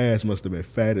 her ass must have been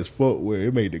fat as fuck where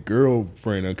it made the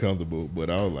girlfriend uncomfortable. But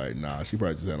I was like, nah, she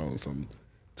probably just had on some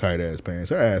tight ass pants.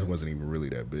 Her ass wasn't even really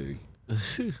that big.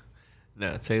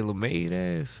 Now, tailor-made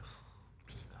ass.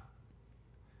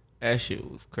 That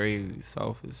shit was crazy.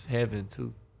 Soft as heaven,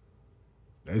 too.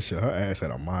 That shit, her ass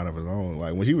had a mind of its own.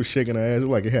 Like, when she was shaking her ass, it was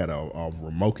like it had a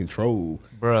remote control.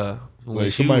 Bruh, when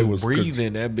Like, she somebody was was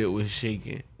breathing, that bit was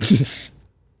shaking.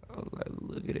 I was like,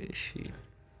 look at that shit.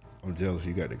 I'm jealous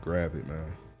you got to grab it,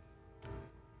 man.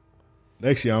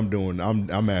 Next year,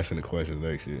 I'm asking the questions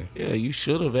next year. Yeah, you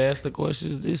should have asked the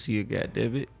questions this year,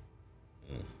 goddammit.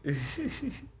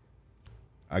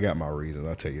 I got my reasons.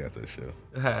 I'll tell you after the show.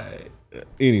 Alright.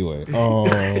 Anyway,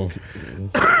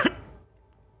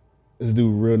 let's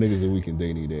do real niggas that we can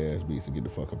date need their ass beats and get the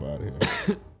fuck up out of here.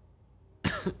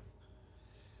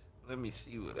 Let me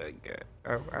see what I got.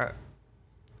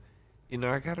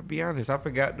 I gotta be honest. I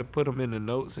forgot to put them in the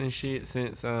notes and shit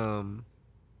since All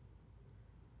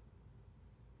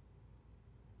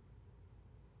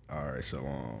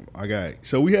right,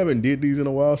 so we haven't did these in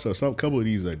a while, so some couple of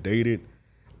these are dated.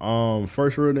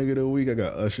 First real nigga of the week, I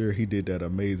got Usher. He did that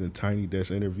amazing Tiny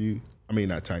Desk interview. I mean,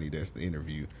 not Tiny Desk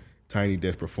interview, Tiny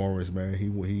Desk performance, man. He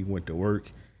went to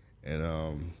work,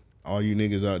 and All you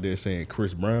niggas out there saying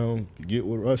Chris Brown can get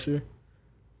with Usher.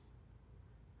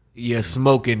 You're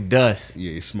smoking dust.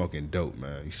 Yeah, he's smoking dope,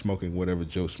 man. He's smoking whatever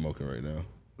Joe's smoking right now.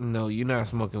 No, you're not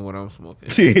smoking what I'm smoking.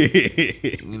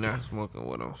 You're not smoking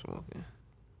what I'm smoking.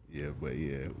 Yeah, but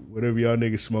yeah, whatever y'all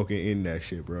niggas smoking in that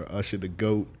shit, bro. Usher the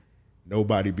GOAT.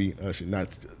 Nobody beat Usher.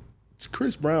 Not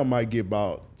Chris Brown might get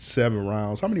about 7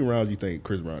 rounds. How many rounds do you think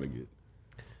Chris Brown will get?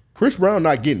 Chris Brown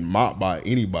not getting mopped by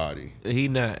anybody. He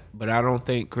not, but I don't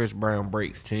think Chris Brown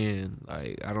breaks 10.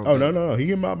 Like I don't. Oh no, he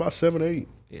get mopped by 7, 8.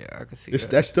 Yeah, I can see that.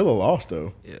 That's still a loss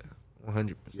though. Yeah,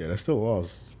 100%. Yeah, that's still a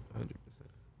loss. 100%.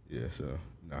 Yeah, so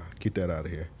nah, get that out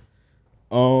of here.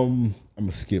 I'm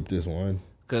gonna skip this one.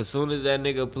 Cause soon as that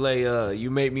nigga play,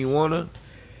 You Make Me Wanna,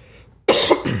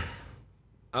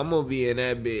 I'm gonna be in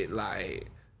that bit like,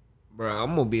 bro.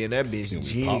 I'm gonna be in that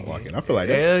bitch. Pop locking. I feel like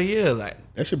that. Hell yeah, like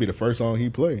that should be the first song he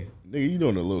play. Nigga, you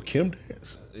doing a little Kim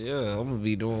dance? yeah, I'm gonna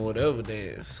be doing whatever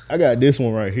dance. I got this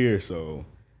one right here, so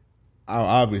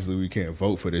obviously we can't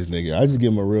vote for this nigga. I just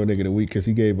give him a real nigga of the week because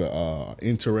he gave a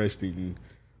interesting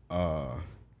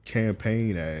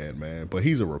campaign ad, man. But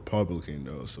he's a Republican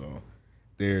though, so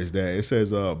there's that. It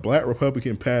says black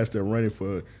Republican pastor running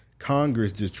for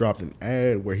Congress just dropped an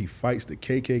ad where he fights the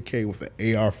KKK with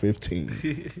an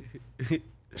AR-15.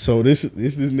 So this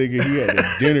nigga, he at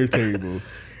the dinner table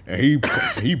and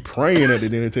he praying at the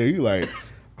dinner table. He like,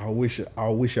 I wish a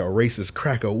racist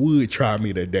cracker would try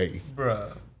me today,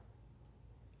 Bruh.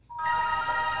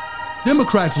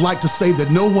 Democrats like to say that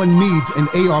no one needs an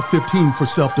AR-15 for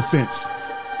self-defense,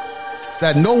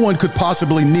 that no one could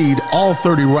possibly need all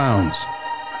 30 rounds.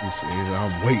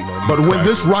 I'm waiting on. But when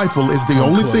this rifle is the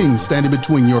only thing standing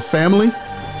between your family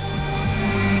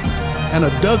and a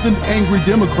dozen angry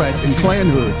Democrats in Klan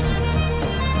hoods,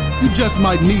 you just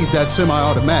might need that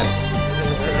semi-automatic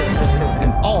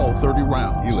and all 30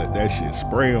 rounds. You let that shit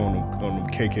spray on them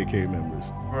KKK members.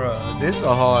 Bruh, this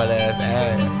a hard ass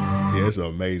ad. Yeah, it's an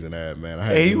amazing ad, man.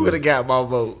 Hey, he would have got my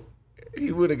vote.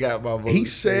 He would have got my vote. He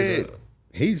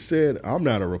said, I'm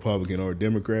not a Republican or a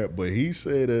Democrat, but he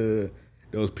said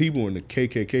those people in the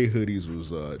KKK hoodies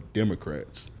was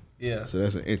Democrats. Yeah. So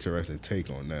that's an interesting take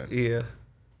on that. Yeah.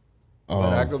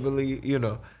 But I could believe,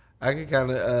 I can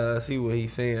kind of see what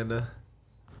he's saying.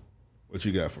 What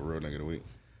you got for real nigga of the week?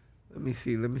 Let me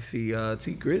see.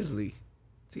 T Grizzly.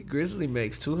 T Grizzly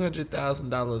makes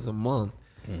 $200,000 a month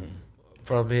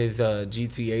from his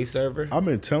GTA server. I've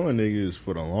been telling niggas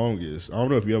for the longest. I don't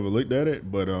know if you ever looked at it,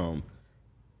 but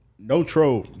no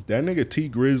troll. That nigga T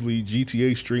Grizzly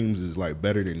GTA streams is like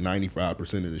better than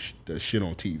 95% of the shit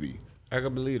on TV. I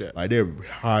can believe that. Like they're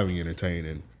highly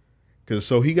entertaining. Cause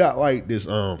so he got like this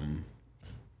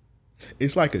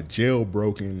it's like a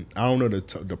jailbroken. I don't know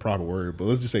the proper word, but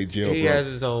let's just say jailbroken. He has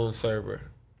his own server.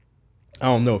 I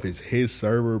don't know if it's his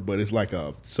server, but it's like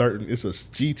it's a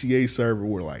GTA server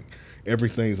where like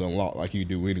everything's unlocked, like you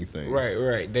do anything.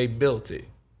 Right. They built it.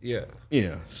 Yeah.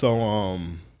 Yeah. So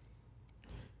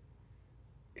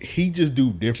he just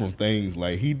do different things.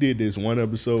 Like he did this one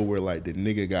episode where like the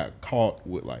nigga got caught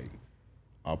with like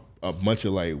a bunch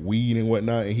of like weed and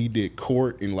whatnot, and he did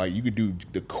court, and like you could do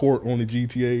the court on the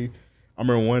GTA. I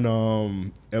remember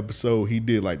one episode he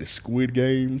did like the Squid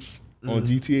Games on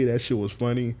GTA. That shit was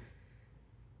funny.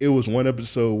 It was one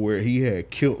episode where he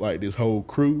had killed like this whole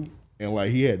crew, and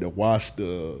like he had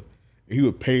to he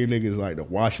would pay niggas like to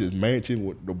wash his mansion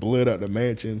with the blood out the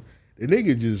mansion. The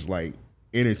nigga just like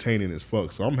entertaining as fuck.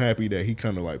 So I'm happy that he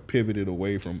kind of like pivoted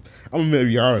away from. I'm gonna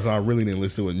be honest, I really didn't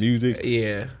listen to his music.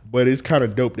 Yeah. But it's kind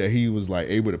of dope that he was like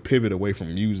able to pivot away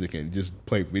from music and just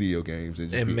play video games and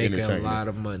just be make entertaining. a lot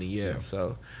of money. Yeah.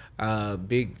 So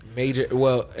big major.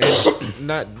 Well, and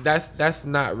that's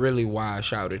not really why I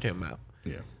shouted him out.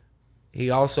 Yeah. He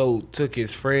also took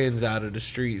his friends out of the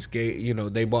streets.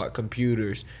 They bought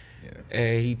computers,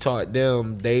 and he taught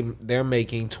them. They're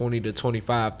making $20,000 to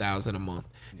 $25,000 a month.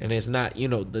 And it's not,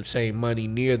 the same money,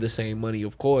 near the same money,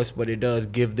 of course, but it does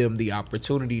give them the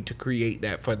opportunity to create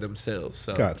that for themselves.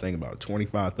 So, gotta think about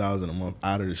 $25,000 a month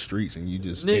out of the streets, and you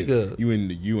just nigga, you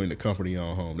in the comfort of your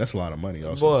own home. That's a lot of money,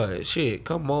 also. Boy, shit,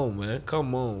 come on, man,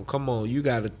 come on. You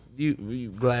gotta,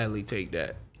 you gladly take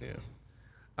that. Yeah.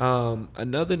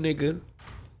 Another nigga,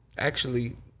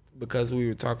 actually, because we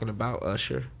were talking about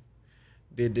Usher,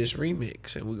 did this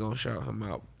remix, and we're gonna shout him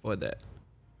out for that.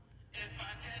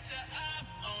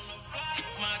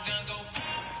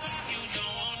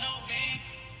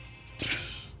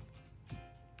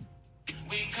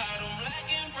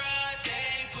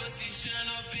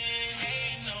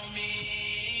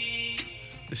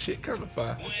 The shit kind of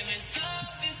fire.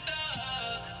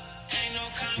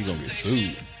 He gonna get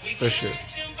sued for sure.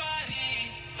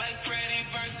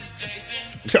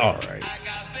 All right.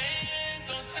 Yeah, man.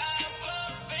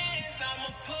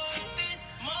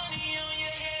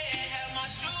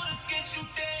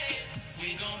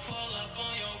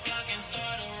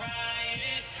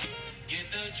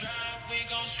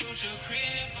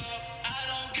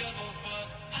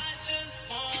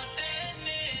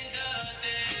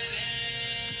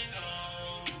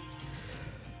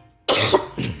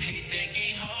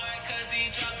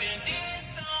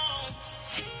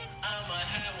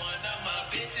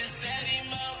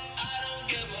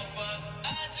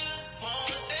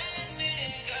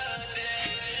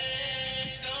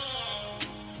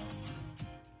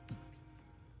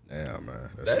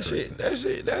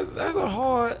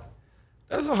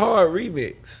 That's a hard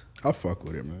remix. I fuck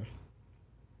with it, man.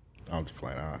 I'm just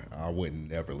playing. I wouldn't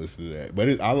never listen to that,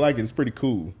 but I like it. It's pretty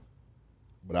cool.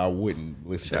 But I wouldn't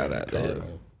listen to that.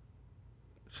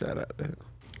 Shout out to him.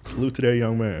 Salute to that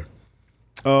young man.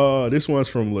 This one's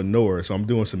from Lenore, so I'm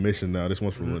doing submission now. This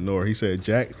one's from Lenore. He said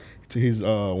his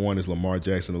one is Lamar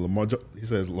Jackson. He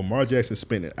says Lamar Jackson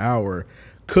spent an hour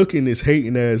cooking this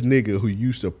hating ass nigga who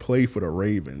used to play for the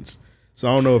Ravens. So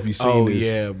I don't know if you seen this. Oh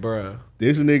yeah, bruh.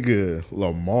 This nigga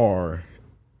Lamar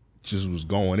just was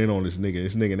going in on this nigga.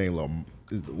 This nigga named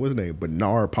what's his name?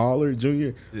 Bernard Pollard Jr.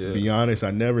 Yeah. To be honest,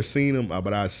 I never seen him,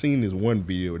 but I seen this one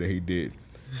video that he did.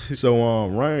 So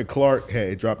Ryan Clark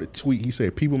had dropped a tweet. He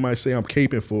said, people might say I'm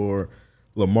caping for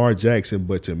Lamar Jackson,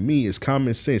 but to me, it's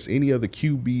common sense. Any other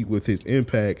QB with his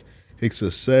impact, his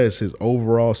success, his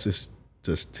overall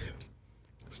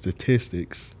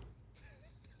statistics.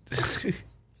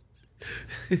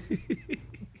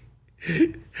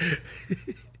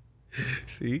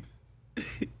 See?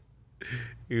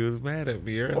 He was mad at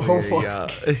me earlier, y'all.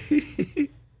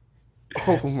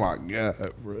 Oh my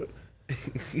God, bro.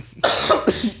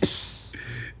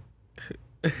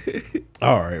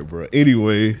 All right, bro.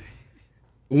 Anyway,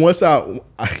 once you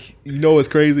know what's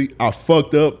crazy? I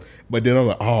fucked up, but then I'm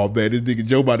like, oh man, this nigga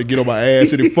Joe about to get on my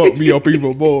ass and it fucked me up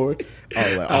even more. I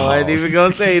was like, I ain't even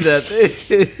gonna say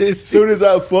nothing. Soon as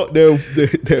I fucked them,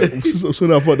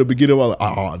 soon as I fucked the beginning, I was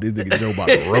like, oh, this nigga Joe about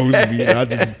to roast me. I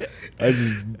just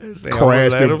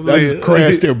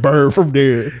crashed and burned from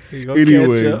there.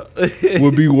 Anyway,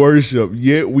 would be worship.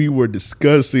 Yet we were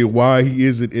discussing why he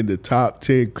isn't in the top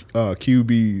 10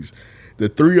 QBs. The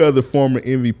 3 other former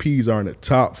MVPs are in the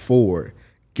top 4.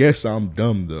 Guess I'm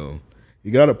dumb though.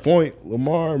 You got a point.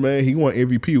 Lamar, man, he won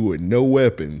MVP with no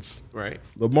weapons. Right.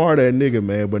 Lamar that nigga,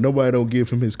 man, but nobody don't give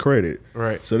him his credit.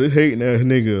 Right. So this hating ass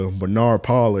nigga, Bernard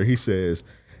Pollard, he says,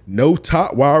 no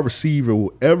top wide receiver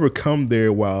will ever come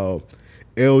there while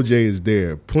LJ is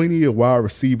there. Plenty of wide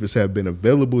receivers have been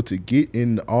available to get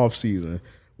in the offseason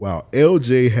while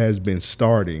LJ has been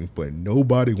starting, but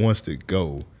nobody wants to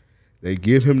go. They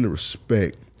give him the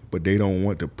respect, but they don't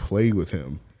want to play with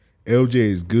him. LJ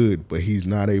is good, but he's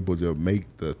not able to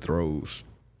make the throws.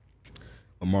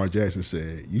 Lamar Jackson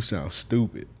said, you sound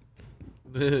stupid.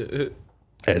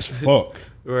 As fuck.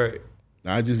 Right.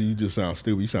 You just sound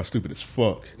stupid. You sound stupid as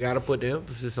fuck. You gotta put the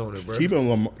emphasis on it, bro. Keep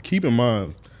in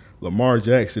mind, Lamar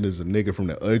Jackson is a nigga from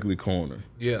the ugly corner.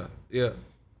 Yeah.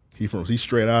 He's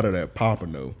straight out of that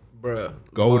Pompano. Bruh.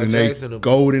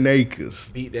 Golden Acres.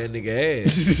 Beat that nigga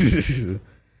ass.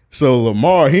 So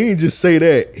Lamar, he didn't just say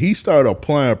that. He started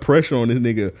applying pressure on this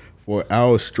nigga for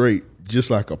hours straight, just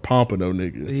like a Pompano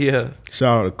nigga. Yeah.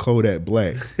 Shout out to Kodak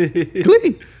Black.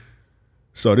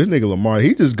 So this nigga Lamar,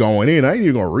 he just going in. I ain't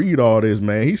even gonna read all this,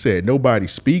 man. He said nobody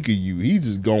speak of you. He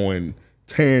just going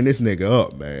tearing this nigga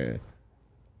up, man.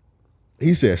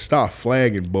 He said, stop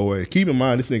flagging, boy. Keep in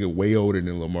mind, this nigga way older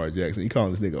than Lamar Jackson. He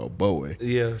calling this nigga a boy.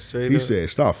 Yeah, straight up. He said,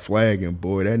 stop flagging,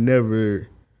 boy.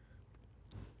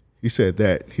 He said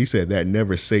that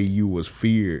never say you was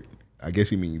feared. I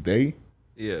guess he mean they.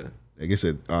 Yeah. I guess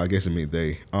it mean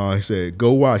they. He said,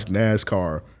 go watch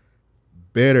NASCAR.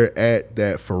 Better at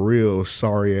that for real,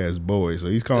 sorry ass boy. So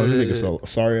he's calling this nigga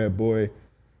sorry ass boy.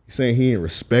 He's saying he ain't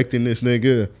respecting this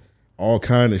nigga. All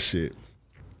kind of shit.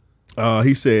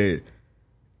 He said,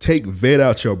 take vet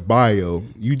out your bio.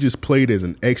 You just played as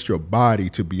an extra body,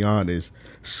 to be honest.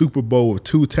 Super Bowl with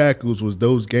 2 tackles was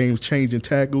those game-changing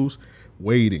tackles.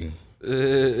 Waiting.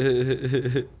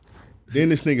 Then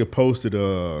this nigga posted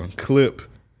a clip.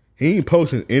 He ain't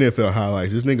posting NFL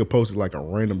highlights. This nigga posted like a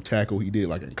random tackle he did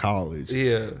like in college.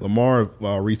 Yeah. Lamar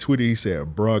retweeted. He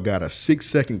said, bruh, got a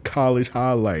 6-second college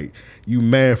highlight. You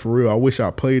mad for real. I wish I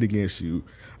played against you.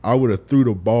 I would have threw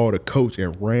the ball to coach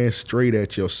and ran straight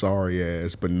at your sorry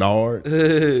ass, Bernard.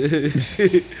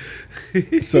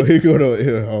 So he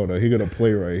gonna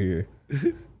play right here.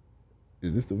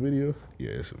 Is this the video?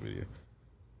 Yeah, it's a video.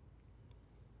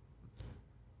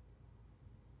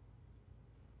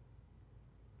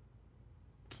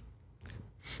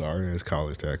 sorry ass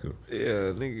college tackle.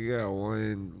 Yeah, nigga got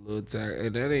one little tackle,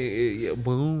 and that ain't it. Yeah,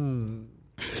 boom.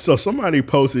 So somebody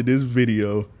posted this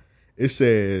video. It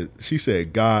said, she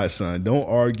said, "Godson, don't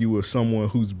argue with someone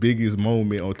whose biggest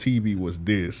moment on TV was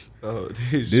this." Oh,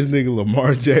 this nigga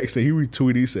Lamar Jackson, he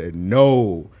retweeted. He said,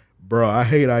 "No, bro, I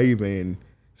hate I even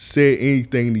said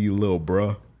anything to you, little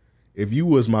bro. If you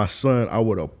was my son, I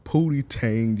would have pootie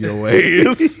tanged your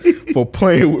ass for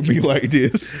playing with me like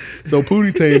this." So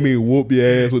pootie tang mean whoop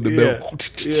your ass with the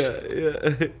belt.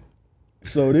 Yeah.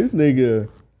 So this nigga,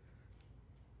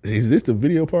 is this the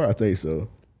video part? I think so.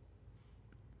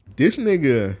 This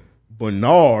nigga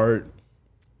Bernard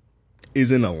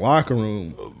is in the locker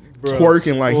room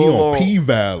twerking like he on P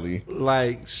Valley.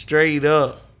 Like straight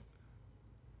up.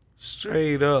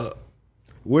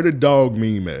 Where the dog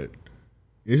meme at?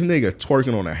 This nigga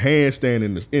twerking on a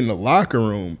handstand in the locker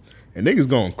room, and niggas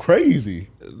going crazy.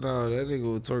 No, that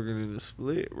nigga was twerking in the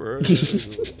split, bro.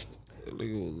 That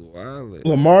nigga was wild.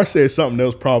 Lamar said something that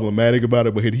was problematic about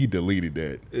it, but he deleted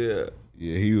that. Yeah.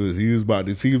 Yeah, he was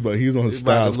on his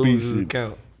style speech.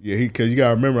 Account. Yeah, because you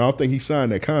gotta remember, I don't think he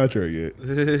signed that contract yet.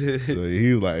 So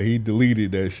he was like, he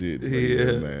deleted that shit.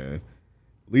 Yeah, man.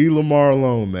 Leave Lamar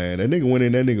alone, man. That nigga went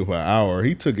in that nigga for an hour.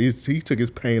 He took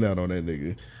his pain out on that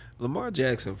nigga. Lamar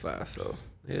Jackson fire, so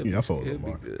I fuck with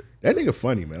Lamar. That nigga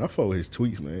funny, man. I fuck with his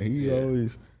tweets, man.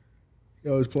 He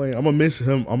always playing. I'm gonna miss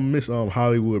him. I'm gonna miss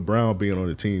Hollywood Brown being on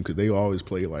the team because they always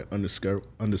play like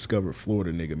undiscovered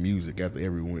Florida nigga music after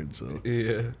every win. So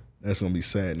yeah, that's gonna be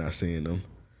sad not seeing them.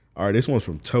 All right, this one's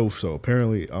from Toph. So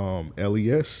apparently,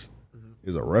 LES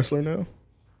is a wrestler now.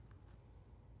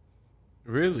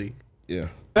 Really? Yeah.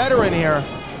 Veteran here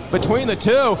between the two.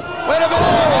 Wait a minute!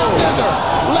 Head scissor.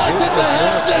 Les hits a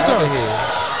head scissor.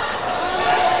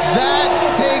 That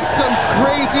takes some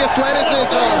crazy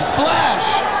athleticism.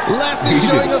 Splash. Les is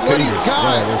showing us what he's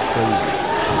got.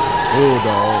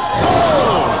 Bulldog.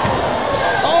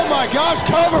 Oh my gosh,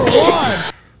 cover one.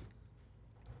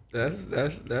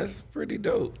 That's pretty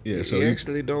dope. Yeah, so he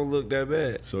actually don't look that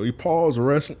bad. So he paused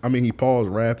wrestling. I mean, he paused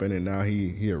rapping, and now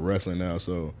he a wrestling now.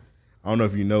 So I don't know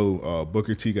if you know,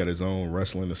 Booker T got his own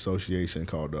wrestling association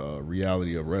called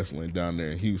Reality of Wrestling down there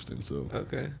in Houston. So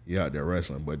okay, he out there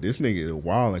wrestling. But this nigga is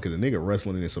wilding because the nigga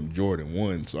wrestling in some Jordan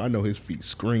 1. So I know his feet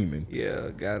screaming.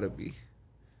 Yeah, gotta be.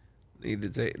 Need to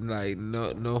take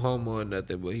no homo or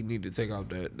nothing, but he need to take off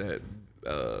that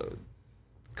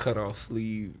cut off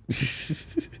sleeve,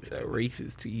 that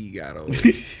racist tee he got on.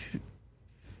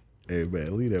 Hey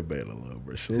man, leave that man alone,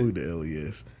 bro. Salute the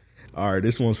LES. All right,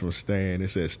 this one's from Stan. It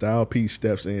says, Style P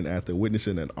steps in after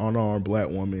witnessing an unarmed black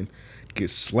woman get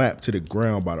slapped to the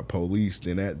ground by the police.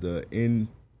 Then at the end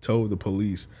told the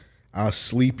police, "I'll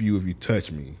sleep you if you touch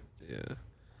me." Yeah.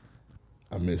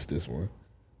 I missed this one.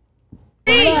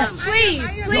 Please.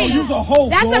 Yo, you's a hoe,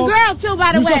 That's dog. a girl too,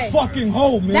 by the way. You's a fucking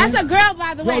hoe, man. That's a girl,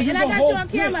 by the way. Yo, And I got you on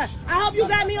camera. Bitch. I hope you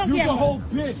got me on You's camera. a whole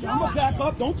bitch. I'ma back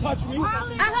up. Don't touch me.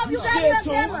 I hope you got me on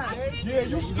camera. Yeah,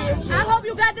 you scared too. I hope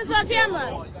you got this on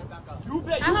camera.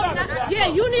 Yeah,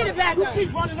 you need to back up. You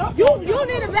keep running up. You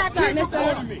need to back up, mister.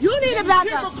 You need to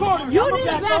back up. You need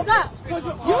to back up.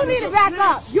 You need to back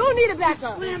up. You need to back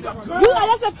up.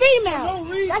 That's a female.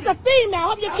 That's a female.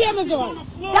 Hope your camera's on.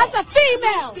 That's a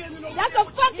female. That's a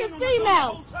fucking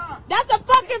female. That's a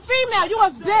fucking female. You a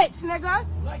bitch, nigga.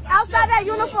 Outside that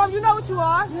uniform, you know what you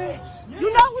are.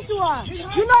 You know what you are.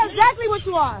 You know exactly what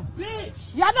you are.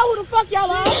 Y'all know who the fuck y'all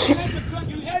are.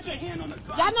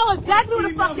 Y'all know exactly who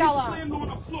the fuck y'all are.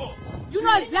 You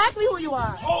know exactly who you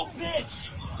are. Whole bitch.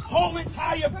 Whole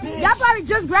entire bitch. Y'all probably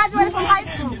just graduated from high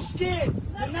school. You're scared.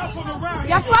 They're not from around.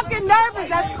 Y'all fucking nervous.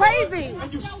 That's crazy.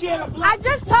 And you scared of black. I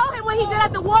just told him what he did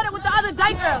at the water with the other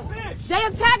dyke girls. They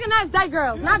antagonize dyke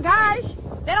girls, not guys.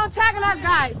 They don't antagonize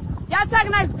guys. Y'all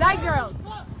antagonize dyke girls.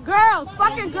 Girls,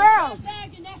 fucking girls.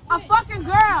 A fucking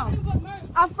girl.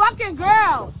 A fucking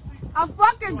girl. A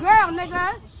fucking girl,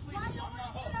 nigga.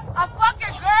 A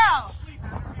fucking girl.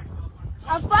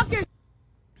 A fucking.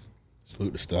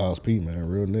 Salute the Styles P, man.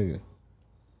 Real nigga.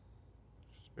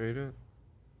 Straight up.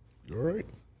 You all right?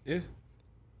 Yeah.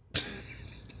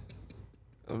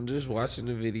 I'm just watching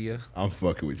the video. I'm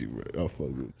fucking with you, bro. I'm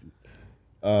fucking with you.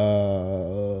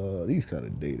 These kind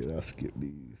of dated. I'll skip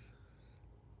these.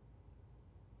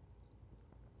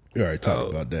 You already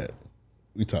talked about that.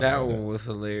 We talked That about one was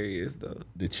hilarious though.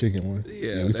 The chicken one?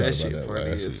 Yeah, we that talked shit about that funny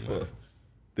last as week, fuck. man.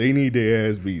 They need their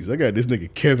ass beats. I got this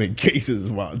nigga Kevin Cases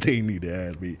while they need their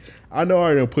ass beat. I know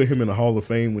I didn't put him in the Hall of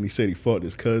Fame when he said he fucked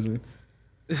his cousin.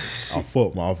 I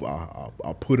put my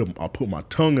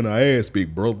tongue in her ass,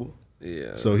 big brother.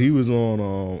 Yeah. So he was on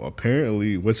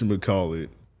apparently whatchamacallit.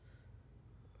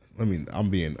 I'm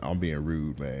being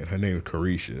rude, man. Her name is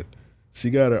Carisha. She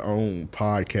got her own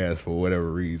podcast for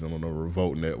whatever reason on the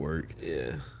Revolt Network.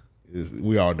 Yeah.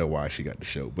 We all know why she got the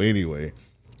show. But anyway,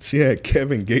 she had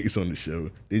Kevin Gates on the show.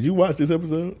 Did you watch this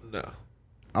episode? No.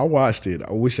 I watched it.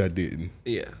 I wish I didn't.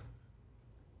 Yeah.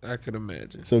 I can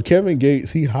imagine. So Kevin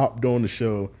Gates, he hopped on the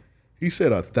show. He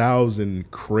said 1,000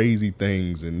 crazy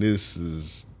things, and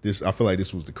this. I feel like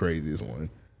this was the craziest one.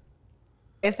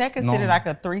 Is that considered like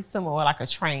a threesome or like a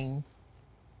train?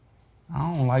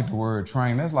 I don't like the word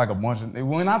train. That's like a bunch of,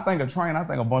 when I think of train, I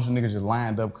think a bunch of niggas just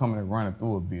lined up coming and running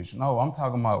through a bitch. No, I'm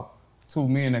talking about two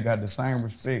men that got the same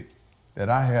respect that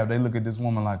I have. They look at this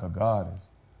woman like a goddess.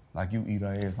 Like, you eat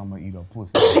her ass, I'm gonna eat her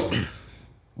pussy.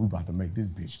 We about to make this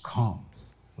bitch come.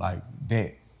 Like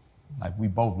that. Like, we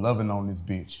both loving on this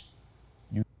bitch.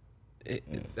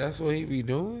 That's what he be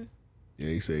doing? Yeah,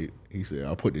 he said,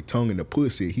 I put the tongue in the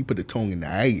pussy. He put the tongue in the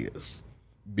ass.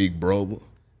 Big brother.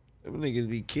 Them niggas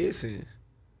be kissing.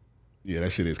 Yeah,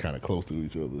 that shit is kind of close to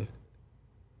each other.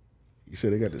 He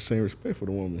said they got the same respect for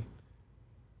the woman.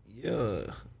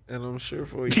 Yeah, and I'm sure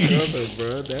for each other,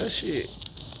 bro. That shit.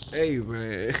 Hey,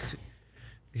 man.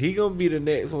 He gonna be the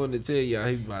next one to tell y'all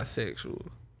he bisexual.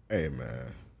 Hey, man.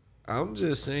 I'm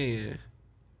just saying.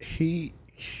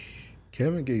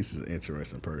 Kevin Gates is an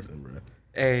interesting person, bro.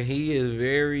 And he is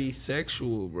very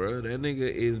sexual, bro. That nigga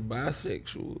is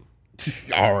bisexual.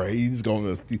 All right, he's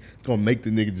gonna make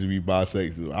the nigga just be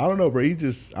bisexual. I don't know, bro. I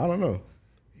don't know.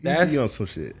 He on some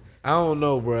shit. I don't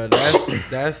know, bro.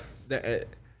 That's that.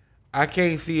 I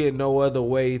can't see it no other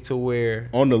way to where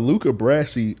on the Luca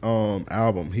Brasi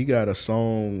album, he got a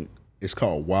song. It's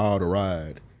called "Wild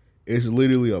Ride." It's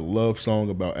literally a love song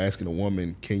about asking a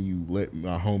woman, "Can you let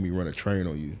my homie run a train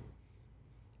on you?"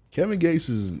 Kevin Gates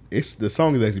the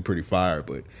song is actually pretty fire,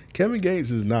 but Kevin Gates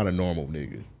is not a normal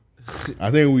nigga.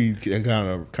 I think we can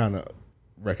kind of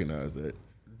recognize that.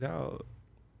 No.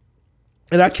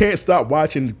 And I can't stop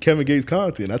watching Kevin Gates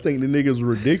content. I think the nigga's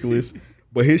ridiculous,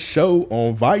 but his show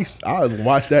on Vice, I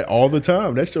watch that all the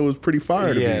time. That show is pretty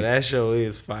fire to me. Yeah, that show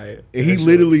is fire. And he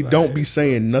literally don't be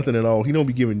saying nothing at all. He don't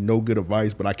be giving no good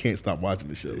advice, but I can't stop watching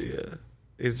the show. Yeah.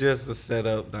 It's just a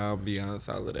setup, I'll be honest,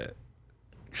 all of that.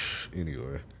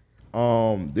 Anyway.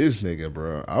 This nigga,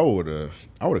 bro, I would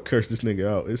have cursed this nigga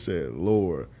out. It said,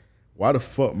 Lord, why the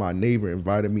fuck my neighbor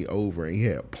invited me over and he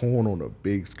had porn on a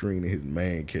big screen in his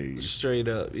man cave? Straight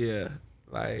up, yeah.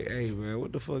 Like, hey man,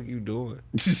 what the fuck you doing?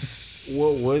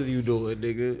 What was you doing,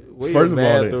 nigga? Where First your of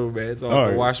all, bathroom, man? So I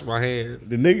can wash my hands.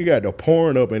 The nigga got the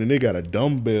porn up and the nigga got a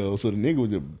dumbbell, so the nigga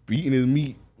was just beating his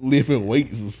meat, lifting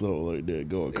weights and stuff like that,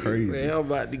 going crazy. Man, I'm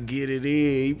about to get it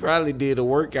in. He probably did a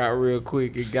workout real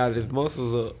quick and got his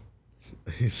muscles up.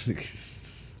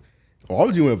 Why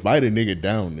would you invite a nigga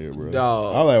down there, bro?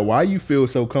 Dog. I'm like, why you feel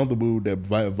so comfortable that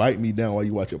invite me down while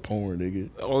you watch a porn, nigga?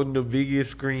 On the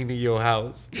biggest screen in your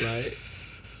house. Like,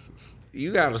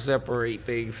 you gotta separate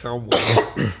things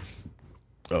somewhere.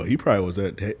 Oh, he probably was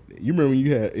at. You remember when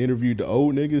you had interviewed the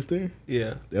old niggas there?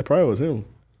 Yeah. That probably was him.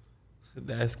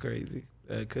 That's crazy.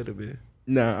 That could have been.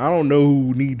 Now, I don't know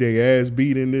who need their ass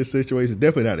beat in this situation.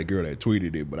 Definitely not the girl that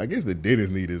tweeted it, but I guess the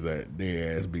dentist needed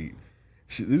their ass beat.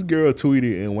 This girl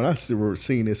tweeted, and when I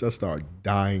seen this, I started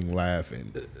dying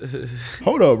laughing.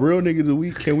 Hold up, real niggas of the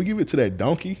week. Can we give it to that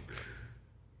donkey?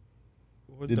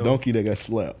 The donkey that got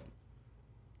slapped.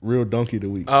 Real donkey of the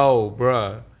week. Oh,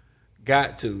 bruh.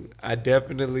 Got to. I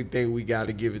definitely think we got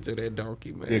to give it to that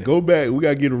donkey, man. Yeah, go back. We got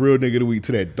to get a real nigga of the week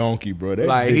to that donkey, bro. That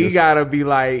like, he got to be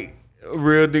like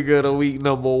real nigga of the week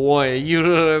 #1. You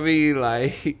know what I mean?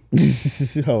 Like.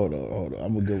 Hold on.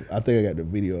 I'm going to go. I think I got the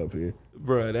video up here.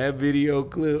 Bruh, that video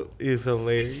clip is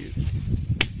hilarious.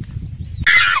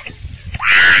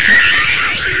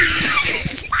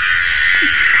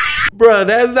 Bruh,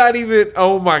 that's not even,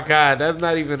 oh my God, that's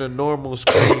not even a normal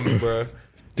scream, bruh.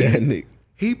 That nigga.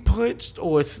 He punched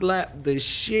or slapped the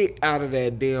shit out of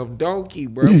that damn donkey,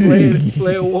 bruh.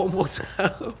 Play it one more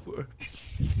time, bruh.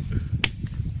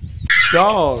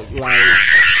 Dog, like,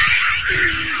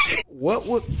 what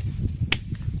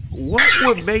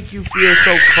would make you feel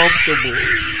so comfortable?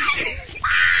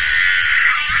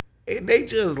 And they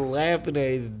just laughing at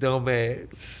his dumb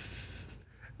ass.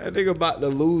 That nigga about to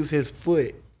lose his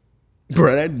foot.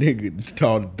 Bro, that nigga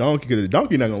called the donkey because the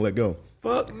donkey not gonna let go.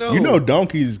 Fuck no. You know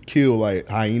donkeys kill like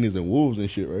hyenas and wolves and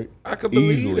shit, right? I could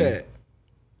believe that.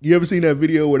 You ever seen that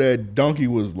video where that donkey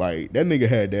was like, that nigga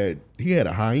had he had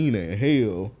a hyena in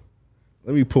hell.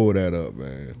 Let me pull that up,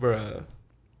 man. Bruh.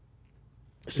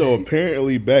 So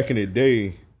apparently back in the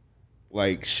day,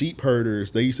 like sheep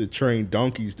herders, they used to train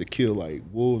donkeys to kill like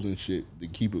wolves and shit to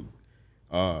keep it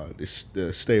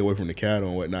stay away from the cattle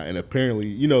and whatnot. And apparently,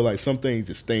 you know, like some things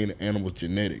just stay in the animal's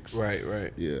genetics. Right,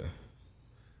 right. Yeah.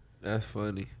 That's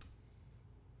funny.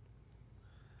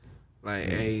 Like,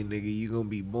 hey, nigga, you gonna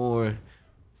be born.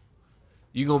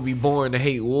 You gonna be born to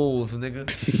hate wolves, nigga.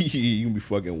 You gonna be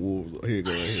fucking wolves. Here you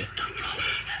go, right here.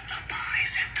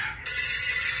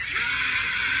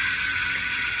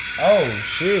 Oh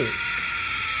shit.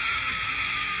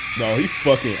 No, he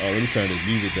fucking. Oh, let me turn this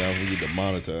music down before we get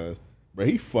demonetized. Bro,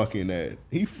 he fucking that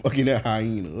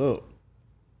hyena up.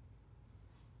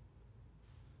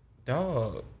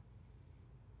 Dog.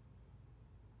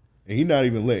 And he not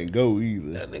even letting go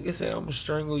either. That nigga said, I'm gonna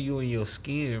strangle you in your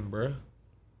skin, bro.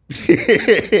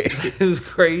 It's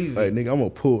crazy. Like, nigga, I'm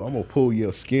gonna pull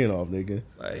your skin off, nigga.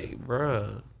 Like,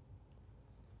 bruh.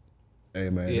 Hey,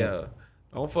 man. Yeah.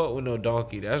 Don't fuck with no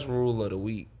donkey. That's rule of the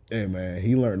week. Hey, man,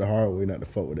 he learned the hard way not to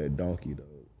fuck with that donkey, though.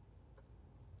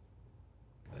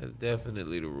 That's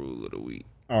definitely the rule of the week.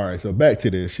 All right, so back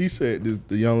to this. She said,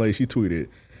 the young lady, she tweeted,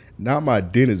 "Not my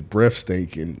dentist breath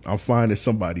stinking. I'm finding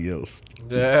somebody else."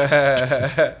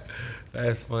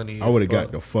 That's funny. I would have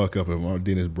got the fuck up if my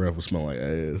dentist breath would smell like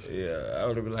ass. Yeah, I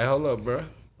would have been like, hold up, bro.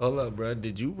 Hold up, bro.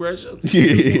 Did you brush your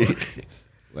teeth?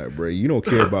 Like, bro, you don't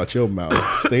care about your mouth.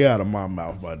 Stay out of my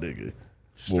mouth, my nigga.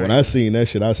 But when I seen that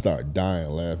shit, I started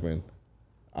dying laughing.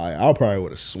 I probably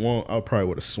would have swung. I probably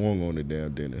would have swung on the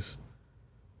damn dentist.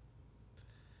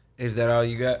 Is that all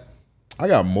you got? I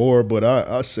got more, but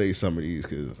I'll say some of these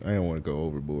because I didn't want to go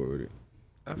overboard with it.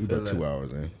 We about 2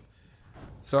 hours in.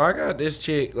 So I got this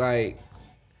chick, like,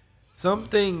 some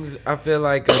things I feel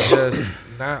like are just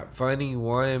not funny,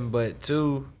 one, but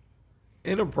two,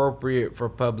 inappropriate for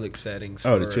public settings.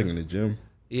 Oh, the chick in the gym?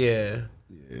 Yeah.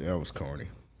 Yeah, that was corny.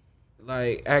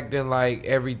 Like, acting like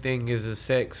everything is a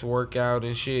sex workout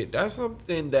and shit. That's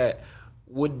something that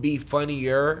would be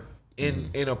funnier in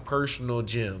a personal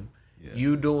gym. Yeah.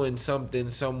 You doing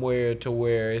something somewhere to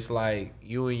where it's like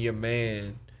you and your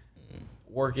man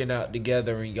working out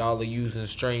together and y'all are using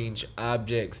strange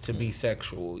objects to be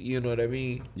sexual. You know what I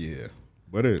mean? Yeah.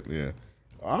 But I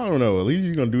don't know. At least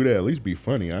you're gonna do that. At least be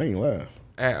funny. I ain't laugh.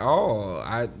 At all.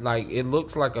 It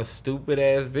looks like a stupid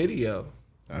ass video.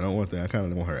 I don't want that. I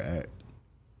kinda want her to act.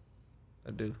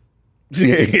 I do.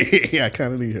 Yeah, I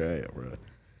kinda need her to act, bro.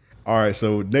 Alright,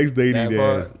 so next day need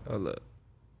ass. Hold up.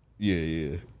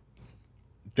 Yeah.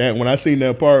 That when I seen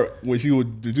that part when she was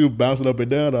bouncing up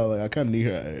and down, I was like, I kind of need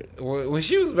her to act. When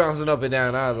she was bouncing up and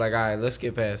down, I was like, all right, let's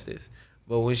get past this.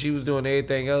 But when she was doing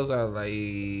everything else, I was like,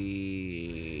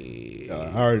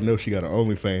 I already know she got an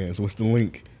OnlyFans. What's the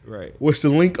link? Right. What's the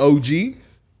link, OG?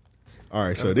 All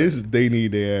right, so this is They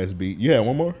Need Their Ass Beat. You have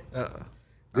one more?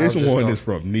 This one is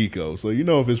from Nico. So you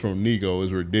know if it's from Nico,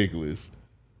 it's ridiculous.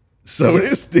 So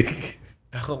this thing.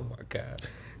 Oh my God.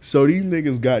 So these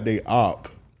niggas got their op.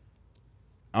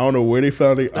 I don't know where they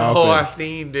found their op. Oh, I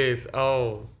seen this.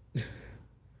 Oh.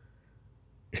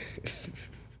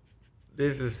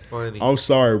 This is funny. I'm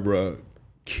sorry, bro.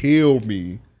 Kill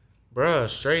me. Bruh,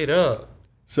 straight up.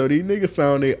 So these niggas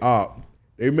found their op.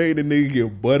 They made the nigga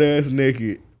get butt ass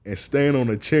naked and stand on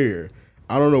a chair.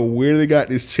 I don't know where they got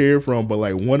this chair from, but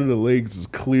like one of the legs is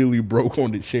clearly broke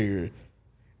on the chair.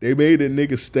 They made the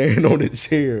nigga stand on the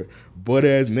chair, butt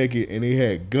ass naked, and they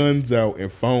had guns out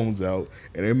and phones out,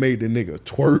 and they made the nigga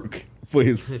twerk for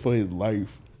his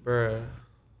life. Bruh.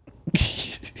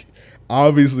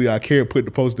 Obviously, I can't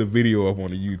post the video up on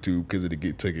the YouTube because it'll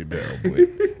get taken down.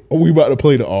 But we about to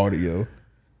play the audio.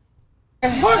 Hey,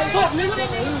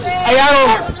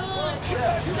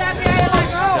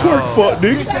 Twerk fuck,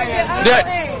 nigga.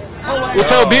 With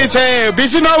your bitch ass.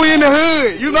 Bitch, you know we in the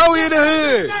hood. You know we in the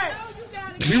hood.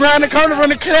 We round the corner from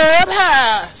the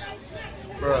clubhouse.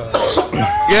 Bruh.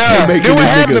 Yeah. Then what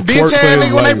happened to bitch ass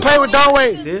nigga when they play with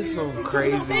Doorway? This some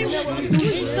crazy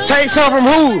shit. Take some from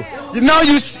who? You know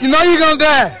you gonna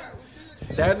die.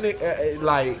 That nigga,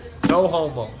 like, no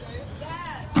homo.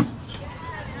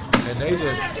 And they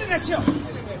just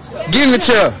get in the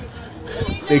chair.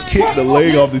 They kicked the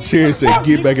leg off the chair and said,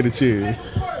 "Get back in the chair."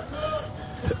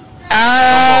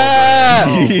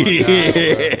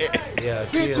 Yeah,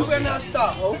 bitch, you better not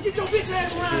stop, ho. Get your bitch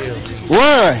ass around.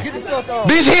 Run. Get the fuck off.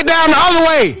 Bitch hit down the other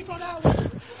way.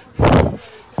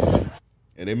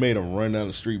 And they made him run down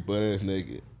the street butt ass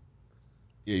naked.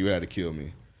 Yeah, you had to kill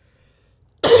me.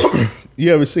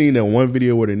 You ever seen that one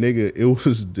video where the nigga, it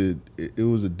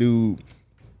was a dude,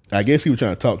 I guess he was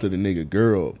trying to talk to the nigga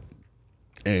girl,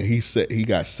 and he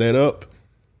got set up,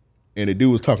 and the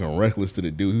dude was talking reckless to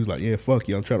the dude. He was like, "Yeah, fuck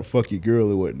you, I'm trying to fuck your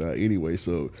girl or whatnot." Anyway,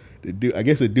 so the dude, I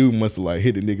guess the dude must have like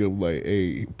hit the nigga like,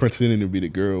 "Hey, pretending to be the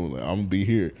girl, like, I'm gonna be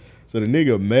here." So the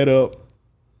nigga met up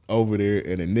over there,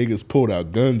 and the niggas pulled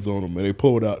out guns on them, and they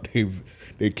pulled out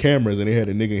their cameras, and they had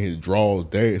a nigga in his drawers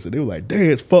dancing. They were like,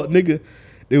 "Dance, fuck, nigga."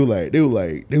 They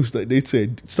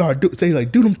said,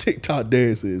 do them TikTok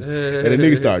dances. And the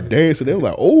nigga started dancing. They were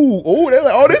like, they're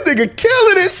like, this nigga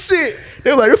killing this shit.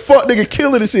 They were like, this fuck nigga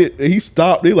killing this shit. And he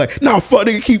stopped. They like, nah, fuck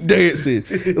nigga, keep dancing.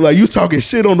 Like, you talking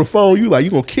shit on the phone. You like,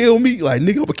 you gonna kill me? Like,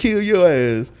 nigga, I'm gonna kill your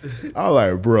ass. I was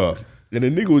like, bruh. And the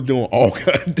nigga was doing all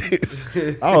kind of dance.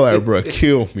 I was like, bruh,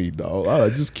 kill me, dog. I was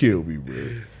like, just kill me,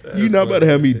 bruh. You not about to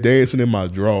have me dancing in my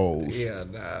drawers. Yeah,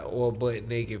 nah. Or butt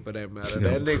naked for that matter.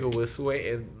 That nigga was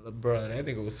sweating, bro. That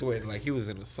nigga was sweating like he was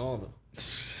in a sauna.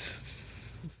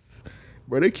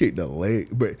 Bro, they kicked the leg.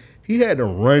 But he had to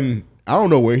run. I don't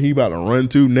know where he about to run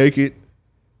to naked.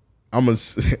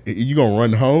 You gonna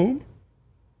run home?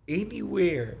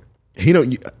 Anywhere. He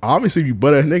don't. Obviously, if you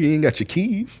butt ass nigga, you ain't got your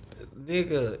keys.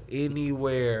 Nigga,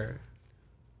 anywhere.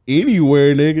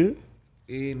 Anywhere, nigga.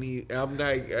 I'm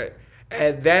not.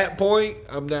 At that point,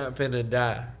 I'm not finna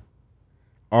die.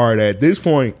 All right, at this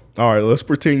point, all right, let's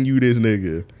pretend you this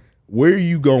nigga. Where are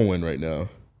you going right now?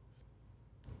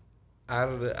 Out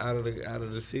of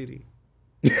the city.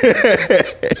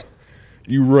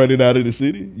 You running out of the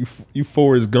city? You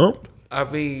Forrest Gump? I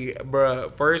mean,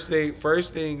 bruh, first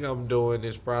thing I'm doing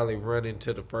is probably running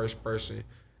to the first person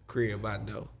crib I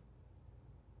know.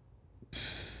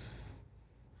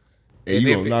 And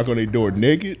you gonna knock on their door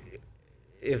naked?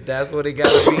 If that's what it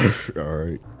gotta be. All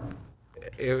right.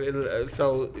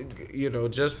 So,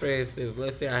 just for instance,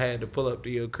 let's say I had to pull up to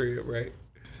your crib, right?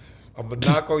 I'm gonna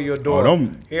knock on your door.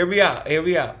 Hear me out.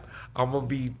 I'm gonna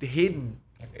be hidden.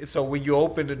 So when you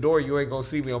open the door, you ain't gonna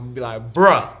see me. I'm gonna be like,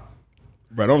 bruh.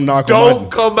 Bro,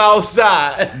 don't come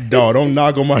outside. Dog, don't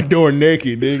knock on my door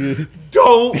naked, nigga.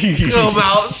 Don't come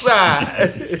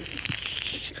outside.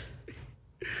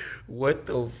 What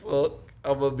the fuck?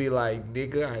 I'm gonna be like,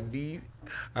 nigga,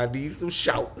 I need some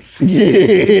shouts.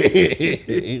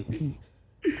 Hey,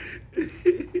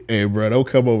 bro, don't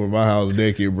come over my house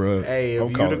naked, bro. Hey,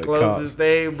 if you the closest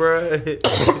thing, bro.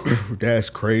 That's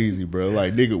crazy, bro.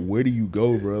 Like, nigga, where do you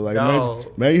go, bro? Like, No.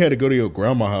 man, you had to go to your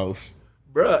grandma's house.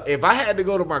 Bruh, if I had to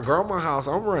go to my grandma's house,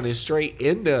 I'm running straight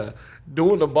into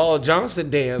doing the Ball Johnson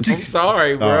dance. I'm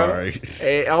sorry, bro. All right.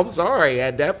 Hey, I'm sorry.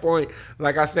 At that point,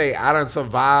 like I say, I done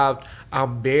survived.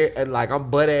 I'm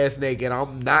butt ass naked.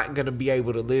 I'm not gonna be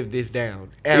able to live this down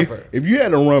ever. If you had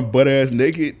to run butt ass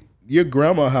naked, your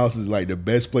grandma's house is like the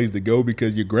best place to go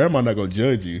because your grandma not gonna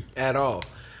judge you at all.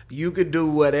 You could do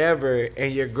whatever,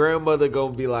 and your grandmother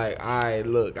gonna be like, "All right,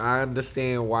 look, I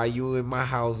understand why you in my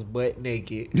house butt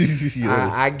naked.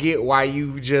 I get why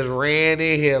you just ran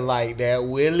in here like that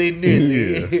willy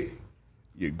nilly."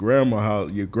 Your grandma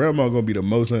gonna be the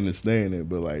most understanding,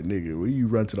 but like, nigga, when you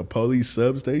run to the police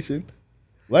substation,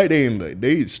 like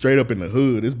they straight up in the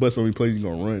hood. This bus only place you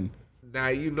gonna run. Now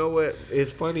you know what?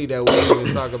 It's funny that we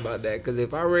even talk about that because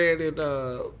if I ran in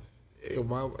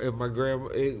my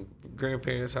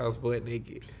grandparents' house butt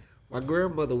naked, my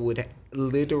grandmother would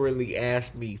literally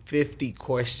ask me 50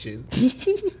 questions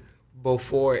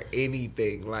before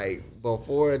anything. Like,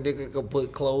 before a nigga could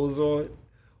put clothes on,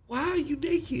 why are you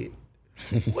naked?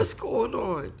 What's going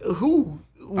on? Who?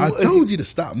 I told you to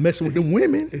stop messing with them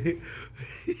women.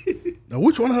 Now,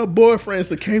 which one of her boyfriends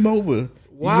that came over?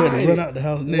 Why? You had to run out the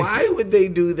house naked. Why would they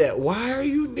do that? Why are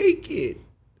you naked?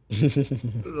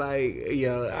 Like,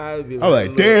 I'd be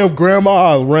like, damn,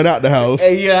 grandma, I'll run out the house.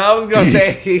 Hey, I was gonna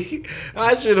say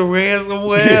I should have ran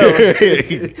somewhere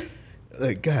else.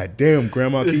 Like, god damn,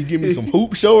 grandma, can you give me some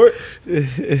hoop shorts?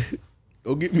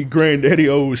 Go get me granddaddy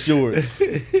old shorts.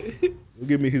 Go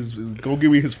give me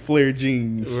his flare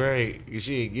jeans. Right.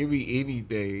 Shit, give me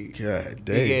anything. God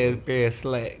damn. Big ass pair of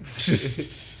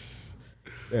slacks.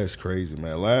 That's crazy,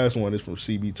 man. Last one is from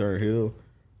CB Turnhill.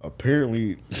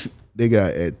 Apparently, they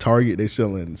got at Target, they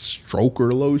selling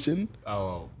stroker lotion.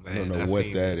 Oh man, I don't know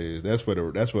what that is. That's for the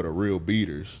real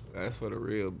beaters. That's for the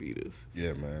real beaters.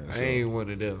 Yeah, man. I ain't one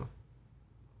of them.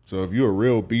 So if you're a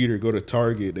real beater, go to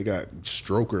Target. They got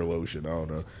stroker lotion. I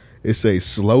don't know. It says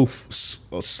slow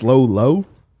low.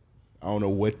 I don't know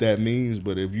what that means,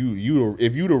 but if you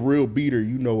the real beater,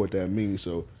 you know what that means.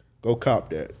 So go cop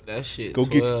that. That shit. Go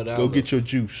get your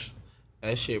juice.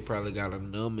 That shit probably got a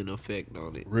numbing effect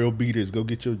on it. Real beaters, go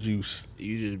get your juice.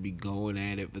 You just be going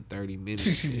at it for 30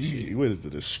 minutes. What is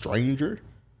it? The Stranger?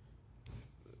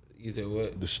 You said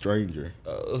what? The Stranger.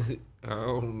 I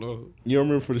don't know. You don't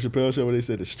remember for the Chappelle Show where they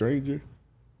said the Stranger?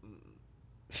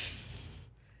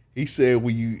 He said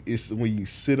when you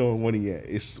sit on one of your,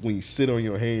 it's when you sit on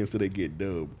your hands so they get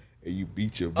dubbed and you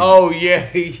beat your beat. Oh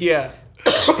yeah.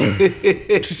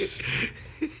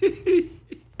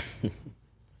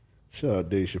 Shout out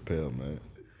Dave Chappelle, man.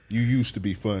 You used to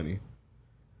be funny.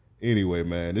 Anyway,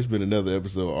 man, this been another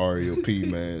episode of REOP,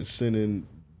 man. Sending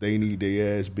they need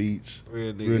their ass beats.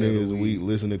 Real Niggas of the week.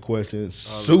 Listening to questions.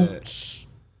 Suits.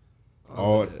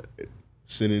 All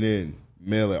send it in.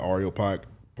 Mail at REOPod.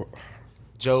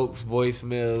 Jokes,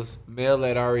 voicemails, mail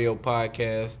at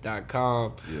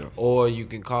reopodcast.com. Yeah. Or you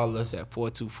can call us at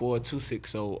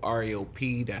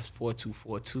 424-260-REOP. That's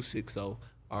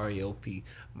 424-260-REOP.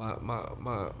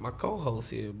 My co-host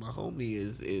here, my homie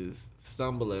is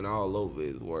stumbling all over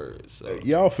his words. So.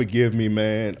 Y'all forgive me,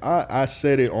 man. I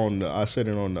said it on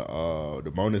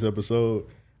the bonus episode.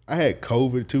 I had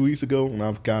COVID 2 weeks ago, and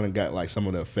I've kind of got like some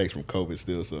of the effects from COVID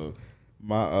still. So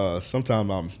my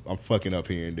sometimes I'm fucking up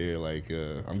here and there. Like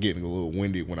I'm getting a little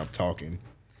winded when I'm talking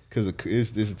because of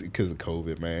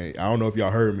COVID, man. I don't know if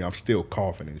y'all heard me. I'm still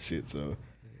coughing and shit. So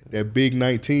that big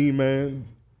 19, man.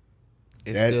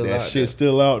 That shit's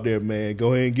still out there, man.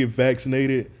 Go ahead and get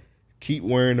vaccinated. Keep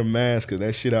wearing the mask because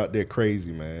that shit out there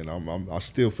crazy, man. I'm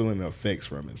still feeling the effects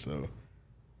from it. So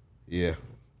yeah,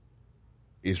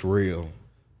 it's real.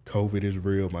 COVID is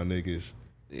real, my niggas.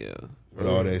 Yeah. With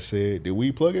all that said, did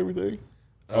we plug everything?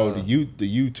 The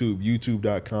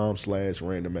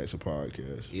YouTube.com/Random Acts of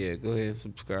Podcast. Yeah, go ahead and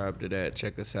subscribe to that.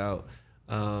 Check us out.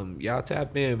 Y'all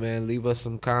tap in, man. Leave us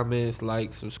some comments,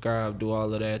 like, subscribe, do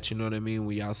all of that. You know what I mean?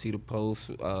 When y'all see the posts,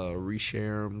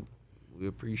 reshare them. We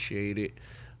appreciate it.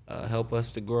 Help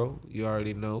us to grow. You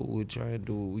already know. We'll try and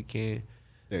do what we can.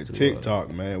 That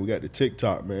TikTok, man. We got the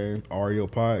TikTok, man. REO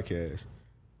Podcast.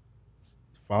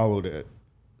 Follow that.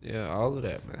 Yeah, all of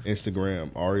that, man.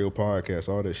 Instagram, REO Podcast,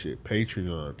 all that shit.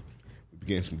 Patreon.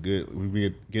 We've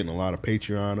been getting a lot of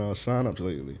Patreon signups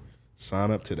lately.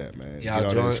 Sign up to that, man. Y'all get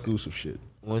all join, that exclusive shit.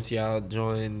 Once y'all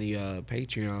join the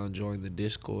Patreon, join the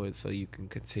Discord so you can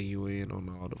continue in on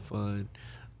all the fun.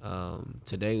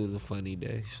 Today was a funny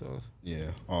day, so yeah.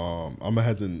 I think I'm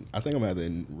gonna have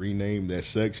to rename that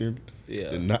section. Yeah.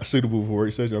 The not suitable for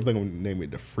work section. I think I'm gonna name it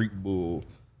the Freakbul.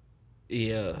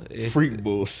 Yeah.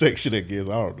 Freakbul section, I guess.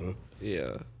 I don't know.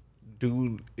 Yeah.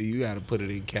 You gotta put it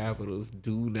in capitals.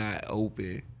 Do not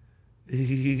open.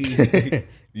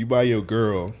 You buy your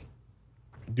girl,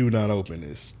 do not open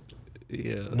this.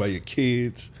 Yeah. By your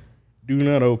kids, do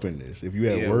not open this. If you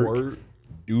at work,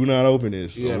 do not open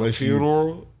this. You at a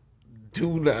funeral,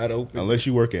 do not open. Unless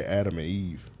you work at Adam and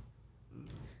Eve.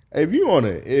 If you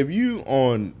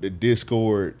on the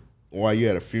Discord while you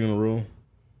at a funeral,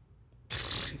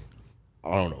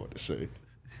 I don't know what to say.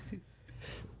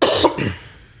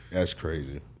 That's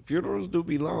crazy. Funerals do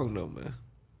be long though, man.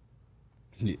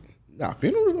 Yeah. Nah,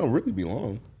 funerals don't really be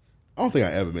long. I don't think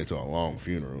I ever been to a long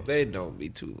funeral. They don't be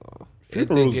too long.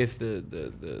 Funerals, I think it's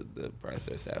the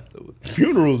process afterwards.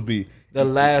 Funerals be the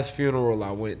last funeral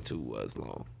I went to was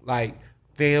long. Like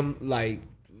it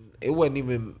wasn't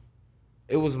even.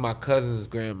 It was my cousin's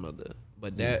grandmother,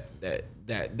 but that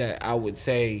I would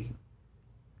say,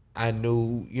 I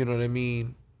knew. You know what I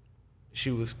mean?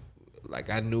 She was like,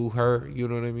 I knew her. You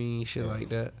know what I mean? Shit like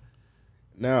that.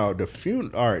 Now the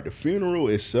funeral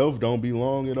itself don't be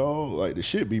long at all. Like the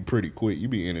shit be pretty quick. You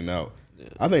be in and out. Yeah.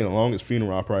 I think the longest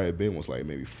funeral I probably been was like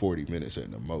maybe 40 minutes at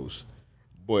the most.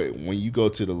 But when you go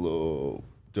to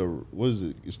what is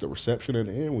it? It's the reception at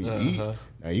the end when you eat.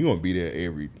 Now you gonna be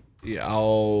there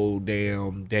all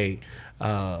damn day.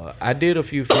 I did a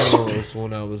few funerals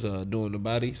when I was doing the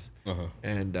bodies,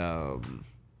 and that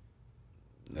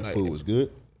food was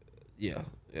good. Yeah.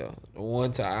 Yeah, the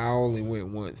one time I only went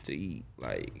once to eat.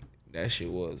 Like that shit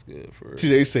was good for.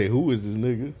 Did they say who is this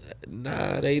nigga?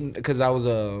 Nah, because I was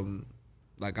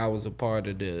I was a part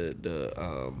of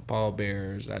the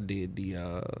pallbearers. I did the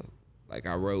I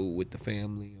rode with the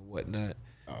family and whatnot.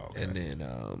 Oh, okay. And then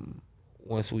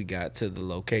once we got to the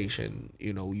location,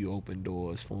 you open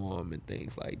doors for them and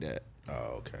things like that.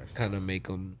 Oh, okay. Kind of make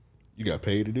them. You got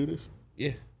paid to do this?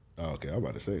 Yeah. Oh, okay, I'm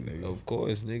about to say, nigga. Of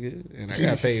course, nigga. And I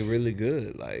got paid really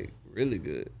good, like really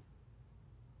good.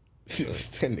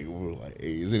 That nigga was like,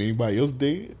 "Hey, is anybody else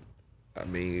dead?" I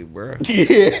mean, bro.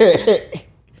 Yeah.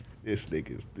 This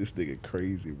nigga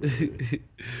crazy, bro.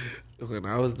 When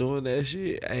I was doing that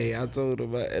shit, hey, I told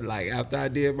him after I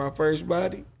did my first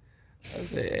body, I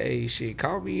said, "Hey, shit,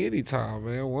 call me anytime,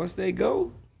 man. Once they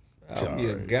go, I'll be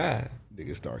a guy."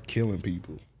 Nigga start killing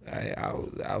people.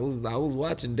 I was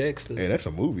watching Dexter. Hey, that's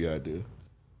a movie idea.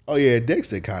 Oh yeah,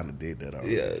 Dexter kind of did that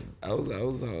already. Yeah, I was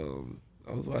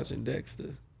watching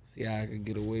Dexter. See how I can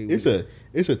get away with it.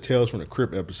 It's a Tales from the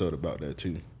Crypt episode about that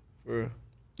too. For real?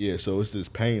 Yeah, so it's this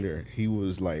painter. He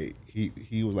was like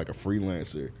he was like a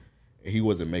freelancer, and he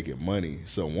wasn't making money.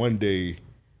 So one day,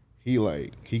 he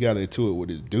got into it with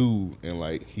this dude,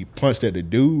 and he punched at the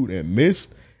dude and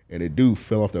missed. and the dude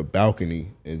fell off the balcony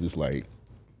and just like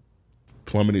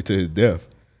plummeted to his death.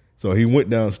 So he went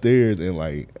downstairs and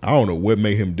like I don't know what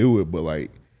made him do it, but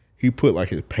like he put like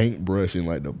his paintbrush in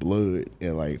like the blood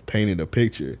and like painted a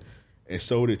picture and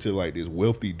sold it to like this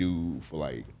wealthy dude for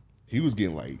like he was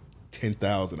getting like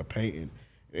 $10,000 a painting.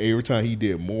 And every time he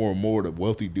did more and more, the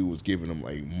wealthy dude was giving him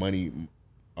like money,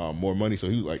 more money. So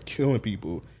he was like killing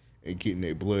people and getting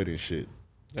their blood and shit.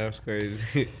 That's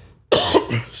crazy.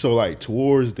 So like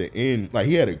towards the end, like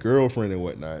he had a girlfriend and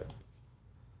whatnot.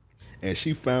 And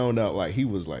she found out like he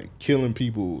was like killing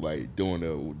people, like doing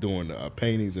the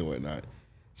paintings and whatnot.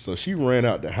 So she ran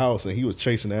out the house and he was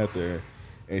chasing after her.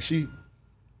 And she,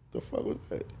 the fuck was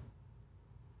that?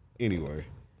 Anyway,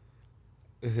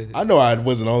 I know I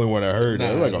wasn't the only one that heard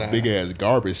that. It was like a big ass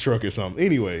garbage truck or something.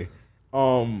 Anyway,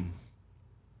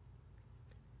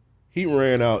 he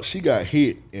ran out. She got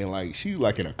hit and like she was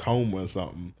like in a coma or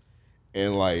something.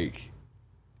 And like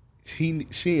she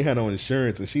ain't had no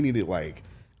insurance and she needed like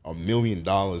 $1 million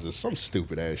or some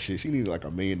stupid ass shit. She needed like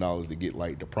 $1 million to get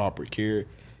like the proper care.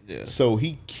 Yeah. So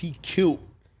he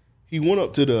went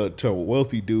up to a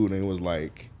wealthy dude and was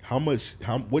like,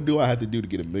 what do I have to do to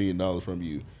get $1 million from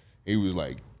you? And he was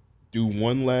like, do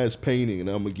one last painting and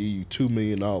I'm gonna give you $2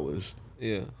 million.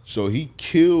 Yeah. So he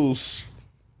kills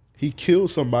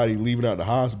somebody leaving out the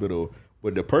hospital,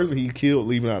 but the person he killed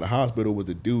leaving out the hospital was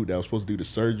a dude that was supposed to do the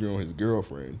surgery on his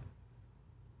girlfriend.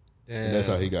 And that's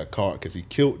how he got caught, because he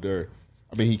killed her.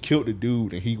 I mean, he killed the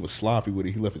dude, and he was sloppy with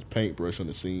it. He left his paintbrush on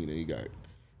the scene, and he got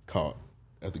caught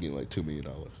after getting like $2 million.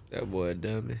 That boy a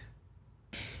dummy.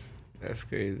 That's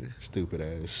crazy. Stupid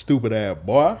ass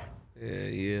boy.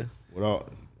 Yeah. What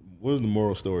was the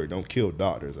moral story? Don't kill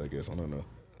doctors, I guess. I don't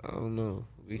know.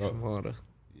 Be smarter.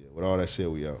 Yeah, with all that said,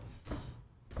 we out.